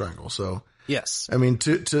of this triangle. So yes, I mean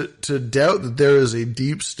to doubt that there is a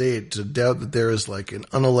deep state, to doubt that there is like an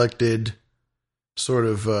unelected sort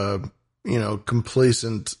of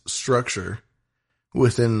complacent structure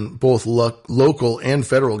within both local and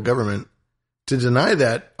federal government, to deny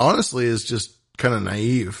that honestly is just kind of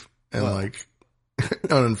naive and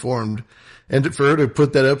uninformed. And for her to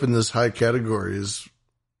put that up in this high category is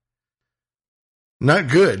not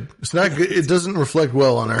good. It's not good. It doesn't reflect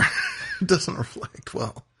well on her. It doesn't reflect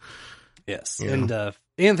well. Yes. And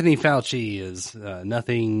Anthony Fauci is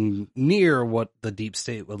nothing near what the deep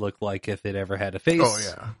state would look like if it ever had a face. Oh,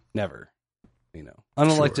 yeah. Never.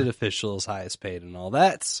 Unelected officials, highest paid and all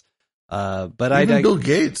that. But even Bill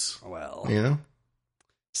Gates. Well,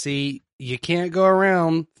 see, you can't go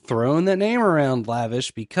around throwing that name around,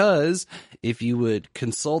 Lavish, because if you would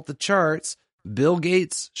consult the charts, Bill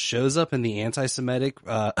Gates shows up in the anti-Semitic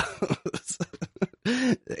Bill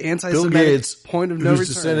Gates, point of no who's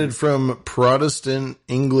return. Descended from Protestant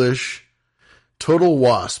English, total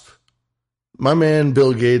WASP. My man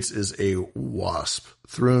Bill Gates is a WASP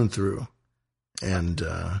through and through. And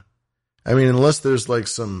unless there's like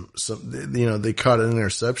some they caught an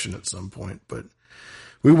interception at some point, but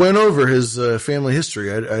we went over his family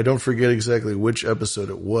history. I don't forget exactly which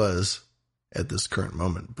episode it was at this current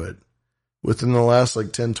moment, but within the last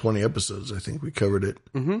 10, 20 episodes, I think we covered it.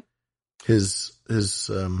 Mm-hmm. His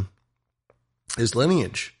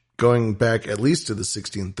lineage going back at least to the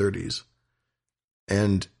 1630s.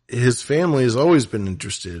 And his family has always been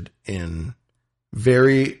interested in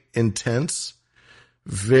very intense,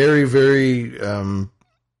 very, very, I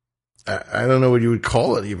don't know what you would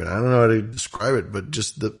call it even. I don't know how to describe it, but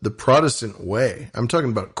just the Protestant way. I'm talking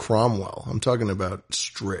about Cromwell. I'm talking about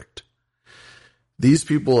strict. These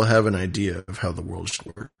people have an idea of how the world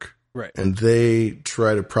should work. Right. And they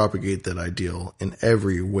try to propagate that ideal in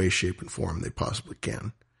every way, shape, and form they possibly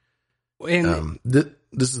can. And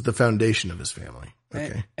this is the foundation of his family.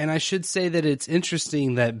 Okay. And I should say that it's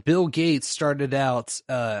interesting that Bill Gates started out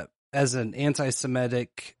as an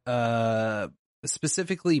anti-Semitic,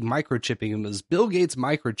 specifically microchipping. It was Bill Gates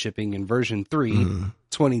microchipping in version 3,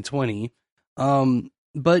 2020.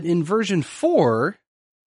 But in version 4,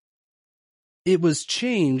 it was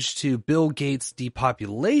changed to Bill Gates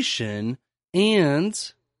depopulation,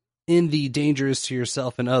 and in the dangerous to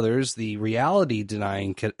yourself and others, the reality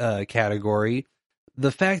denying category,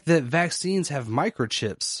 the fact that vaccines have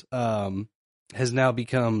microchips has now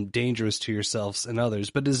become dangerous to yourselves and others,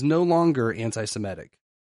 but is no longer anti-Semitic.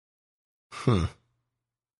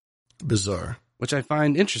 Bizarre. Which I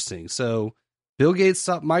find interesting. So Bill Gates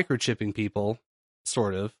stopped microchipping people,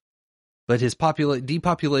 sort of, but his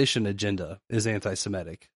depopulation agenda is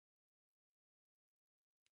anti-Semitic.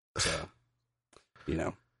 So, you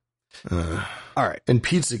know. All right. And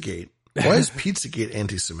Pizzagate. Why is Pizzagate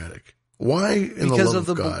anti-Semitic? Why in the love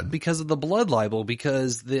of God? Because of the blood libel,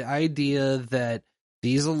 because the idea that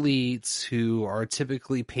these elites who are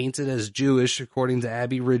typically painted as Jewish, according to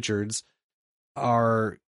Abby Richards,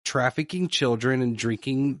 are trafficking children and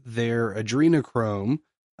drinking their adrenochrome.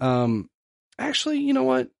 Actually, you know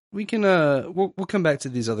what? We can we'll come back to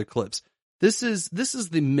these other clips. This is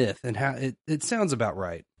the myth and how it sounds about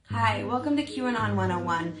right. Hi, welcome to QAnon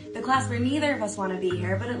 101, the class where neither of us want to be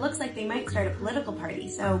here, but it looks like they might start a political party,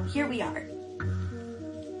 so here we are.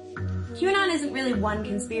 QAnon isn't really one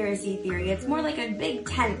conspiracy theory, it's more like a big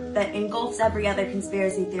tent that engulfs every other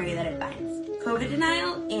conspiracy theory that it finds. COVID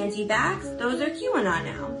denial, anti-vax, those are QAnon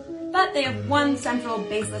now. But they have one central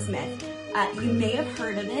baseless myth. You may have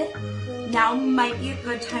heard of it. Now might be a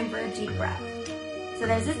good time for a deep breath. So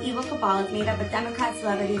there's this evil cabal made up of Democrats,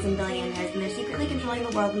 celebrities, and billionaires, and they're secretly controlling the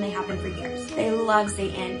world, and they have been for years. They love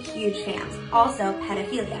Satan, huge fans. Also,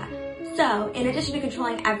 pedophilia. So, in addition to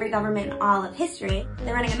controlling every government in all of history,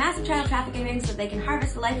 they're running a massive child trafficking ring so that they can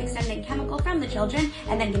harvest the life-extending chemical from the children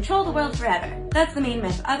and then control the world forever. That's the main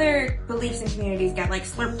myth. Other beliefs and communities get,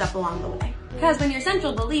 slurped up along the way. Because when your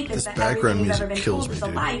central belief is that everything you've ever been told is a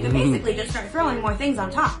lie, you can basically just start throwing more things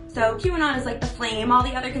on top. So QAnon is like the flame, all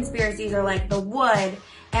the other conspiracies are like the wood,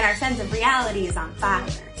 and our sense of reality is on fire.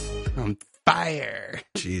 On fire.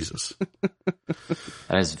 Jesus.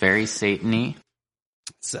 That is very Satan-y.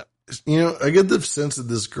 So, I get the sense that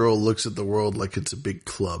this girl looks at the world like it's a big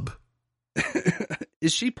club.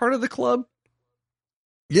 Is she part of the club?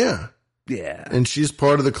 Yeah. Yeah. And she's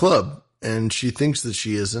part of the club, and she thinks that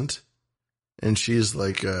she isn't. And she's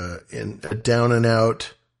like a down and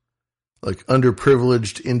out,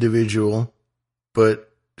 underprivileged individual,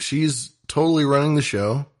 but she's totally running the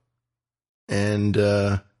show. And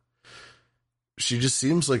she just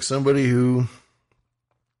seems like somebody who,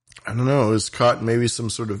 I don't know, is caught in maybe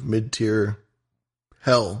some sort of mid-tier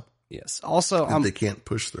hell. Yes. Also, they can't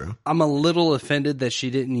push through. I'm a little offended that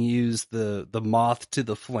she didn't use the moth to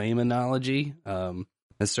the flame analogy.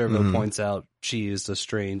 As Servo points out, she used a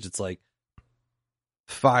strange, it's like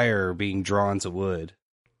fire being drawn to wood.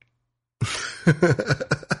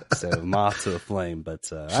 So moth to the flame,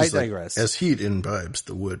 but I digress. As heat imbibes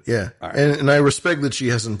the wood. Yeah. Right. And I respect that she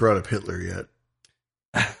hasn't brought up Hitler yet.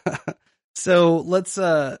 So let's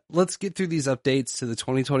get through these updates to the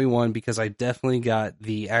 2021, because I definitely got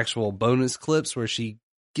the actual bonus clips where she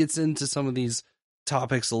gets into some of these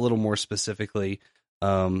topics a little more specifically.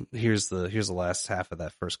 Here's the last half of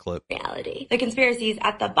that first clip. Reality. The conspiracies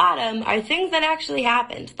at the bottom are things that actually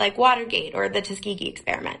happened, like Watergate or the Tuskegee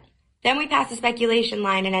experiment. Then we pass the speculation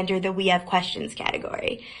line and enter the we have questions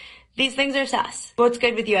category. These things are sus. What's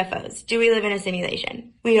good with UFOs? Do we live in a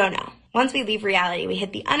simulation? We don't know. Once we leave reality, we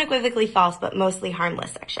hit the unequivocally false but mostly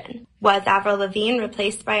harmless section. Was Avril Lavigne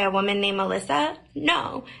replaced by a woman named Melissa?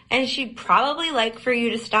 No. And she'd probably like for you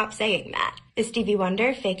to stop saying that. Is Stevie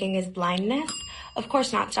Wonder faking his blindness? Of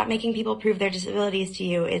course not. Stop making people prove their disabilities to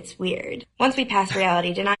you. It's weird. Once we pass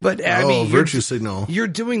reality, deny. But Abby, virtue signal. You're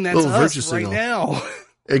doing that to us right now.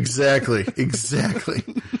 Exactly.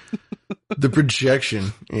 The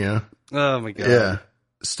projection. Yeah. Oh my God. Yeah.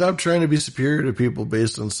 Stop trying to be superior to people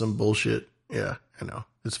based on some bullshit. Yeah, I know.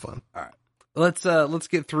 It's fun. All right. Let's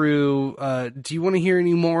get through. Do you want to hear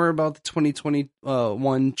any more about the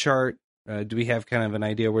 2021 chart? Do we have kind of an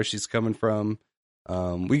idea where she's coming from?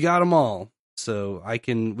 We got them all. So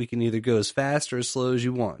we can either go as fast or as slow as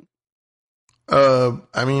you want.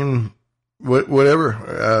 I mean,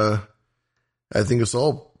 whatever. I think it's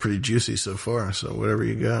all pretty juicy so far. So whatever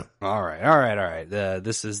you got. All right.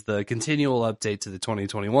 This is the continual update to the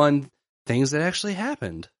 2021 things that actually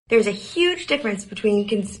happened. There's a huge difference between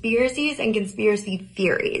conspiracies and conspiracy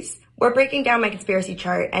theories. We're breaking down my conspiracy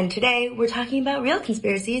chart, and today we're talking about real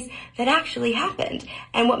conspiracies that actually happened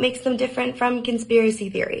and what makes them different from conspiracy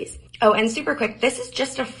theories. Oh, and super quick, this is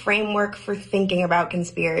just a framework for thinking about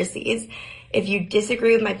conspiracies. If you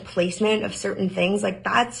disagree with my placement of certain things, like,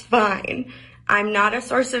 that's fine. I'm not a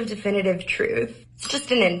source of definitive truth. It's just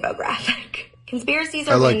an infographic. Conspiracies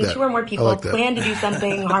are when 2 or more people plan to do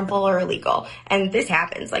something harmful or illegal. And this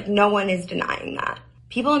happens. Like, no one is denying that.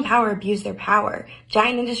 People in power abuse their power.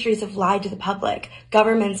 Giant industries have lied to the public.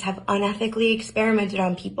 Governments have unethically experimented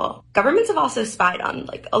on people. Governments have also spied on,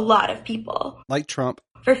 like, a lot of people. Like Trump.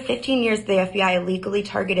 For 15 years, the FBI illegally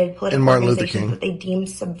targeted political organizations that they deemed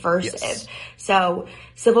subversive. Yes. So,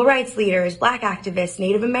 civil rights leaders, black activists,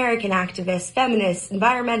 Native American activists, feminists,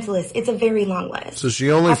 environmentalists, it's a very long list. So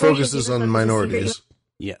she only focuses on minorities.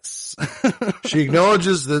 Yes. She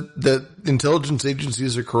acknowledges that intelligence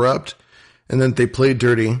agencies are corrupt and that they play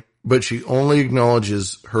dirty, but she only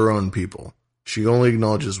acknowledges her own people. She only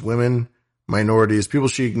acknowledges women, minorities, people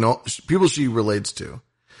she relates to.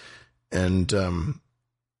 And, and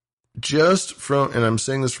I'm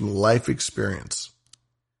saying this from life experience,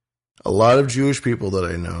 a lot of Jewish people that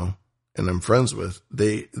I know and I'm friends with,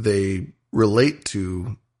 they relate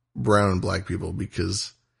to brown and black people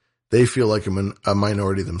because they feel like a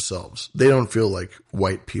minority themselves. They don't feel like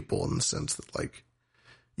white people in the sense that, like,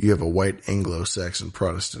 you have a white Anglo-Saxon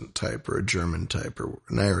Protestant type or a German type or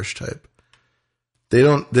an Irish type. They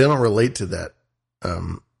don't relate to that,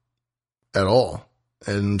 at all.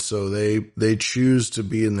 And so they choose to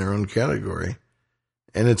be in their own category.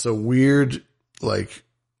 And it's a weird, like,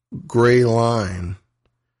 gray line.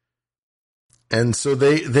 And so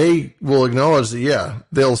they will acknowledge that, yeah,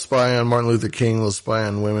 they'll spy on Martin Luther King, they'll spy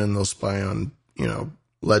on women, they'll spy on,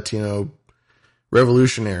 Latino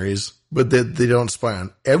revolutionaries, but they don't spy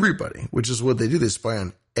on everybody, which is what they do. They spy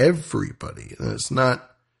on everybody. And it's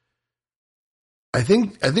not, I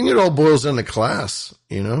think it all boils down to class,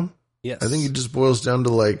 Yes. I think it just boils down to,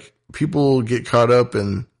 like, people get caught up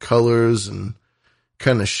in colors and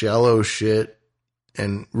kind of shallow shit.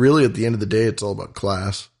 And really, at the end of the day, it's all about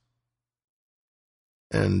class.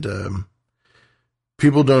 And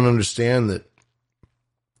people don't understand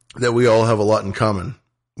that we all have a lot in common.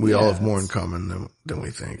 We all have more in common than we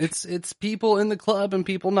think. It's people in the club and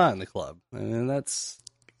people not in the club. And that's...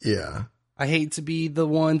 Yeah. I hate to be the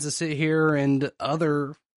ones to sit here and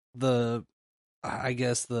I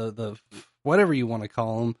guess the whatever you want to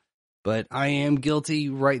call them, but I am guilty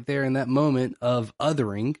right there in that moment of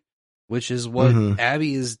othering, which is what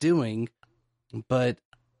Abby is doing. But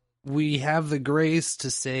we have the grace to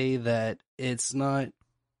say that it's not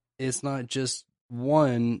just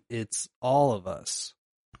one, it's all of us.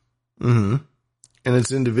 Mm-hmm. And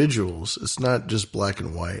it's individuals. It's not just black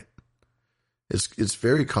and white. It's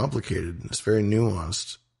very complicated. It's very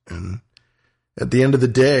nuanced. And at the end of the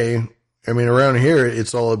day, I mean, around here,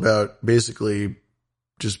 it's all about basically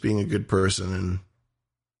just being a good person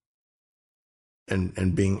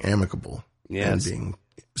and being amicable. Yes. And being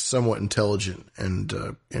somewhat intelligent and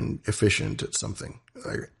efficient at something.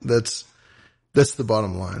 Like, that's the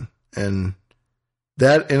bottom line. And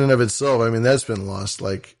that in and of itself, I mean, that's been lost.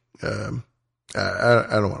 Like, I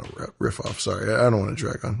don't want to riff off. Sorry. I don't want to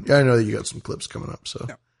drag on. Yeah, I know that you got some clips coming up. So,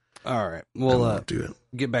 no. All right. We'll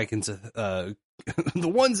get back into the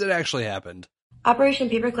ones that actually happened. Operation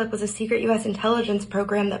Paperclip was a secret U.S. intelligence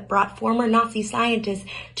program that brought former Nazi scientists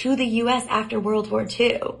to the U.S. after World War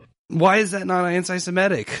II. Why is that not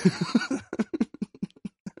anti-Semitic?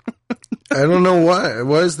 I don't know why.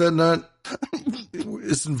 Why is that not?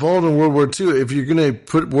 It's involved in World War II. If you're going to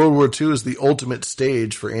put World War II as the ultimate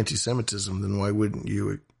stage for anti-Semitism, then why wouldn't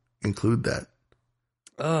you include that?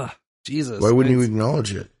 Jesus. Why wouldn't you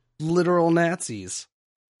acknowledge it? Literal Nazis.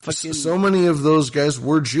 So many of those guys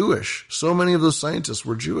were Jewish. So many of those scientists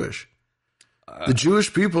were Jewish. The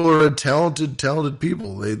Jewish people are talented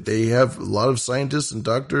people. They have a lot of scientists and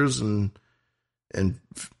doctors and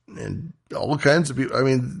all kinds of people. I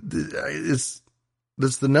mean,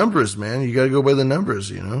 that's the numbers, man. You got to go by the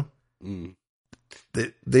numbers,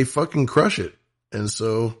 They fucking crush it. And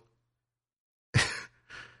so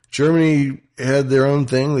Germany had their own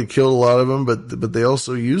thing. They killed a lot of them, but they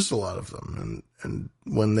also used a lot of them. And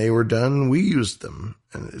when they were done, we used them.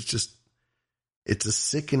 And it's a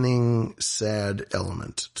sickening, sad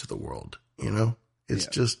element to the world. It's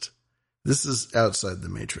just, this is outside the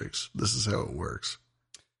matrix. This is how it works.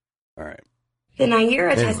 All right. The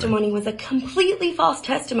Naira testimony was a completely false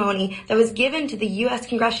testimony that was given to the U.S.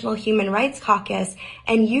 Congressional Human Rights Caucus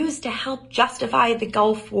and used to help justify the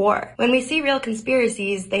Gulf War. When we see real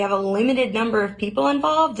conspiracies, they have a limited number of people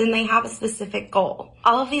involved and they have a specific goal.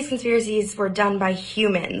 All of these conspiracies were done by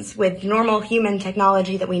humans with normal human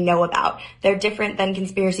technology that we know about. They're different than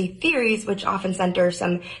conspiracy theories, which often center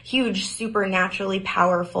some huge supernaturally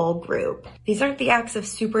powerful group. These aren't the acts of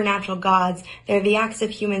supernatural gods. They're the acts of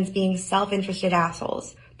humans being self-interested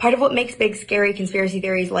assholes. Part of what makes big scary conspiracy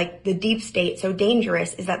theories like the deep state so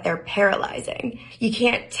dangerous is that they're paralyzing. You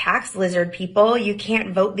can't tax lizard people. You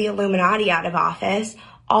can't vote the Illuminati out of office.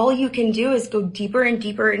 All you can do is go deeper and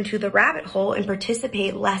deeper into the rabbit hole and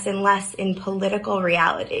participate less and less in political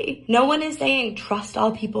reality. No one is saying trust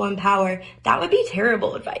all people in power. That would be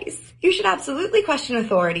terrible advice. You should absolutely question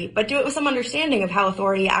authority, but do it with some understanding of how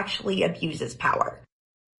authority actually abuses power.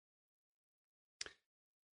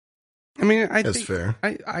 I mean, That's think, fair.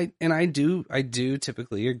 I do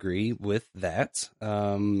typically agree with that.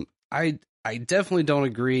 I definitely don't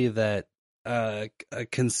agree that a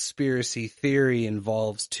conspiracy theory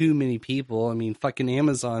involves too many people. I mean, fucking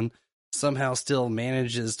Amazon somehow still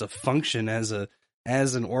manages to function as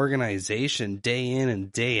an organization day in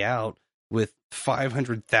and day out with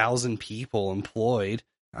 500,000 people employed.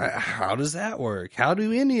 How does that work? How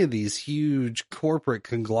do any of these huge corporate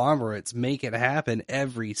conglomerates make it happen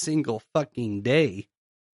every single fucking day?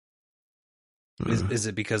 Is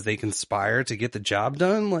it because they conspire to get the job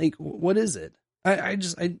done? Like, what is it?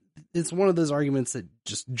 It's one of those arguments that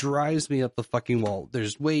just drives me up the fucking wall.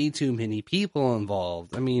 There's way too many people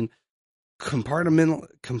involved. I mean, oh God,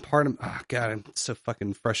 I'm so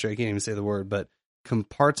fucking frustrated. I can't even say the word, but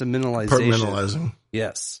compartmentalization.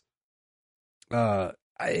 Yes.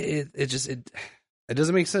 It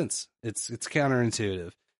doesn't make sense. It's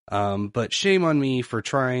counterintuitive. But shame on me for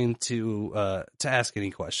trying to ask any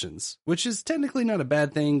questions, which is technically not a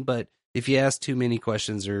bad thing. But if you ask too many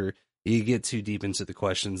questions or you get too deep into the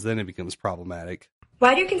questions, then it becomes problematic.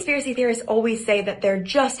 Why do conspiracy theorists always say that they're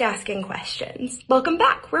just asking questions? Welcome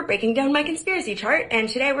back. We're breaking down my conspiracy chart, and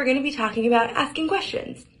today we're going to be talking about asking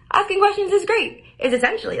questions. Asking questions is great. It's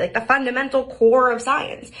essentially like the fundamental core of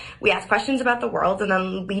science. We ask questions about the world, and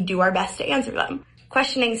then we do our best to answer them.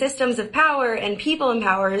 Questioning systems of power and people in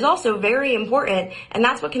power is also very important, and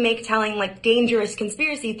that's what can make telling like dangerous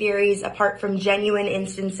conspiracy theories apart from genuine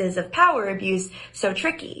instances of power abuse so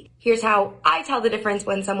tricky. Here's how I tell the difference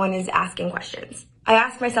when someone is asking questions. I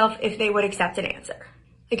ask myself if they would accept an answer.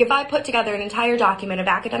 Like if I put together an entire document of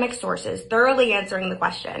academic sources thoroughly answering the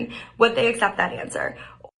question, would they accept that answer?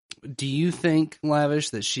 Do you think,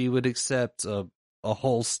 Lavish, that she would accept a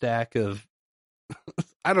whole stack of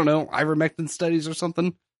I don't know, ivermectin studies or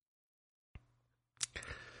something?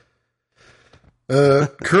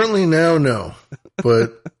 Currently now, no.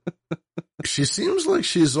 But she seems like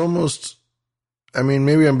she's almost, I mean,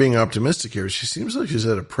 maybe I'm being optimistic here. She seems like she's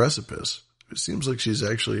at a precipice. It seems like she's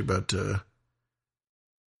actually about to.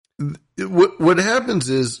 What happens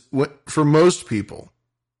is, for most people,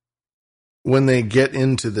 when they get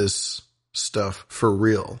into this stuff for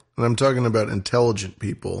real, and I'm talking about intelligent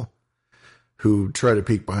people who try to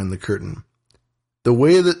peek behind the curtain, the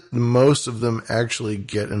way that most of them actually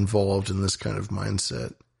get involved in this kind of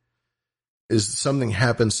mindset is something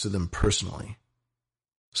happens to them personally.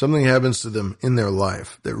 Something happens to them in their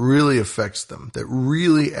life that really affects them, that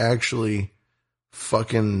really actually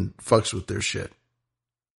fucking fucks with their shit.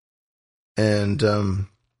 And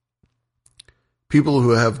people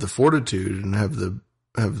who have the fortitude and have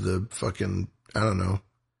the fucking, I don't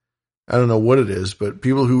know what it is, but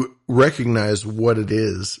people who recognize what it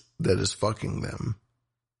is that is fucking them,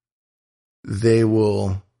 they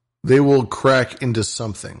will crack into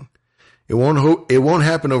something. It won't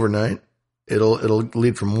happen overnight. It'll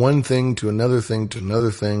lead from one thing to another thing to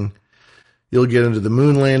another thing. You'll get into the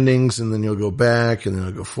moon landings, and then you'll go back, and then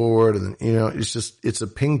you'll go forward, and then, it's a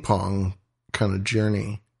ping pong kind of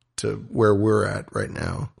journey to where we're at right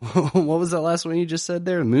now. What was that last one you just said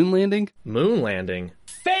there? Moon landing? Moon landing.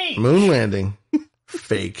 Fake! Moon landing.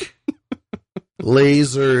 Fake.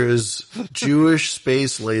 Lasers. Jewish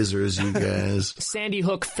space lasers, you guys. Sandy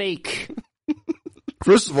Hook fake.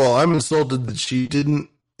 First of all, I'm insulted that she didn't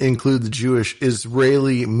include the Jewish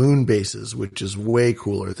Israeli moon bases, which is way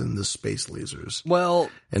cooler than the space lasers. Well,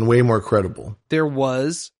 and way more credible. There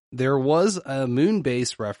was a moon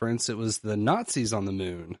base reference. It was the Nazis on the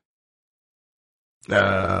moon.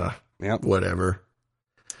 Yep. Whatever.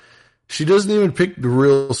 She doesn't even pick the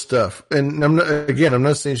real stuff. And I'm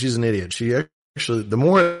not saying she's an idiot. She actually, the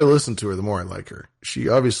more I listen to her, the more I like her. She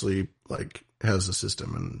obviously has a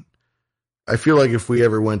system, and I feel like if we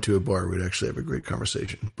ever went to a bar, we'd actually have a great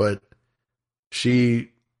conversation. But she's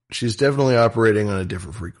definitely operating on a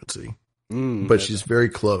different frequency. But she's very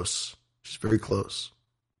close. She's very close.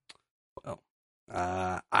 Well,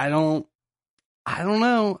 I don't I don't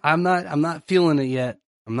know. I'm not feeling it yet.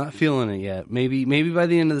 Maybe by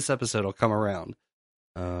the end of this episode I'll come around.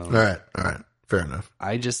 All right. Fair enough.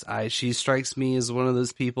 She strikes me as one of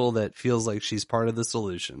those people that feels like she's part of the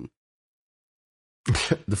solution.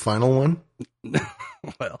 The final one?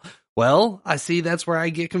 Well, I see that's where I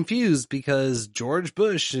get confused because George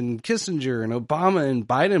Bush and Kissinger and Obama and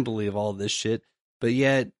Biden believe all this shit, but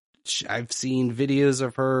yet I've seen videos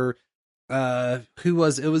of her. It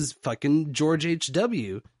was fucking George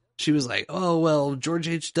H.W. She was like, oh, well, George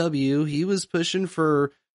H.W., he was pushing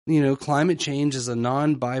for, climate change as a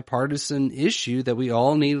non-bipartisan issue that we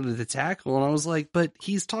all needed to tackle. And I was like, but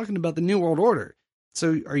he's talking about the New World Order.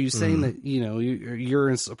 So are you saying that, you're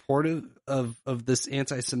in support of this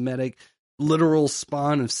anti-Semitic literal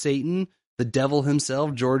spawn of Satan, the devil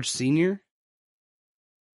himself, George Sr.?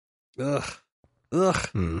 Ugh. All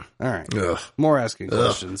right. Ugh. More asking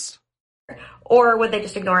questions. Or would they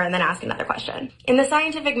just ignore it and then ask another question? In the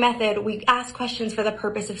scientific method, we ask questions for the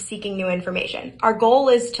purpose of seeking new information. Our goal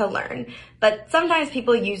is to learn, but sometimes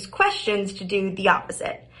people use questions to do the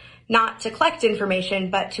opposite. Not to collect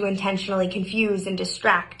information, but to intentionally confuse and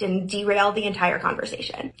distract and derail the entire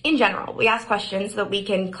conversation. In general, we ask questions so that we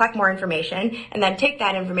can collect more information and then take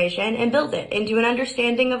that information and build it into an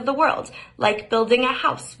understanding of the world, like building a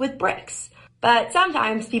house with bricks. But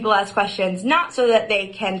sometimes people ask questions not so that they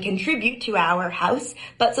can contribute to our house,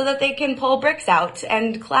 but so that they can pull bricks out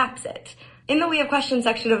and collapse it. In the We Have Questions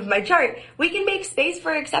section of my chart, we can make space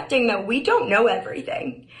for accepting that we don't know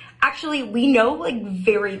everything. Actually, we know,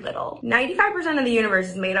 very little. 95% of the universe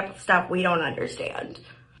is made up of stuff we don't understand.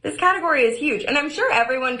 This category is huge, and I'm sure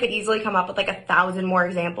everyone could easily come up with 1,000 more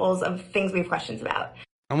examples of things we have questions about.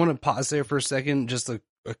 I want to pause there for a second, just a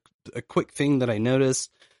quick thing that I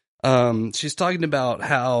noticed. She's talking about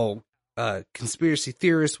how conspiracy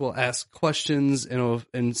theorists will ask questions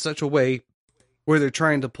in such a way where they're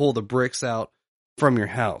trying to pull the bricks out from your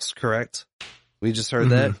house, correct? We just heard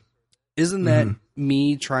that. Isn't that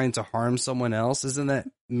me trying to harm someone else? Isn't that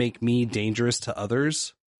make me dangerous to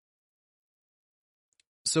others?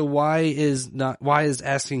 So why is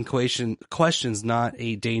asking questions not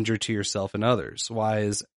a danger to yourself and others? Why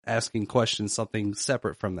is asking questions something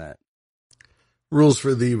separate from that? Rules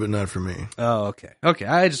for thee, but not for me. Oh, okay. Okay,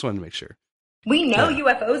 I just wanted to make sure. We know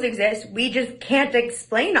UFOs exist, we just can't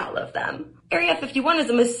explain all of them. Area 51 is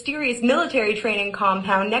a mysterious military training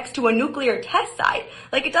compound next to a nuclear test site.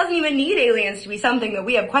 It doesn't even need aliens to be something that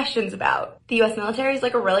we have questions about. The US military is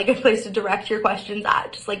a really good place to direct your questions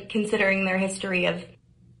at, just considering their history of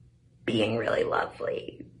being really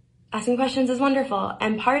lovely. Asking questions is wonderful,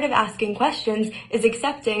 and part of asking questions is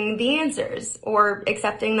accepting the answers, or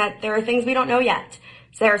accepting that there are things we don't know yet.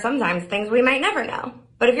 So there are sometimes things we might never know.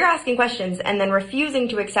 But if you're asking questions and then refusing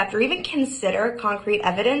to accept or even consider concrete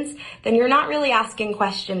evidence, then you're not really asking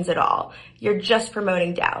questions at all. You're just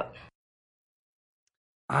promoting doubt.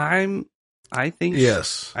 I think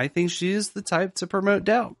she is the type to promote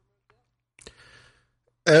doubt.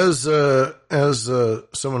 As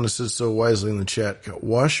someone has said so wisely in the chat,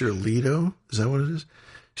 Washer Lido, is that what it is?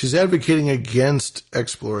 She's advocating against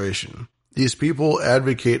exploration. These people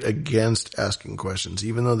advocate against asking questions,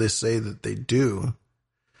 even though they say that they do.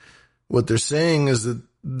 What they're saying is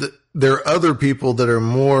that there are other people that are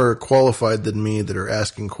more qualified than me that are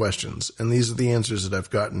asking questions. And these are the answers that I've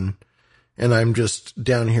gotten. And I'm just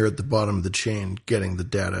down here at the bottom of the chain getting the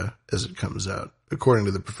data as it comes out, according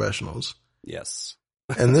to the professionals. Yes.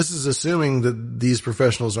 And this is assuming that these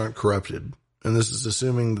professionals aren't corrupted. And this is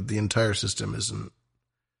assuming that the entire system isn't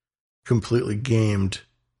completely gamed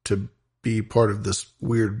to be part of this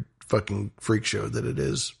weird fucking freak show that it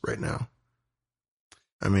is right now.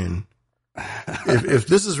 I mean, if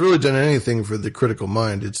this has really done anything for the critical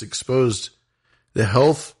mind, it's exposed the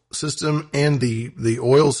health system and the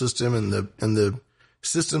oil system and the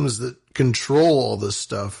systems that control all this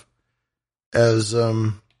stuff as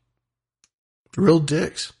real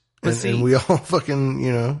dicks. And we all fucking,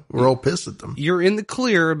 we're all pissed at them. You're in the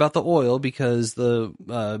clear about the oil because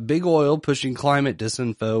the big oil pushing climate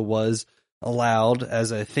disinfo was allowed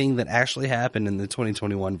as a thing that actually happened in the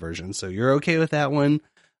 2021 version. So you're okay with that one.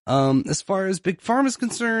 As far as Big Pharma is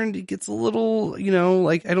concerned, it gets a little,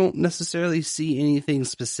 I don't necessarily see anything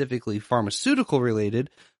specifically pharmaceutical related.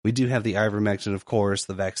 We do have the ivermectin, of course,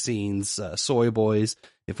 the vaccines, soy boys,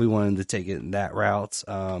 if we wanted to take it in that route.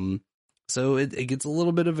 So it gets a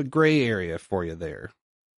little bit of a gray area for you there.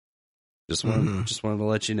 Just wanted to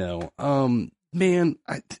let you know. Man,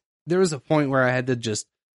 there was a point where I had to just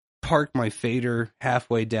park my fader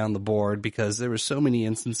halfway down the board because there were so many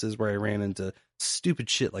instances where I ran into stupid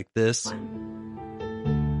shit like this.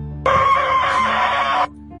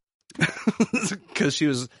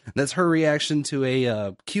 Because that's her reaction to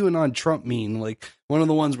a QAnon Trump meme, like one of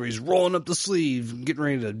the ones where he's rolling up the sleeve, getting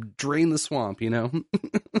ready to drain the swamp,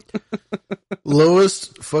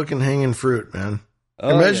 Lowest fucking hanging fruit, man.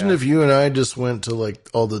 Oh, Imagine yeah. if you and I just went to like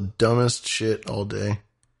all the dumbest shit all day.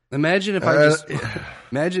 Imagine if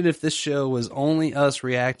imagine if this show was only us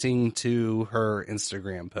reacting to her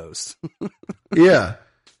Instagram posts. Yeah.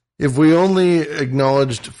 If we only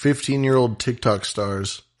acknowledged 15-year-old TikTok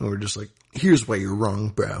stars and we're just like, here's why you're wrong,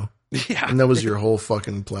 bro. Yeah. And that was your whole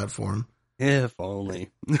fucking platform. If only.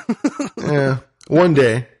 Yeah. One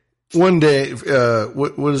day, what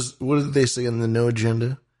did they say on the No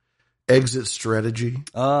Agenda? Exit strategy.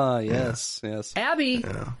 Yes, yes. Abby,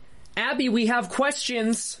 Abby, we have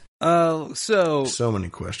questions. So many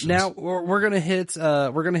questions. Now we're gonna hit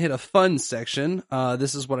a fun section.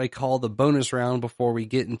 This is what I call the bonus round before we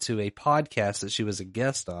get into a podcast that she was a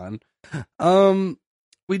guest on.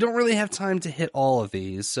 We don't really have time to hit all of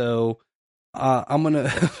these, so I'm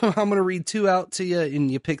gonna read two out to you,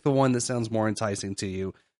 and you pick the one that sounds more enticing to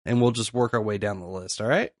you, and we'll just work our way down the list. All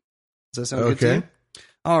right? Does that sound good to you?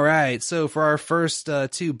 All right. So for our first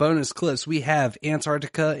two bonus clips, we have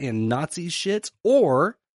Antarctica and Nazi shit,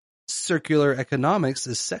 or circular economics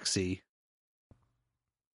is sexy.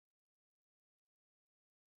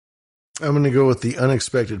 I'm going to go with the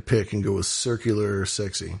unexpected pick and go with circular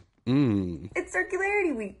sexy. It's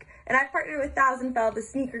Circularity Week, and I've partnered with Thousand Fell, the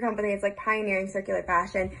sneaker company that's like pioneering circular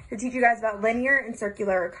fashion, to teach you guys about linear and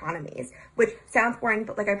circular economies, which sounds boring,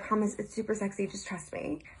 but like I promise it's super sexy, just trust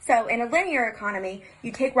me. So in a linear economy,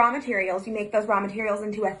 you take raw materials, you make those raw materials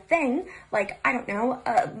into a thing, like, I don't know,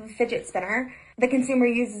 a fidget spinner. The consumer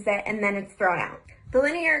uses it, and then it's thrown out. The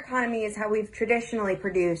linear economy is how we've traditionally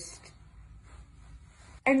produced.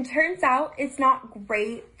 And turns out it's not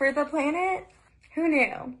great for the planet. Who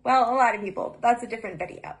knew? Well, a lot of people, but that's a different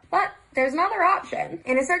video. But there's another option.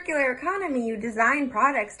 In a circular economy, you design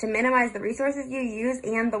products to minimize the resources you use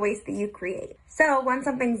and the waste that you create. So when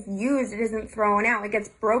something's used, it isn't thrown out. It gets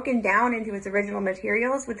broken down into its original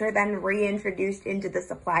materials, which are then reintroduced into the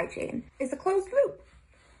supply chain. It's a closed loop.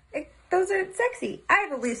 Those are sexy. I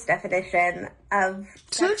have a loose definition of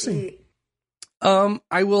sexy.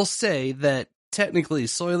 I will say that technically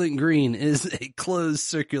Soylent Green is a closed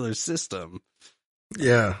circular system.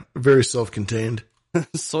 Yeah, very self-contained.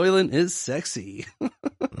 Soylent is sexy.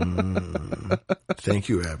 Thank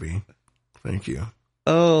you, Abby. Thank you.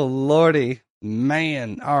 Oh, Lordy.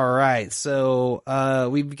 Man. All right. So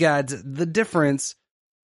we've got the difference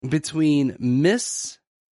between miss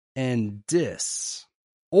and diss,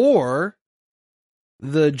 or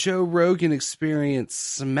the Joe Rogan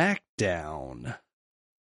Experience Smackdown.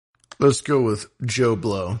 Let's go with Joe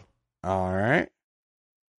Blow. All right.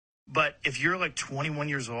 But if you're like 21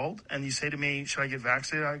 years old and you say to me, should I get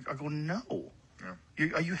vaccinated? I go, no.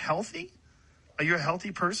 Are you healthy? Are you a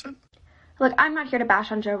healthy person? Look, I'm not here to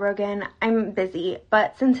bash on Joe Rogan. I'm busy.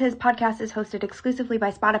 But since his podcast is hosted exclusively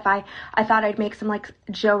by Spotify, I thought I'd make some like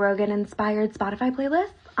Joe Rogan-inspired Spotify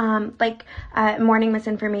playlists. Like morning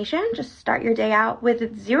misinformation. Just start your day out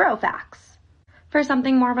with 0 facts. For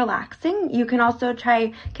something more relaxing, you can also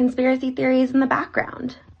try conspiracy theories in the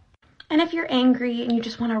background. And if you're angry and you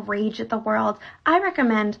just want to rage at the world, I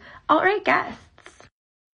recommend Alt-Right Guests.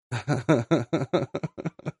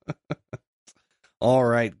 All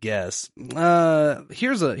right, guests.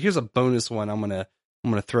 Here's a bonus one I'm gonna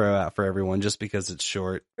throw out for everyone just because it's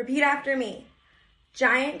short. Repeat after me.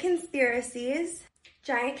 Giant conspiracies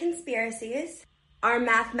are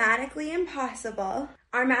mathematically impossible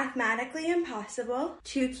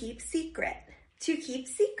to keep secret.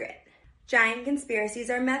 Giant conspiracies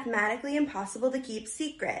are mathematically impossible to keep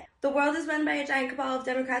secret. The world is run by a giant cabal of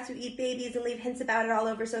Democrats who eat babies and leave hints about it all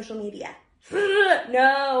over social media.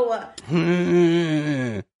 No.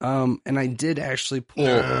 And I did actually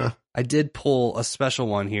pull a special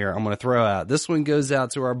one here I'm going to throw out. This one goes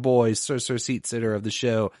out to our boy, Sir Seat Sitter of the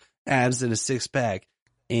show, Abs in a Six Pack.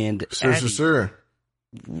 And Sir.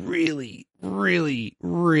 Really, really,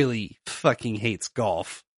 really fucking hates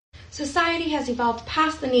golf. Society has evolved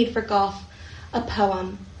past the need for golf. A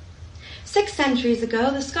poem. 6 centuries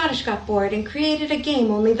ago, the Scottish got bored and created a game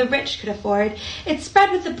only the rich could afford. It spread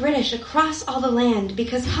with the British across all the land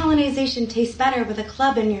because colonization tastes better with a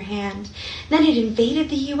club in your hand. Then it invaded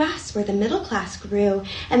the U.S. where the middle class grew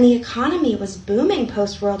and the economy was booming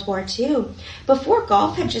post-World War II. Before,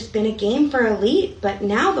 golf had just been a game for elite, but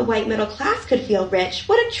now the white middle class could feel rich.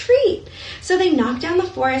 What a treat! So they knocked down the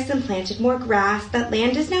forest and planted more grass. That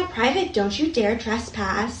land is now private. Don't you dare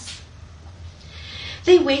trespass.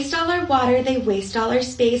 They waste all our water, they waste all our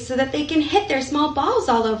space so that they can hit their small balls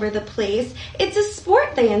all over the place. It's a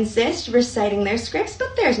sport, they insist, reciting their scripts,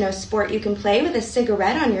 but there's no sport you can play with a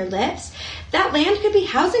cigarette on your lips. That land could be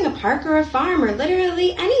housing a park or a farm or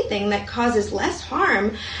literally anything that causes less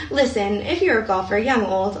harm. Listen, if you're a golfer, young,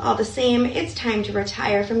 old, all the same, it's time to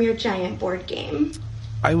retire from your giant board game.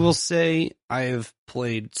 I will say I've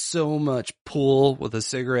played so much pool with a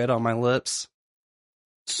cigarette on my lips.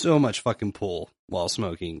 So much fucking pool while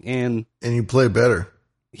smoking. And you play better.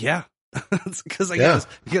 Yeah. It's because I got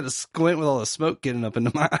to squint with all the smoke getting up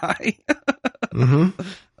into my eye. Mm-hmm.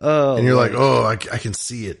 Oh, and you're like, oh, I can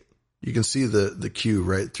see it. You can see the cue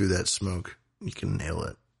right through that smoke. You can nail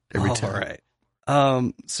it every time. All right.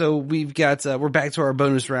 So we've got, we're back to our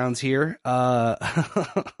bonus rounds here.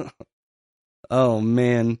 Oh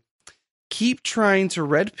man. Keep trying to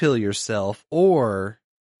red pill yourself, or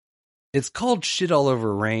it's called Shit All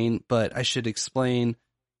Over Rain, but I should explain.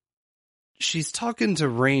 She's talking to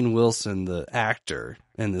Rainn Wilson, the actor,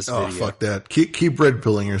 in this video. Oh, fuck that. Keep red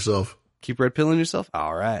pilling yourself. Keep red pilling yourself?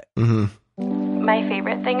 All right. Mm-hmm. My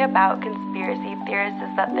favorite thing about conspiracy theorists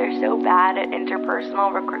is that they're so bad at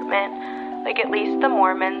interpersonal recruitment. Like, at least the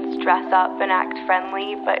Mormons dress up and act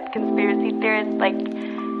friendly, but conspiracy theorists, like,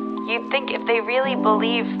 you'd think if they really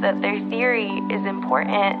believed that their theory is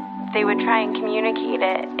important, they would try and communicate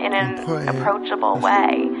it in an approachable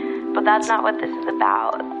way. But that's not what this is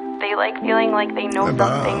about. They like feeling like they know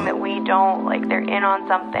something that we don't, like they're in on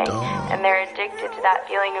something, and they're addicted to that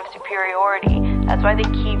feeling of superiority. That's why they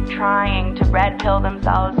keep trying to red pill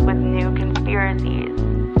themselves with new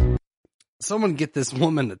conspiracies. Someone get this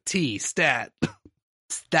woman a T, stat.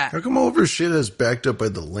 Stat. How come all of her shit is backed up by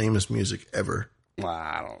the lamest music ever? Well,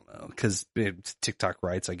 I don't know, because TikTok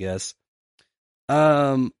rights, I guess.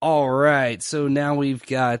 All right, so now we've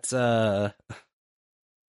got the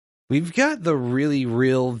really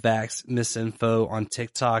real vax misinfo on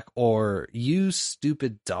TikTok, or you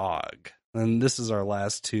stupid dog. And this is our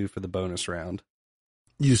last two for the bonus round.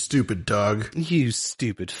 You stupid dog. You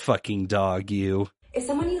stupid fucking dog, you. If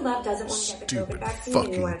someone you love doesn't want to get the COVID vaccine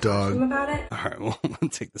and you want to talk to them about it... All right, well, I'm going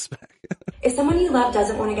to take this back. If someone you love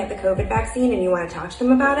doesn't want to get the COVID vaccine and you want to talk to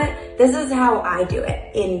them about it, this is how I do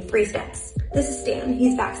it in 3 steps. This is Stan.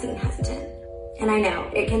 He's vaccine hesitant. And I know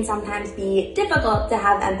it can sometimes be difficult to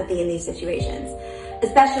have empathy in these situations,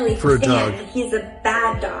 especially for Stan. He's a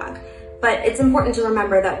bad dog. But it's important to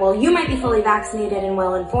remember that while you might be fully vaccinated and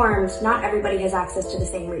well informed, not everybody has access to the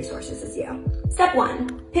same resources as you. Step 1,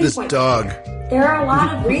 pinpoint. This dog. There are a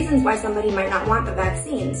lot of reasons why somebody might not want the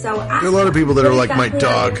vaccine. So there are a lot of people that are like my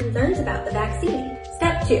dog. Concerns about the vaccine.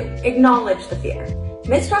 Step 2, acknowledge the fear.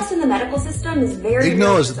 Mistrust in the medical system is very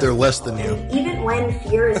acknowledge that they're less than you. Even when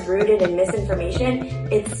fear is rooted in misinformation,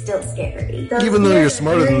 it's still scary. Even though you're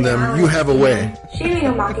smarter than them, you have a way. Shaming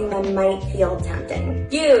or mocking them might feel tempting.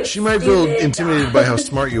 She might feel intimidated by how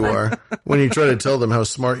smart you are when you try to tell them how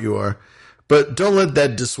smart you are. But don't let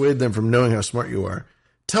that dissuade them from knowing how smart you are.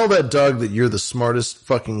 Tell that dog that you're the smartest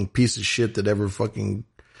fucking piece of shit that ever fucking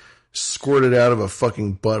squirted out of a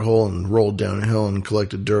fucking butthole and rolled down a hill and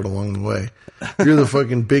collected dirt along the way. You're the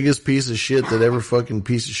fucking biggest piece of shit that ever fucking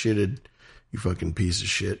piece of shited. You fucking piece of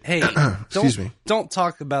shit. Hey, excuse me. Don't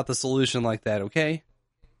talk about the solution like that, okay?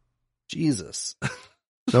 Jesus.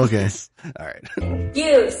 Okay. All right.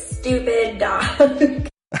 You stupid dog.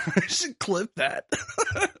 I should clip that.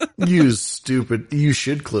 You stupid. You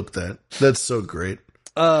should clip that. That's so great.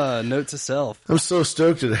 Note to self. I'm so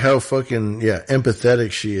stoked at how fucking,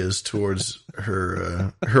 empathetic she is towards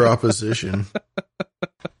her opposition.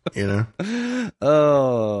 You know?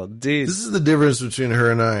 Oh, dude. This is the difference between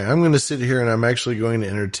her and I. I'm going to sit here and I'm actually going to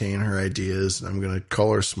entertain her ideas, and I'm going to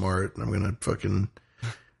call her smart, and I'm going to fucking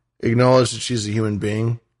acknowledge that she's a human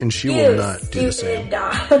being, and she will not do the same.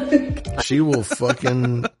 Dog. She will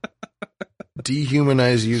fucking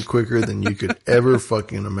dehumanize you quicker than you could ever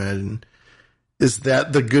fucking imagine. Is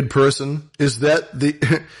that the good person? Is that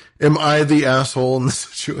am I the asshole in the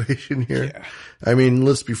situation here? Yeah. I mean,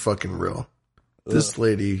 let's be fucking real. This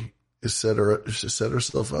lady has set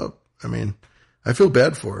herself up. I mean, I feel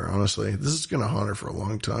bad for her, honestly. This is going to haunt her for a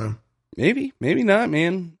long time. Maybe not,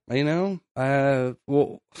 man. You know,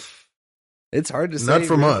 well, it's hard to say. Not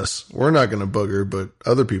from us. We're not going to bug her, but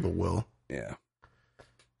other people will. Yeah.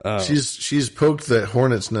 She's poked that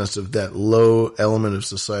hornet's nest of that low element of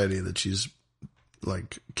society that she's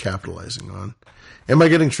like capitalizing on. Am I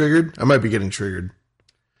getting triggered? I might be getting triggered.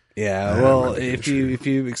 Yeah, well, if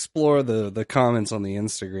you explore the comments on the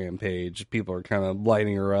Instagram page, people are kind of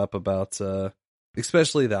lighting her up about,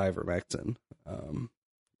 especially the ivermectin,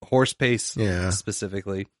 horse pace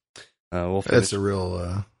specifically. We'll finish. That's a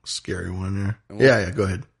real scary one here. Yeah, go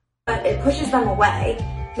ahead. But it pushes them away.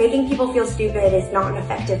 Making people feel stupid is not an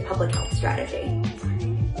effective public health strategy.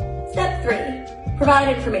 Step 3.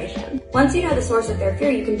 Provide information. Once you know the source of their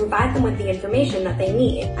fear, you can provide them with the information that they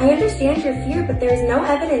need. I understand your fear, but there's no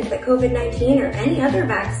evidence that COVID-19 or any other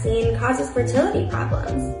vaccine causes fertility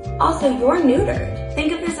problems. Also, you're neutered.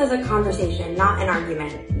 Think of this as a conversation, not an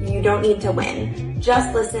argument. You don't need to win.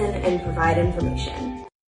 Just listen and provide information.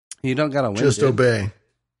 You don't gotta win. Just obey.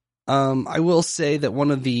 I will say that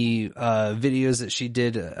one of the videos that she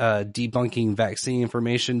did debunking vaccine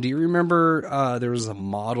information, do you remember there was a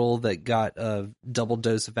model that got a double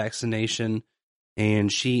dose of vaccination and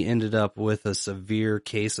she ended up with a severe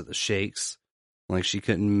case of the shakes? Like she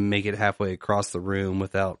couldn't make it halfway across the room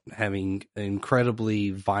without having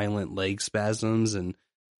incredibly violent leg spasms, and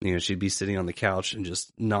she'd be sitting on the couch and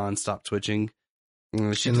just nonstop twitching.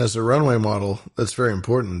 And as a runway model, that's very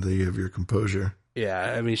important that you have your composure.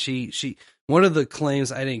 Yeah, I mean, she one of the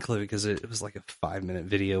claims, I didn't include it because it was like a 5-minute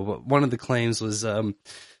video, but one of the claims was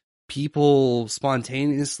people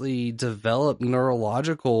spontaneously develop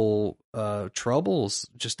neurological troubles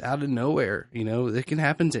just out of nowhere. It can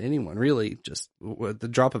happen to anyone, really, just at the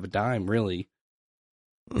drop of a dime, really.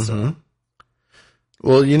 Mm-hmm. So.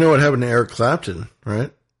 Well, you know what happened to Eric Clapton,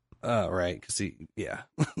 right? Right, because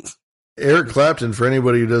Eric Clapton, for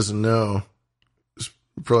anybody who doesn't know,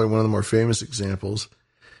 probably one of the more famous examples.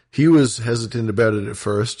 He was hesitant about it at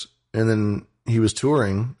first, and then he was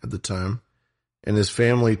touring at the time, and his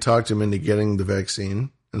family talked him into getting the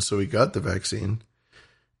vaccine, and so he got the vaccine,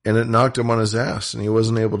 and it knocked him on his ass, and he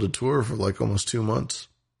wasn't able to tour for like almost 2 months.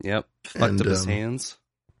 Yep. Fucked up his hands.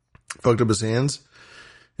 Fucked up his hands.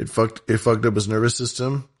 It fucked up his nervous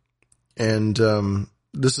system, and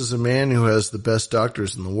this is a man who has the best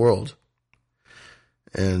doctors in the world,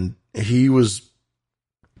 and he was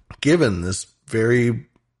given this very,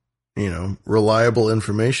 reliable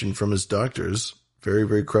information from his doctors, very,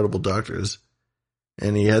 very credible doctors.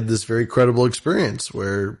 And he had this very credible experience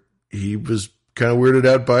where he was kind of weirded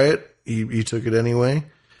out by it. He took it anyway.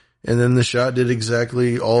 And then the shot did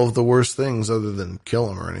exactly all of the worst things other than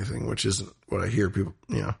kill him or anything, which isn't what I hear people,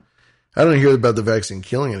 I don't hear about the vaccine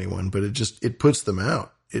killing anyone, but it puts them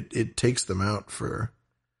out. It takes them out for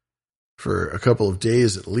a couple of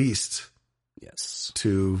days at least. Yes.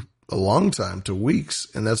 To a long time, to weeks.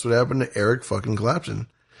 And that's what happened to Eric fucking Clapton.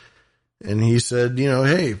 And he said,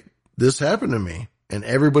 hey, this happened to me. And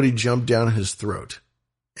everybody jumped down his throat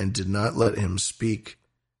and did not let him speak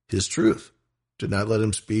his truth, did not let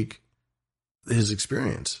him speak his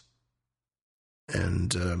experience.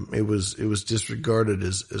 And it was disregarded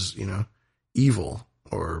as evil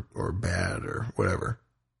or bad or whatever.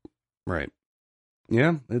 Right.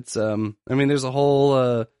 Yeah, it's there's a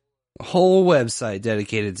whole website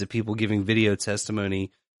dedicated to people giving video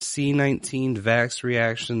testimony,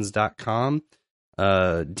 C19vaxreactions.com.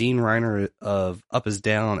 Dean Reiner of Up is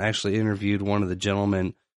Down actually interviewed one of the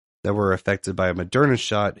gentlemen that were affected by a Moderna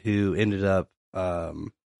shot who ended up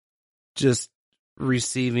just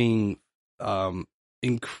receiving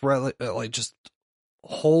incredible, just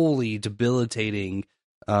wholly debilitating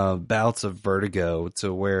bouts of vertigo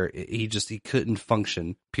to where he couldn't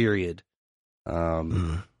function, period.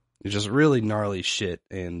 It's just really gnarly shit,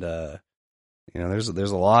 and there's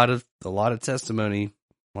a lot of testimony,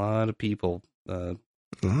 a lot of people.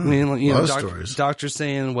 Doctors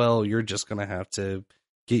saying, well, you're just gonna have to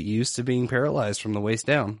get used to being paralyzed from the waist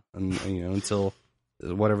down, and until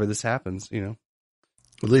whatever this happens, At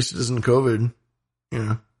least it isn't COVID,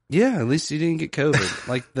 Yeah, at least he didn't get COVID.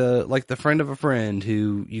 like the friend of a friend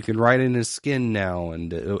who you can write in his skin now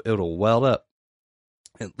and it'll weld up.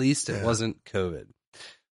 At least it wasn't COVID.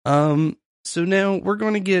 So now we're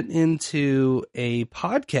going to get into a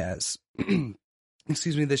podcast,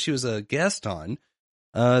 excuse me, that she was a guest on.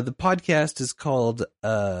 The podcast is called,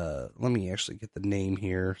 let me actually get the name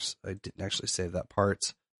here. I didn't actually save that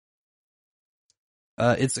part.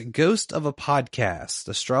 It's a Ghost of a Podcast,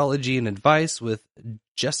 Astrology and Advice with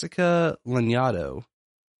Jessica Lanyadoo.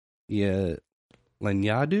 Yeah,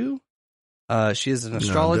 Lanyadoo? She is an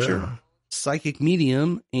astrologer, psychic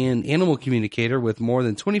medium, and animal communicator with more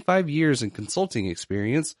than 25 years in consulting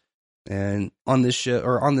experience. And on this show,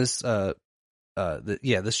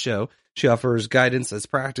 this show, she offers guidance that's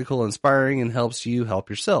practical, inspiring, and helps you help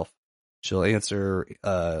yourself. She'll answer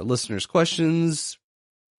listeners' questions,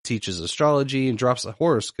 teaches astrology, and drops a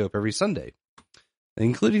horoscope every Sunday,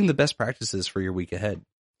 including the best practices for your week ahead.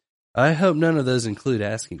 I hope none of those include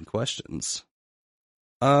asking questions.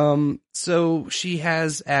 So she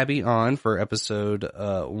has Abby on for episode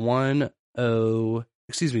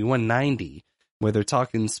 190, where they're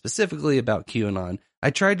talking specifically about QAnon. I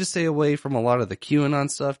tried to stay away from a lot of the QAnon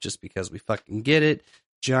stuff just because we fucking get it.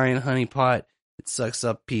 Giant honeypot. It sucks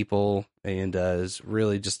up people and is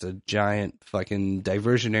really just a giant fucking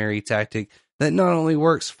diversionary tactic that not only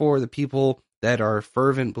works for the people that are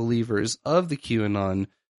fervent believers of the QAnon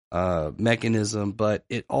mechanism, but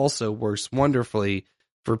it also works wonderfully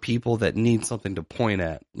for people that need something to point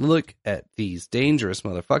at. Look at these dangerous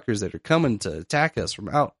motherfuckers that are coming to attack us from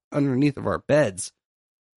out underneath of our beds.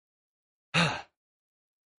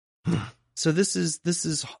 So this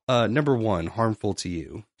is number one, harmful to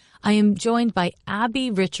you. I am joined by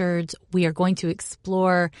Abby Richards. We are going to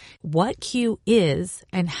explore what Q is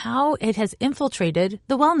and how it has infiltrated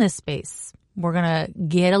the wellness space. We're going to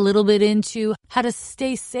get a little bit into how to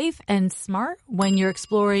stay safe and smart when you're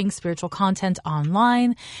exploring spiritual content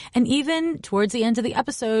online. And even towards the end of the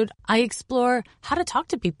episode, I explore how to talk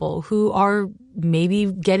to people who are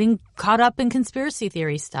maybe getting caught up in conspiracy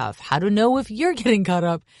theory stuff, how to know if you're getting caught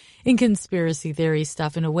up in conspiracy theory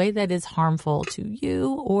stuff in a way that is harmful to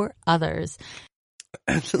you or others.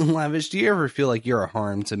 Lavish, do you ever feel like you're a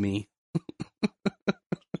harm to me?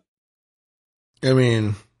 I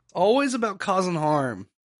mean... always about causing harm.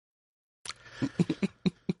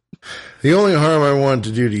 The only harm I want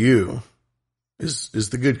to do to you is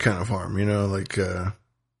the good kind of harm, you know, like,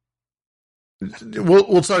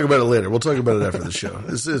 we'll talk about it later. We'll talk about it after the show.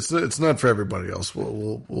 It's not for everybody else.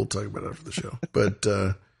 We'll talk about it after the show. But,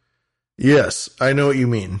 yes, I know what you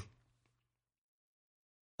mean.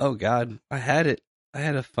 Oh God, I had it. I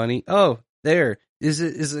had a funny, oh, there. Is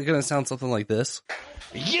it going to sound something like this?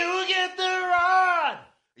 You get the rod!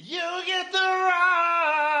 You get the rod!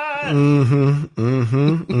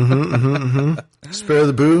 Spare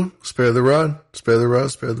the boo, spare the rod, spare the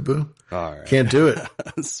rod, spare the boo. All right. Can't do it.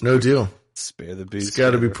 No deal. Spare the boo. It's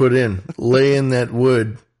got to be put in. Lay in that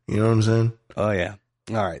wood. You know what I'm saying? Oh yeah.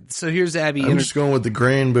 All right. So here's Abby. I'm just going with the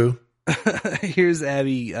grain, boo. Here's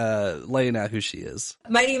Abby laying out who she is.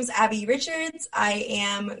 My name's Abby Richards. I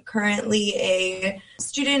am currently a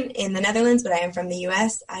student in the Netherlands, but I am from the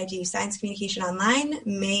U.S. I do science communication online,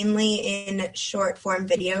 mainly in short form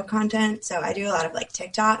video content. So I do a lot of like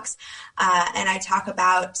TikToks, and I talk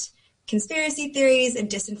about conspiracy theories and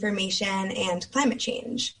disinformation and climate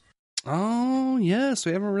change. Oh, yes.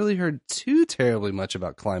 We haven't really heard too terribly much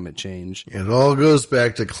about climate change. It all goes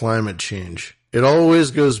back to climate change. It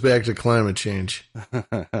always goes back to climate change.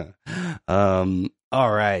 All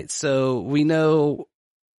right. So we know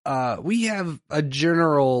we have a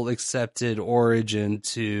general accepted origin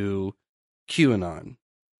to QAnon.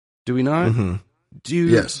 Do we not? Mm-hmm.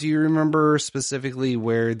 Yes. Do you remember specifically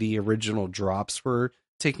where the original drops were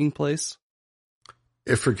taking place?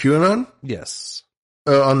 If for QAnon? Yes.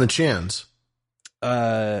 On the Chans.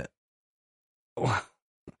 I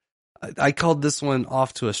called this one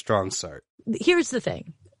off to a strong start. Here's the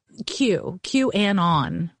thing.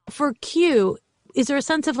 QAnon. For Q, is there a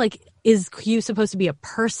sense of like, is Q supposed to be a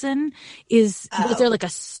person? Was there like a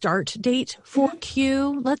start date for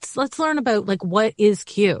Q? Let's learn about like, what is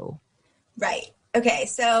Q? Right. Okay.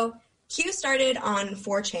 So Q started on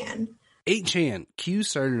 4chan. 8chan. Q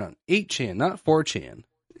started on 8chan, not 4chan.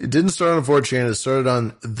 It didn't start on 4chan. It started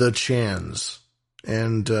on the Chans.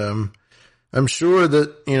 And, I'm sure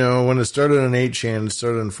that, you know, when it started on 8chan, it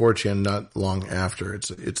started on 4chan not long after.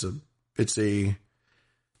 The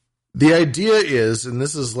idea is, and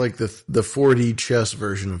this is like the 4D chess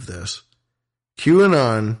version of this,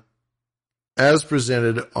 QAnon, as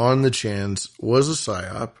presented on the Chans, was a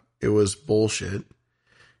psyop. It was bullshit.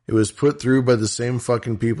 It was put through by the same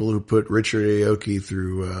fucking people who put Richard Aoki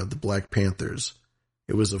through the Black Panthers.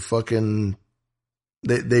 It was a fucking...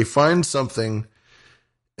 They find something...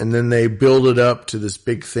 and then they build it up to this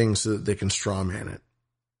big thing so that they can strawman it.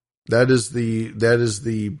 That is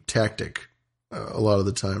the tactic a lot of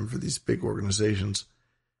the time for these big organizations.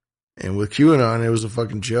 And with QAnon, it was a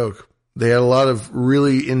fucking joke. They had a lot of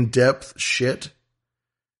really in-depth shit.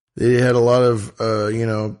 They had a lot of,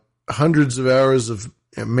 hundreds of hours of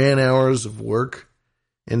man-hours of work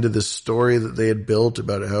into this story that they had built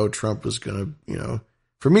about how Trump was going to,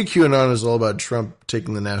 for me, QAnon is all about Trump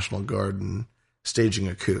taking the National Guard and staging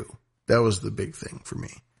a coup. That was the big thing for me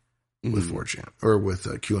with 4chan, or with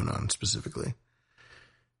QAnon specifically.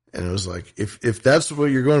 And it was like, if that's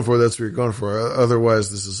what you're going for, that's what you're going for.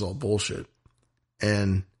 Otherwise, this is all bullshit.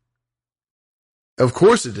 And of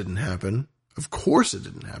course it didn't happen. Of course it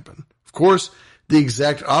didn't happen. Of course, the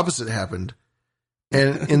exact opposite happened.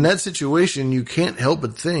 And in that situation, you can't help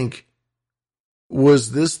but think,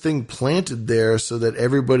 was this thing planted there so that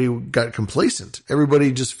everybody got complacent?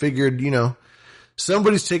 Everybody just figured,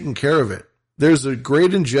 somebody's taking care of it. there's a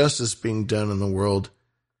great injustice being done in the world,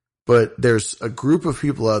 but there's a group of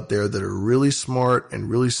people out there that are really smart and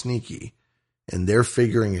really sneaky, and they're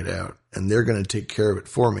figuring it out, and they're going to take care of it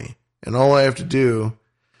for me. And all I have to do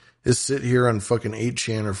is sit here on fucking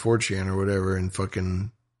 8chan or 4chan or whatever and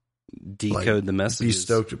fucking decode the messages. Be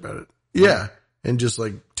stoked about it. Yeah. And just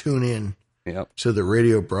like tune in to the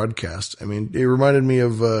radio broadcast. I mean, it reminded me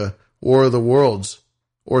of War of the Worlds,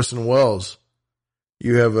 Orson Welles.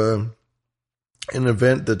 You have an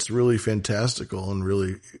event that's really fantastical and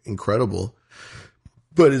really incredible,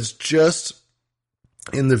 but it's just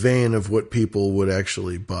in the vein of what people would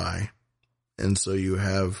actually buy. And so you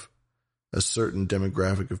have a certain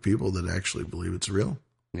demographic of people that actually believe it's real.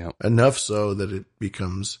 Yeah. Enough so that it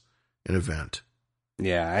becomes an event.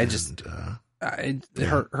 Yeah.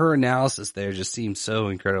 Her analysis there just seems so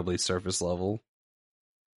incredibly surface level.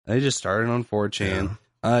 They just started on 4chan.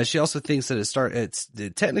 Yeah. She also thinks that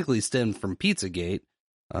it technically stemmed from Pizzagate,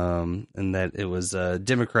 and that it was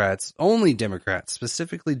only Democrats,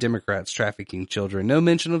 specifically Democrats trafficking children. No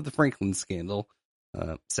mention of the Franklin scandal,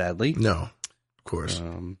 sadly. No, of course.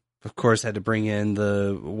 Of course, had to bring in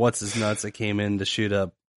the what's-his-nuts that came in to shoot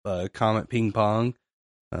up Comet Ping Pong.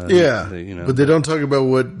 But they don't talk about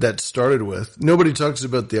what that started with. Nobody talks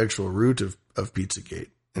about the actual root of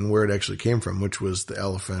Pizzagate and where it actually came from, which was the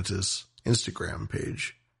Elephantis Instagram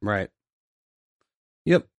page. Right.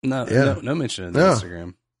 Yep. No mention of the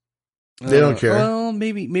Instagram. They don't care. Well,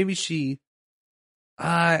 maybe she.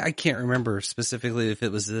 I can't remember specifically if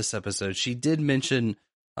it was this episode. She did mention,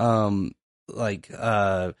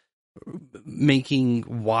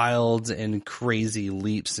 making wild and crazy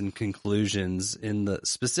leaps and conclusions in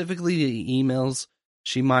specifically the emails.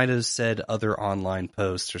 She might have said other online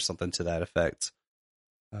posts or something to that effect.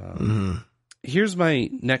 Here's my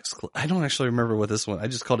next I don't actually remember what this one. I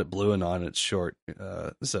just called it Blue Anon. It's short.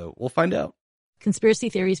 So we'll find out. Conspiracy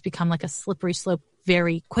theories become like a slippery slope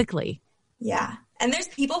very quickly. Yeah. And there's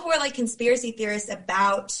people who are like conspiracy theorists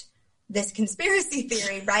about this conspiracy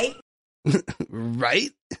theory, right?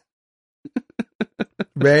 Right?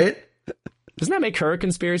 Right? Doesn't that make her a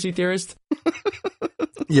conspiracy theorist?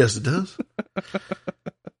 Yes, it does.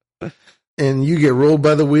 And you get rolled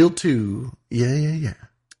by the wheel too. Yeah.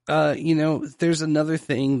 There's another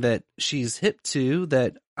thing that she's hip to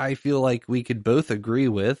that I feel like we could both agree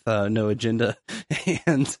with. No Agenda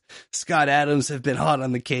and Scott Adams have been hot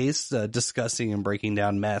on the case, discussing and breaking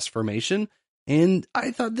down mass formation. And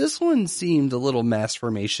I thought this one seemed a little mass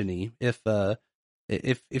formation-y,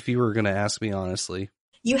 if you were going to ask me honestly.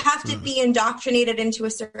 You have to be indoctrinated into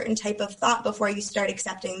a certain type of thought before you start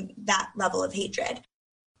accepting that level of hatred.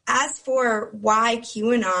 As for why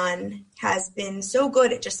QAnon has been so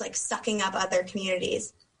good at just like sucking up other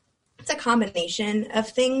communities, it's a combination of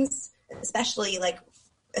things, especially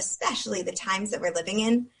the times that we're living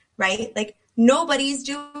in, right? Like nobody's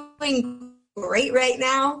doing great right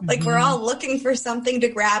now. Like we're all looking for something to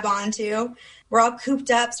grab onto. We're all cooped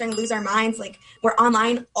up, starting to lose our minds. Like we're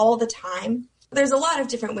online all the time. There's a lot of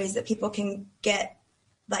different ways that people can get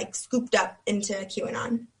like scooped up into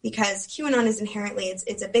QAnon, because QAnon is inherently,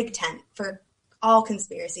 it's a big tent for all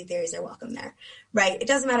conspiracy theories are welcome there, right? It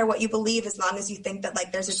doesn't matter what you believe, as long as you think that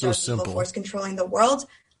like there's a dark evil force controlling the world,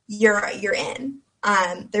 you're in.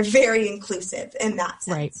 They're very inclusive in that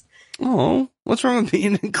sense. Right. Oh, what's wrong with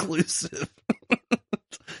being inclusive?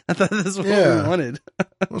 I thought this was what we wanted.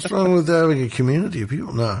 What's wrong with having a community of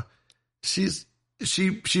people? No, she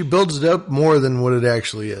builds it up more than what it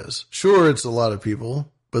actually is. Sure, it's a lot of people,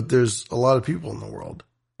 but there's a lot of people in the world.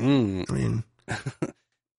 I mean,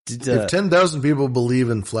 if 10,000 people believe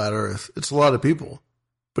in flat Earth, it's a lot of people.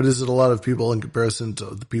 But is it a lot of people in comparison to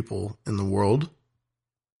the people in the world?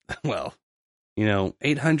 Well,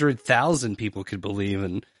 800,000 people could believe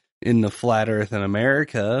in the flat Earth in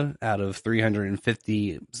America out of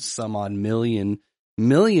 350 some odd million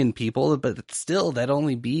people, but still that'd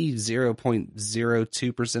only be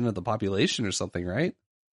 0.02% of the population or something, right?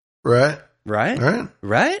 Right. Oh,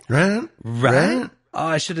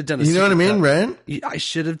 I should have done a You know what I mean, right? I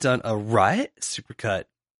should have done a supercut.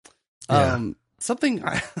 Something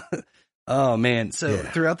oh man. So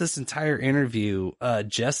throughout this entire interview,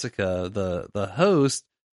 Jessica, the host,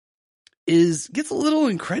 gets a little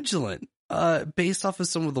incredulent, based off of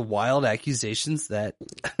some of the wild accusations that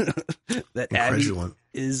Abby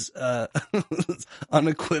is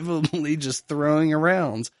unequivocally just throwing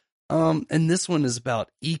around. And this one is about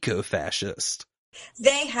eco-fascist.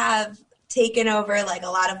 They have taken over like a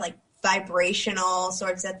lot of like vibrational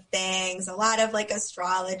sorts of things, a lot of like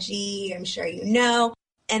astrology, I'm sure you know.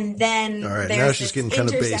 And then All right, now there's she's this getting kind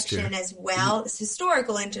of based here. intersection as well, this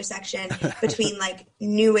historical intersection between like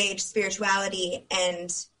New Age spirituality and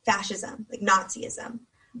fascism, like Nazism.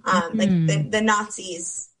 Like the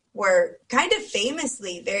Nazis were kind of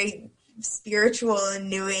famously very spiritual and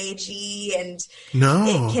New Agey, and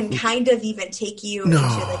it can kind of even take you into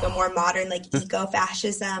like a more modern like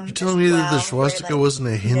eco-fascism. You're telling me that the swastika wasn't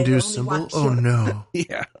a Hindu symbol? Oh no.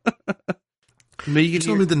 Yeah. You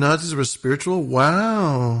told me the Nazis were spiritual?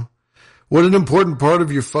 Wow. What an important part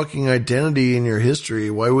of your fucking identity and your history.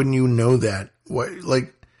 Why wouldn't you know that? Why,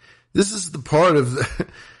 like, this is the part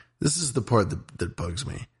that bugs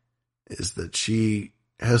me, is that she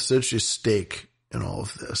has such a stake in all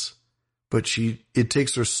of this, but it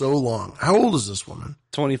takes her so long. How old is this woman?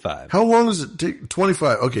 25. How long does it take?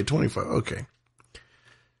 25. Okay, 25. Okay.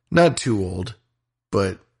 Not too old,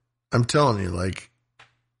 but I'm telling you, like,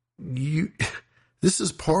 this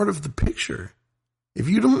is part of the picture. If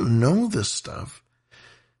you don't know this stuff,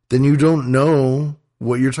 then you don't know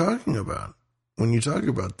what you're talking about. When you talk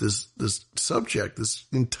about this subject, this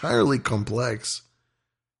entirely complex,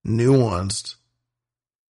 nuanced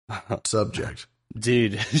subject.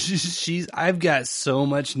 Dude, I've got so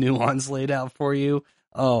much nuance laid out for you.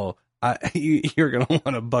 Oh, you're going to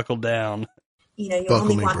want to buckle down. You know, you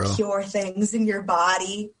only want pure things in your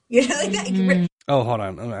body. You know, like that. Oh, hold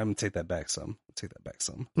on. I'm going to take that back some.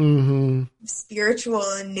 Mm-hmm. Spiritual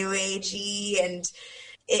and New Agey, and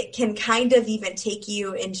it can kind of even take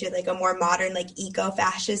you into like a more modern like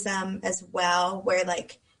eco-fascism as well, where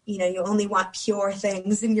like, you know, you only want pure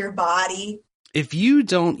things in your body. If you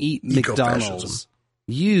don't eat McDonald's,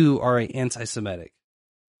 you are an anti-Semitic.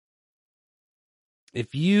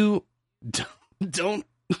 If you don't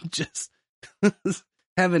just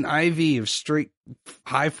have an IV of straight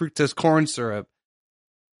high fructose corn syrup,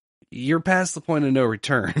 you're past the point of no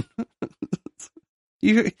return.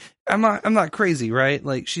 I'm not crazy, right?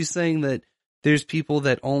 Like, she's saying that there's people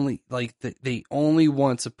that only they only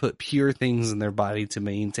want to put pure things in their body to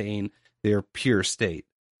maintain their pure state.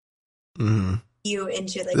 Mm-hmm. You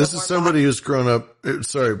into like this is somebody who's grown up.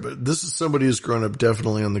 Sorry, but this is somebody who's grown up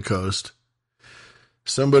definitely on the coast.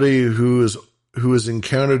 Somebody who has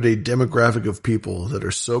encountered a demographic of people that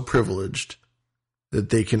are so privileged that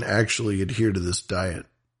they can actually adhere to this diet,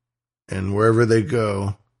 and wherever they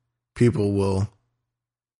go, people will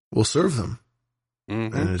serve them,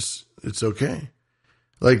 and it's okay.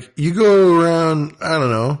 Like, you go around, I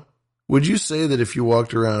don't know. Would you say that if you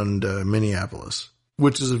walked around Minneapolis,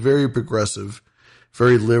 which is a very progressive,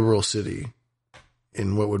 very liberal city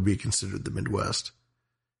in what would be considered the Midwest,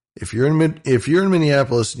 if you're in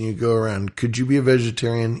Minneapolis and you go around, could you be a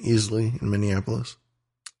vegetarian easily in Minneapolis?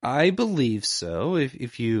 I believe so.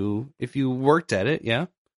 If you worked at it, yeah.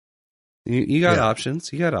 You got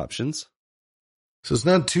options. You got options. So it's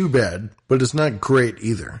not too bad, but it's not great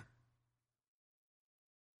either.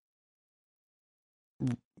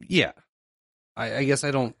 Yeah. I guess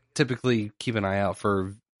I don't typically keep an eye out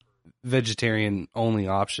for vegetarian only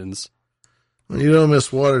options. Well, you don't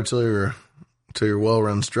miss water till your well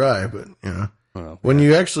runs dry, but you know, when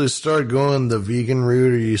you actually start going the vegan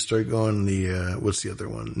route, or you start going the what's the other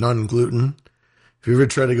one, non-gluten. If you ever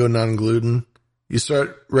try to go non-gluten, you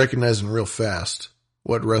start recognizing real fast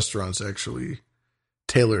what restaurants actually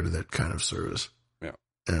tailor to that kind of service. Yeah,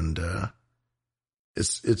 and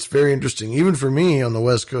it's very interesting. Even for me on the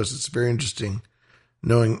West Coast, it's very interesting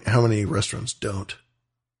knowing how many restaurants don't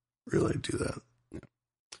really do that.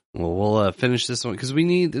 Well, we'll finish this one because we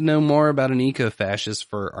need to know more about an eco-fascist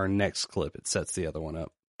for our next clip. It sets the other one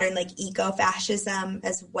up. And like eco-fascism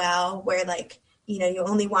as well, where like, you know, you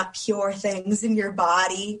only want pure things in your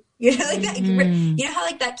body. You know, like that. You know how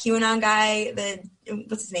like that QAnon guy,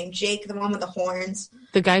 what's his name, Jake, the one with the horns,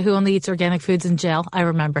 the guy who only eats organic foods in jail. I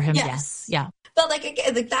remember him. Yes. Yeah. But like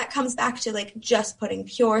again, like that comes back to like just putting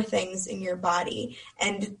pure things in your body,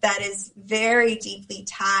 and that is very deeply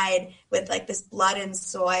tied with like this blood and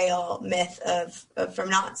soil myth of from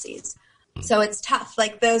Nazis. So it's tough.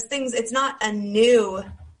 Like those things, it's not a new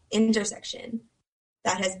intersection.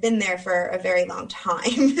 That has been there for a very long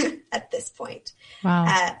time at this point.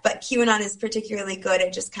 Wow. But QAnon is particularly good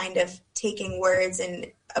at just kind of taking words and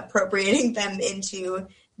appropriating them into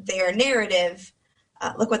their narrative.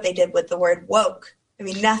 Look what they did with the word woke. I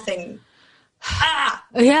mean, nothing.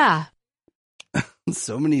 Yeah.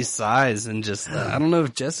 So many sighs, and just, I don't know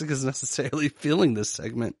if Jessica's necessarily feeling this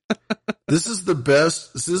segment. This is the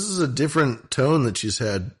best. This is a different tone that she's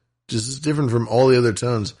had. This is different from all the other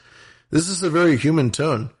tones. This is a very human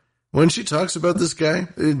tone. When she talks about this guy,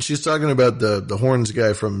 and she's talking about the horns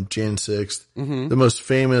guy from Jan 6th, the most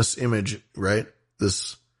famous image, right?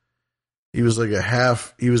 This He was a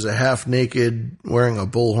half naked, wearing a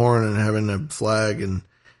bullhorn and having a flag, and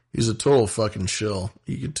he's a total fucking shill.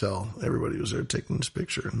 You could tell everybody was there taking this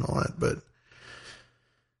picture and all that. But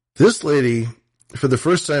this lady, for the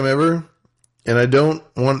first time ever, and I don't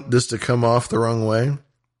want this to come off the wrong way,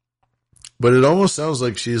 but it almost sounds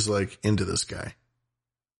like she's like into this guy.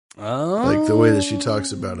 Oh, like the way that she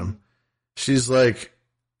talks about him. She's like,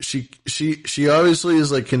 she obviously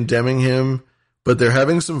is like condemning him, but they're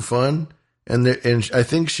having some fun. And I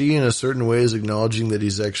think she, in a certain way, is acknowledging that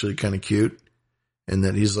he's actually kind of cute, and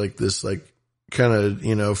that he's like this, like kind of,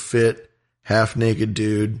 you know, fit, half naked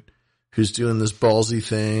dude who's doing this ballsy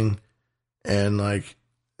thing. And like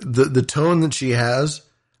the tone that she has,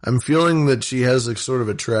 I'm feeling that she has like sort of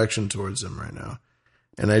attraction towards him right now.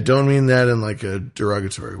 And I don't mean that in like a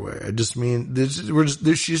derogatory way. I just mean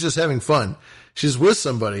she's just having fun. She's with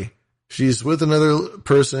somebody. She's with another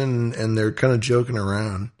person, and they're kind of joking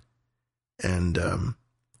around. And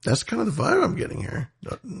that's kind of the vibe I'm getting here.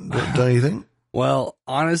 Don't you think? Well,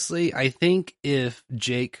 honestly, I think if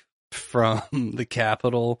Jake from the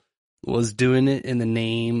Capitol was doing it in the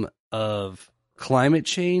name of climate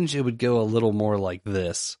change, it would go a little more like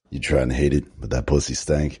this. You trying to hate it, but that pussy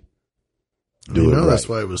stank. Do it right. That's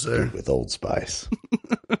why it was there. Do it with Old Spice.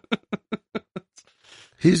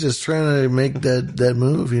 He's just trying to make that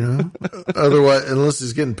move, you know? Otherwise, unless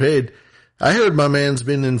he's getting paid. I heard my man's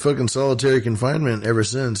been in fucking solitary confinement ever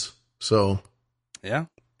since. So, yeah.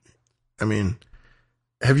 I mean,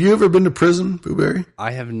 have you ever been to prison, Boo Berry?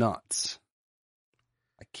 I have not.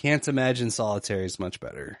 I can't imagine solitary is much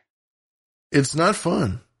better. It's not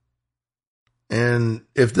fun. And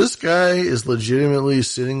if this guy is legitimately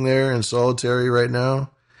sitting there in solitary right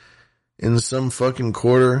now in some fucking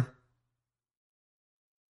quarter,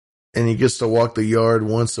 and he gets to walk the yard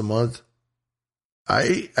once a month,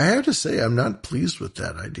 I have to say I'm not pleased with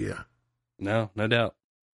that idea. No doubt.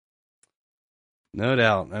 No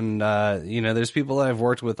doubt. And, there's people that I've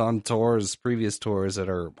worked with on tours, previous tours, that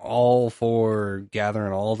are all for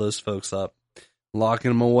gathering all those folks up,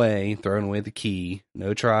 locking them away, throwing away the key,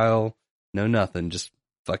 no trial, no nothing, just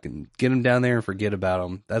fucking get them down there and forget about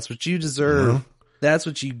them. That's what you deserve. Mm-hmm. That's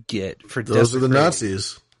what you get for those are the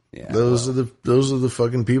Nazis. Yeah, those are the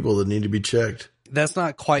fucking people that need to be checked. That's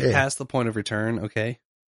not quite past the point of return. Okay.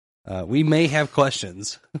 We may have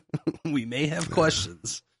questions.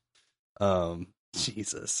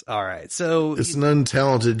 Jesus. All right. So it's an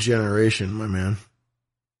untalented generation, my man.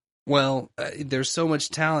 Well, there's so much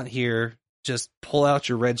talent here. Just pull out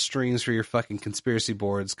your red strings for your fucking conspiracy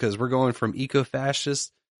boards, because we're going from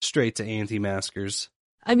eco-fascist straight to anti-maskers.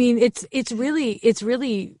 I mean, it's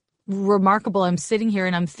really remarkable. I'm sitting here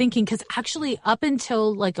and I'm thinking, because actually up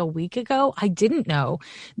until like a week ago, I didn't know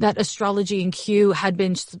that astrology and Q had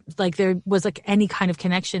been like, there was like any kind of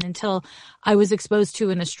connection, until I was exposed to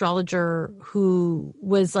an astrologer who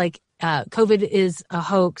was like, COVID is a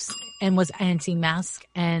hoax, and was anti-mask.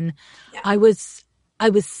 And yeah. I was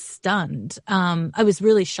stunned. I was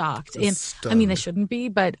really shocked. And I mean, I shouldn't be,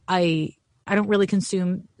 but I don't really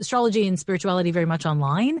consume astrology and spirituality very much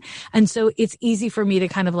online. And so it's easy for me to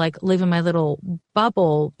kind of like live in my little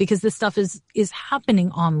bubble, because this stuff is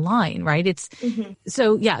happening online, right? It's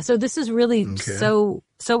so this is really so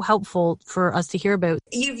helpful for us to hear about.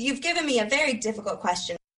 You've given me a very difficult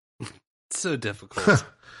question. So difficult.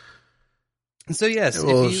 So yes,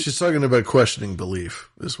 well, she's talking about questioning belief,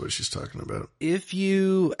 is what she's talking about. If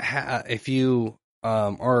you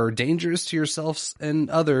are dangerous to yourselves and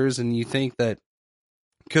others, and you think that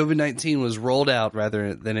COVID-19 was rolled out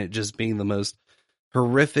rather than it just being the most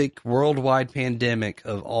horrific worldwide pandemic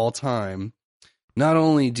of all time, not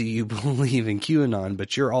only do you believe in QAnon,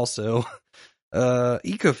 but you're also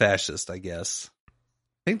eco-fascist, I guess.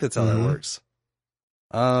 I think that's how that works.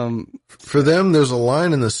 For them, there's a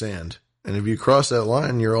line in the sand. And if you cross that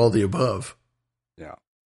line, you're all the above. Yeah.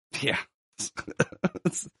 Yeah.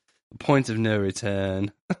 Point of no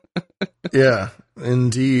return. Yeah,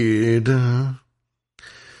 indeed.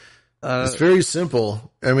 It's very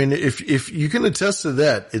simple. I mean, if you can attest to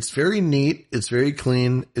that, it's very neat. It's very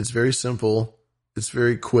clean. It's very simple. It's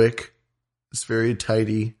very quick. It's very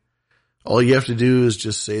tidy. All you have to do is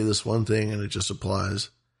just say this one thing, and it just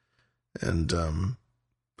applies. And,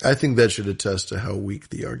 I think that should attest to how weak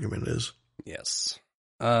the argument is. Yes.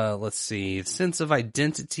 Let's see. Sense of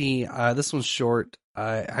identity. This one's short.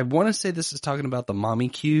 I want to say this is talking about the mommy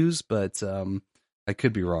cues, but I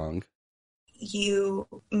could be wrong. You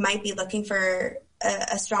might be looking for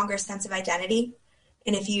a stronger sense of identity.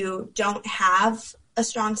 And if you don't have a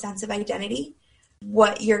strong sense of identity,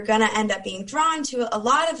 what you're going to end up being drawn to a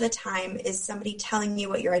lot of the time is somebody telling you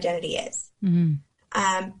what your identity is. Mm-hmm.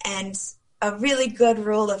 And a really good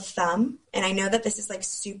rule of thumb, and I know that this is like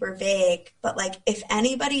super vague, but like if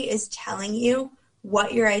anybody is telling you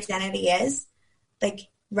what your identity is, like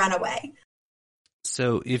run away.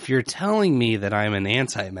 So if you're telling me that I'm an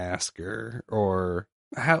anti-masker, or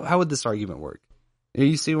how would this argument work?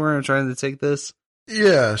 You see where I'm trying to take this?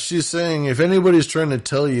 Yeah, she's saying if anybody's trying to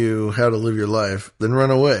tell you how to live your life, then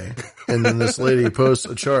run away. And then this lady posts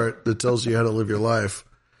a chart that tells you how to live your life.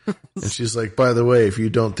 And she's like, by the way, if you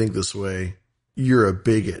don't think this way, you're a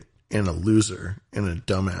bigot and a loser and a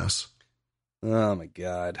dumbass. Oh my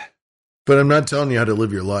God. But I'm not telling you how to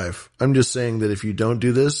live your life. I'm just saying that if you don't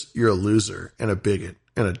do this, you're a loser and a bigot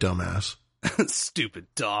and a dumbass. Stupid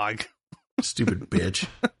dog. Stupid bitch.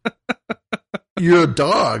 You're a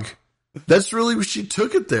dog. That's really what she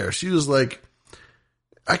took it there. She was like,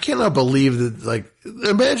 I cannot believe that, like,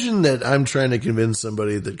 imagine that I'm trying to convince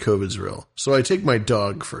somebody that COVID's real. So I take my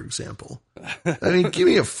dog, for example. I mean, give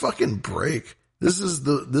me a fucking break. This is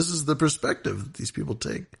the perspective that these people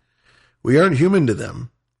take. We aren't human to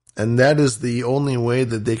them. And that is the only way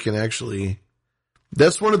that they can actually,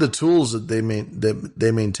 that's one of the tools that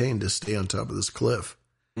they maintain to stay on top of this cliff,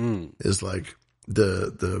 is like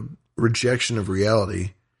the rejection of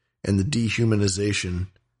reality and the dehumanization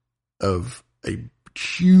of a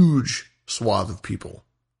huge swath of people.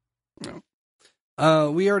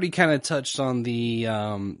 We already kind of touched on the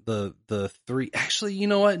three. Actually, you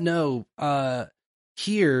know what? No.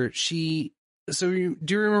 Here she. So do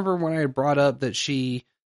you remember when I brought up that she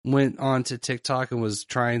went on to TikTok and was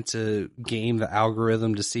trying to game the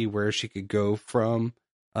algorithm to see where she could go from?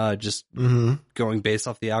 Just going based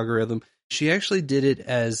off the algorithm. She actually did it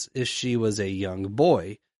as if she was a young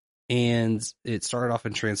boy. And it started off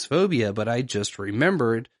in transphobia, but I just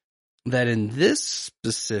remembered that in this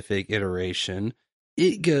specific iteration,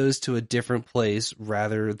 it goes to a different place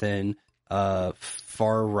rather than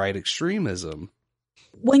far-right extremism.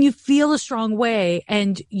 When you feel a strong way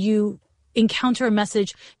and you encounter a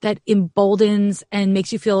message that emboldens and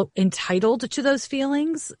makes you feel entitled to those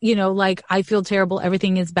feelings, you know, like I feel terrible,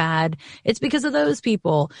 everything is bad, it's because of those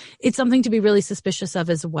people. It's something to be really suspicious of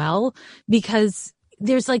as well, because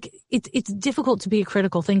there's like, it's difficult to be a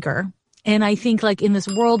critical thinker. And I think like in this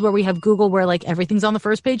world where we have Google, where like everything's on the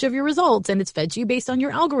first page of your results and it's fed to you based on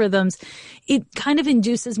your algorithms, it kind of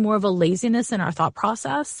induces more of a laziness in our thought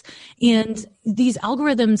process. And these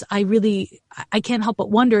algorithms, I can't help but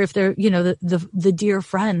wonder if they're, you know, the dear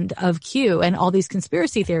friend of Q and all these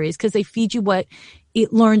conspiracy theories, because they feed you what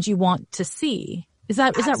it learns you want to see. Is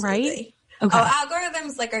that right? Okay. Oh,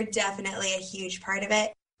 algorithms like are definitely a huge part of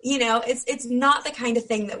it. You know, it's not the kind of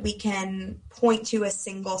thing that we can point to a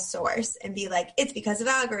single source and be like, it's because of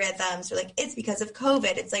algorithms, or like, it's because of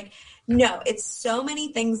COVID. It's like, no, it's so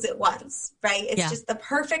many things at once, right? It's just the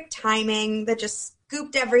perfect timing that just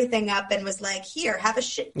scooped everything up and was like, here, have a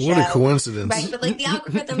shit show. What a coincidence. Right? But like the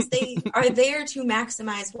algorithms, they are there to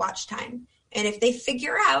maximize watch time. And if they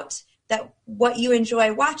figure out that what you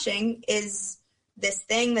enjoy watching is this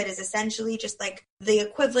thing that is essentially just like the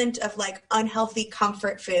equivalent of like unhealthy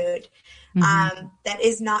comfort food, that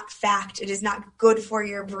is not fact. It is not good for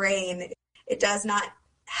your brain. It does not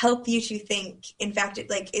help you to think. In fact,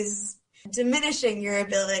 it like is diminishing your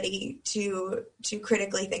ability to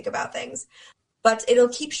critically think about things. But it'll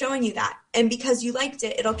keep showing you that. And because you liked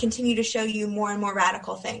it, it'll continue to show you more and more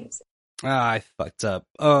radical things. I fucked up.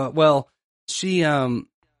 Well, she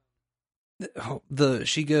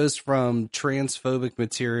she goes from transphobic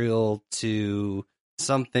material to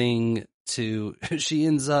something to, she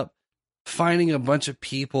ends up finding a bunch of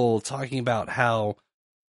people talking about how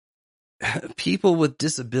people with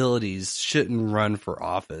disabilities shouldn't run for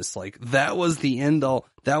office. Like that was the end all.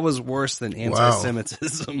 That was worse than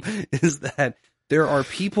anti-Semitism. Is that there are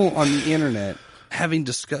people on the internet having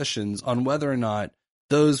discussions on whether or not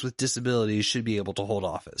those with disabilities should be able to hold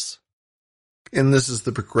office. And this is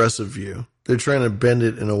the progressive view. They're trying to bend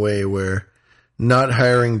it in a way where not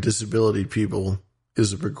hiring disability people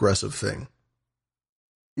is a progressive thing.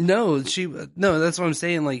 No, that's what I'm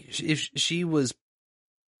saying. Like, if she was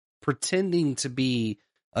pretending to be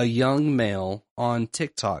a young male on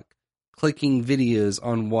TikTok, clicking videos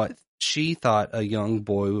on what she thought a young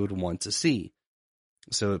boy would want to see.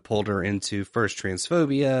 So it pulled her into first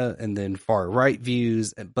transphobia and then far right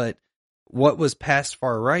views. But what was past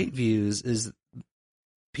far right views is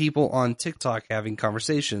people on TikTok having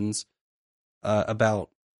conversations about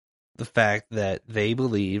the fact that they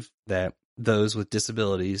believe that those with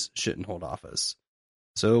disabilities shouldn't hold office.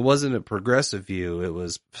 So it wasn't a progressive view. It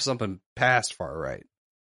was something past far right.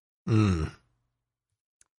 And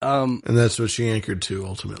that's what she anchored to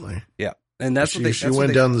ultimately. Yeah. And that's she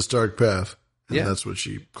went down this dark path, and that's what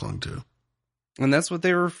she clung to. And that's what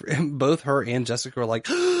they were, both her and Jessica were like,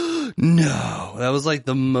 no. That was like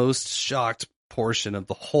the most shocked portion of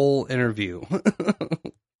the whole interview.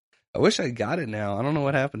 I wish I got it now. I don't know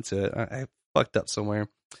what happened to it. I fucked up somewhere.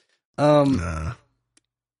 Nah.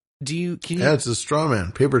 Can you? Yeah, it's a straw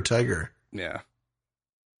man, paper tiger. Yeah.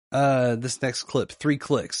 This next clip, 3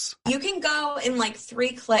 clicks. You can go in like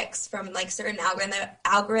 3 clicks from like certain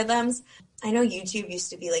algorithms. I know YouTube used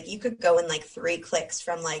to be like, you could go in like 3 clicks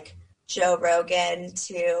from like Joe Rogan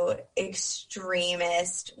to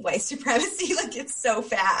extremist white supremacy. Like, it's so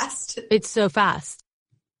fast. It's so fast.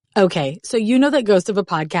 Okay, so you know that Ghost of a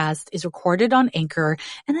Podcast is recorded on Anchor,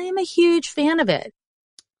 and I am a huge fan of it.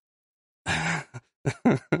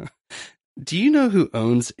 Do you know who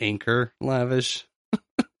owns Anchor, Lavish?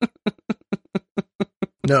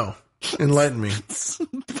 No. Enlighten me.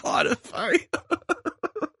 Spotify.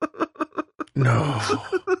 No.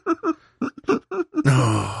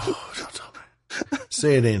 No. Don't tell me.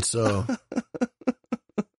 Say it ain't so.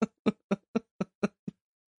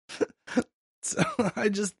 So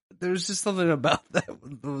there was just something about that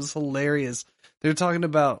was hilarious. They were talking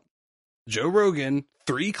about Joe Rogan,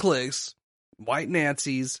 3 clicks, white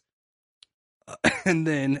Nazis, and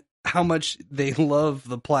then how much they love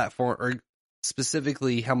the platform, or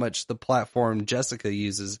specifically how much the platform Jessica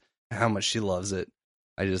uses, and how much she loves it.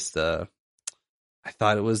 I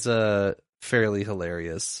thought it was fairly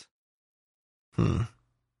hilarious. Allow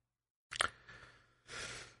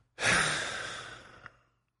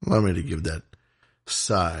me to give that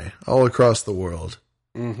sigh all across the world.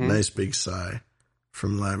 Mm-hmm. Nice big sigh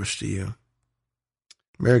from Lavish to you.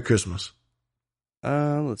 Merry Christmas.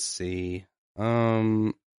 Let's see.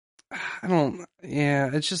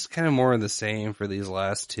 It's just kind of more of the same for these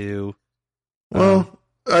last 2. Well,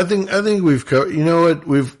 I think we've covered, you know what?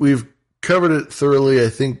 We've covered it thoroughly. I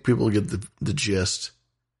think people get the gist.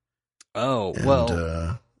 Oh, and,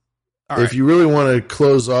 well. If you really want to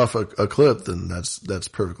close off a clip, then that's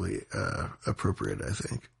perfectly appropriate, I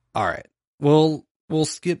think. All right. Well, we'll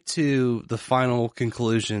skip to the final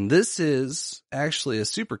conclusion. This is actually a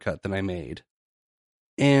supercut that I made.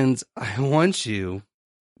 And I want you,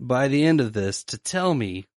 by the end of this, to tell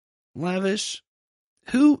me, Lavish,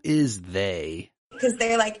 who is they? Because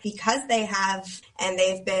they're like, because they have, and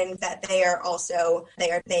they've been, that they are also,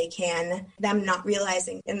 them not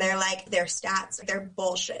realizing, and they're like, their stats, they're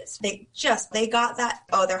bullshit. They got that,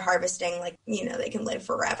 they're harvesting, like, they can live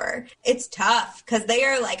forever. It's tough, because they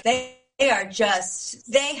are like, they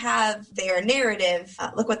have their narrative.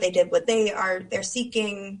 Look what they did. They're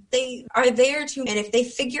seeking, they are there to, and if they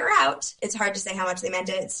figure out, it's hard to say how much they meant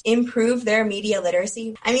it, improve their media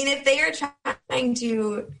literacy. I mean, if they are trying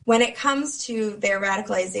to, when it comes to their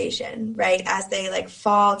radicalization, right, as they like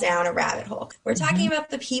fall down a rabbit hole, we're talking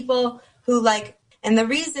about the people who like, and the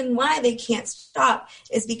reason why they can't stop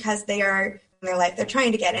is because they are, in their life, they're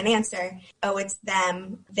trying to get an answer. Oh, it's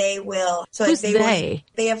them. They will. So who's they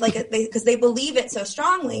have like because they believe it so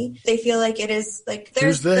strongly. They feel like it is like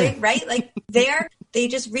who's they? Right? Like they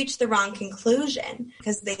just reach the wrong conclusion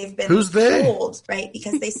because they've been who's told, right?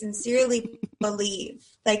 Because they sincerely believe.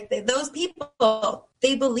 Like those people,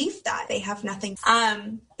 they believe that they have nothing.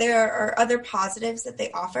 There are other positives that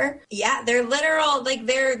they offer. Yeah, their literal, like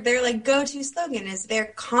their like go-to slogan is they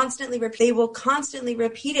will constantly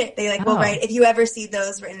repeat it. They like, well, right, if you ever see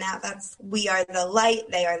those written out, that's, we are the light,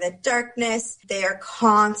 they are the darkness. They are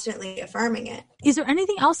constantly affirming it. Is there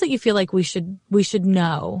anything else that you feel like we should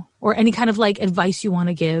know, or any kind of like advice you want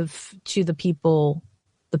to give to the people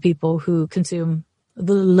who consume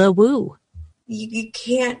the woo? You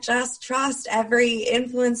can't just trust every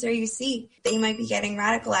influencer you see. They might be getting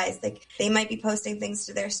radicalized. Like, they might be posting things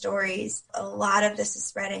to their stories. A lot of this is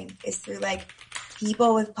spreading is through like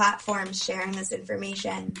people with platforms sharing this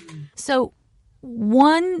information. So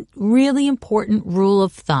one really important rule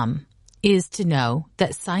of thumb is to know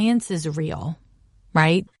that science is real,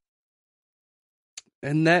 right?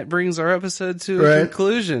 And that brings our episode to a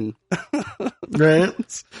conclusion.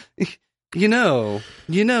 Right. You know,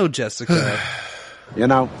 Jessica.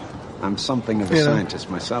 I'm something of a scientist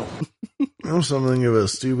myself. I'm something of a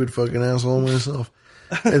stupid fucking asshole myself.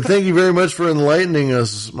 And thank you very much for enlightening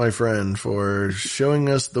us, my friend, for showing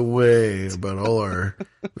us the way about all our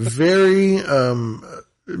very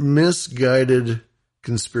misguided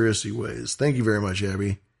conspiracy ways. Thank you very much,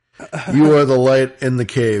 Abby. You are the light in the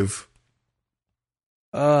cave.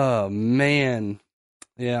 Oh, man.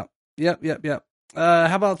 Yeah. Yep.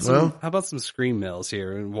 How about some scream mails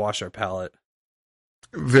here and wash our palate?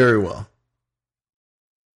 Very well.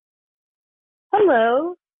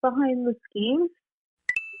 Hello, behind the schemes.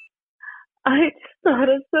 I just thought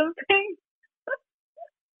of something.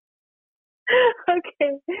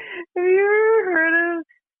 Okay. Have you ever heard of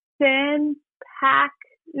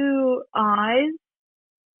Senpaku eyes?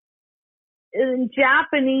 In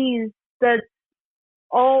Japanese, that's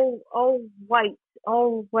all white,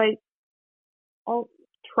 all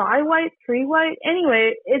tri-white, three-white.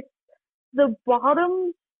 Anyway, it's the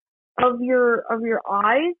bottom of your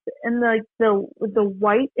eyes, and like the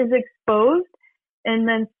white is exposed, and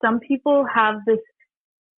then some people have this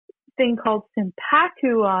thing called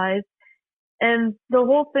Senpaku eyes, and the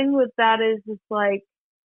whole thing with that is it's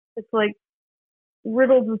like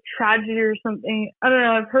riddled with tragedy or something. I don't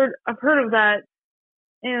know. I've heard of that.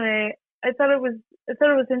 Anyway, I thought it was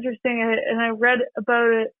interesting, and I read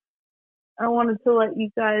about it. I wanted to let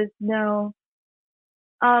you guys know.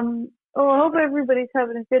 I hope everybody's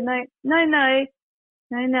having a good night. Night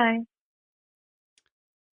night.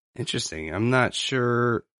 Interesting. I'm not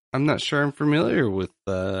sure I'm familiar with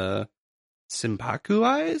Senpaku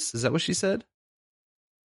eyes. Is that what she said?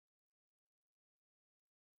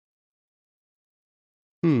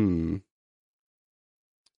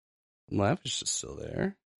 Lavish is still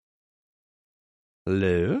there.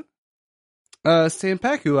 Hello?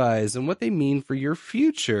 Senpaku eyes and what they mean for your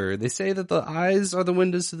future. They say that the eyes are the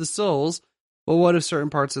windows to the souls, but what if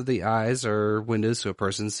certain parts of the eyes are windows to a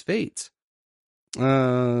person's fate?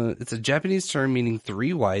 It's a Japanese term meaning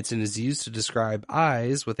three whites and is used to describe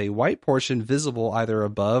eyes with a white portion visible either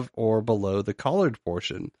above or below the collared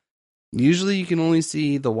portion. Usually you can only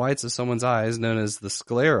see the whites of someone's eyes, known as the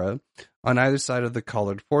sclera, on either side of the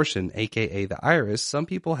collared portion, aka the iris. Some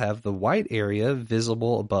people have the white area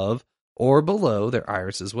visible above or below their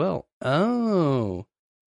iris as well. Oh.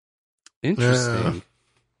 Interesting.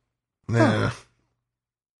 Nah. Huh.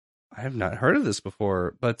 I have not heard of this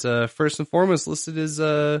before, but first and foremost listed is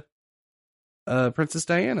Princess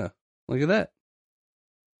Diana. Look at that.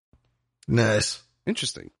 Nice.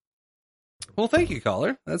 Interesting. Well, thank you,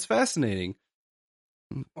 caller. That's fascinating.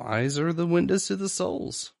 Eyes are the windows to the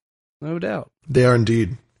souls. No doubt. They are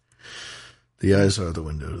indeed. The eyes are the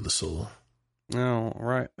window to the soul. All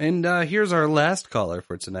right. And here's our last caller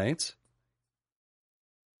for tonight.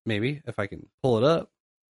 Maybe, if I can pull it up.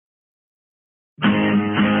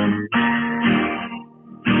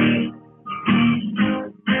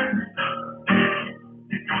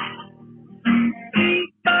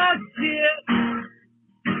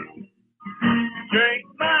 Drink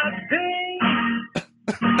my tea,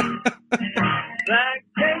 like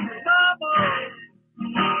cake mama,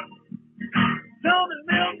 don't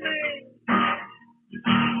milk me,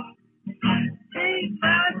 eat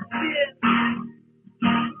my shit,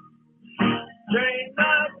 drain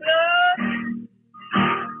my blood,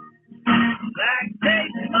 like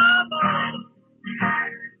cake mama,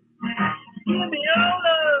 give me all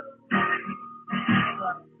love.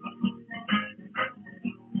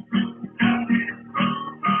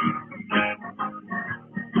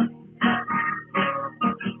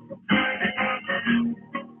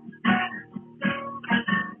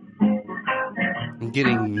 I'm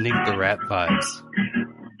getting Nick the Rat vibes.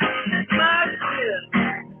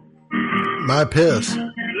 My piss.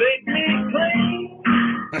 Lick me clean.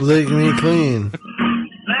 Lick me clean.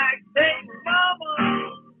 Like big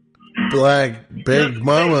mama. Black big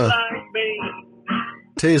mama. Like me.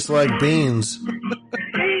 Tastes like beans.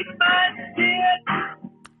 Eat my shit.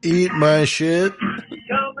 Eat my shit.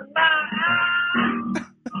 Come in my eye.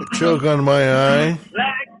 Choke on my eye.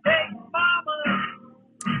 Like big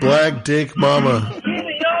mama. Black dick mama. Give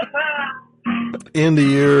me your pie. Into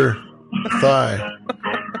your thigh.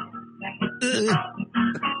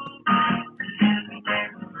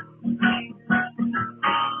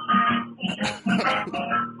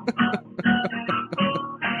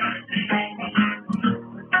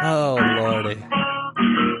 Oh, Lordy.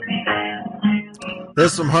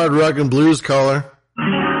 That's some hard rock and blues, caller.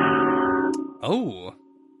 Oh.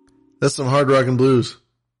 That's some hard rock and blues.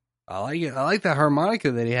 I like it. I like that harmonica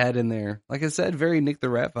that he had in there. Like I said, very Nick the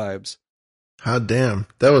Rat vibes. Hot damn.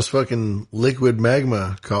 That was fucking liquid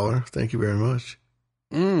magma, caller. Thank you very much.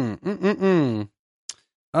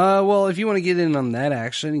 Well, if you want to get in on that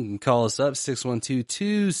action, you can call us up,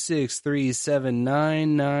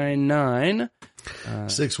 612-263-7999.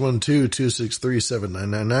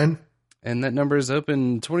 612-263-7999. And that number is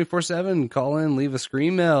open 24/7. Call in, leave a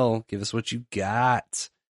screen mail, give us what you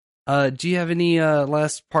got. Do you have any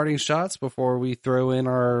last parting shots before we throw in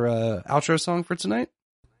our outro song for tonight?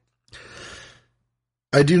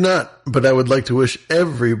 I do not, but I would like to wish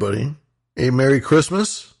everybody a Merry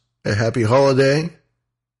Christmas, a Happy Holiday,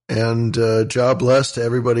 and jobless to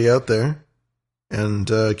everybody out there. And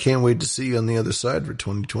can't wait to see you on the other side for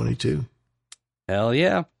 2022. Hell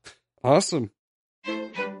yeah. Awesome.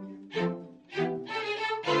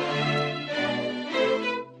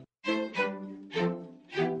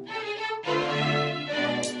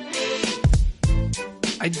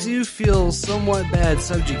 I do feel somewhat bad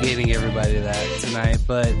subjugating everybody to that tonight,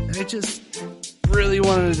 but I just really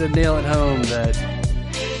wanted to nail it home that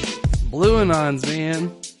Blue Anons,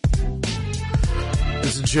 man.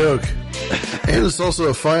 It's a joke. And it's also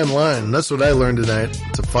a fine line. That's what I learned tonight.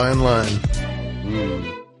 It's a fine line.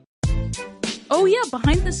 Oh yeah,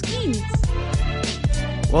 behind the schemes.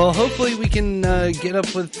 Well, hopefully we can get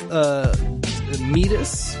up with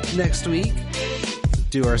Meatus next week.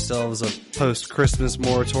 Do ourselves a post-Christmas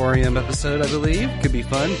moratorium episode, I believe. Could be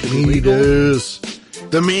fun. Could be legal.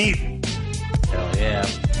 The meat. Hell yeah.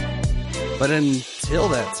 But until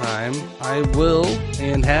that time, I will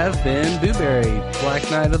and have been Booberry,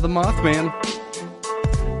 Black Knight of the Mothman.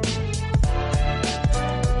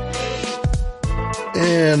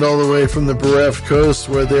 And all the way from the bereft coast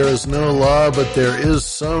where there is no law, but there is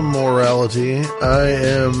some morality, I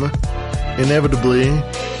am inevitably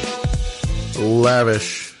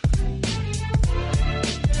Lavish.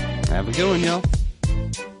 Have a good one, y'all.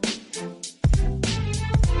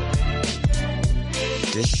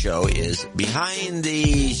 This show is behind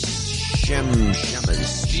the schemes.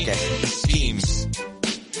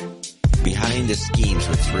 Behind the schemes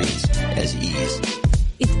with threes as E's.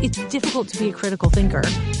 It's difficult to be a critical thinker.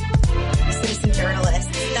 Citizen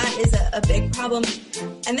journalists, that is a big problem.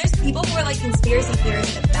 And there's people who are like conspiracy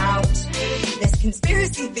theorists about this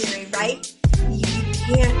conspiracy theory, right? You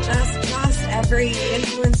can't just trust every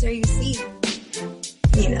influencer you see.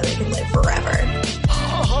 You know, they can live forever.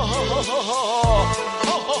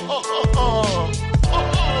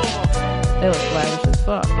 They look lavish as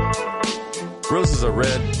fuck. Roses are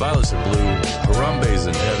red, violets are blue, Harambe's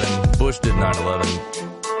in heaven, Bush did 9/11.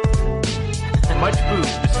 Much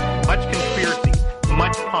boobs, much conspiracy,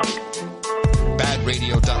 much punk.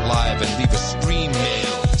 Badradio.live and leave a scream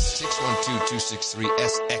mail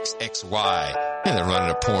 612-263-SXXY. And they're running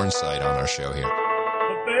a porn site on our show here.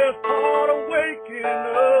 The best part of waking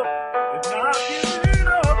up is not giving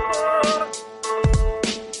up.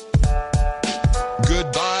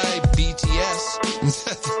 Goodbye, BTS.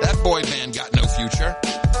 That boy band got no future.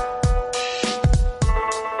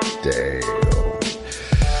 Damn.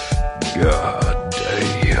 God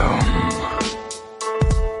damn.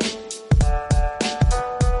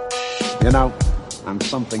 You know, I'm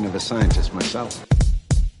something of a scientist myself.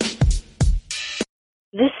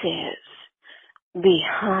 This is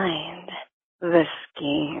Behind the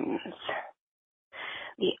Schemes,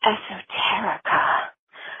 the esoterica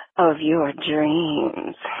of your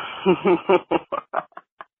dreams.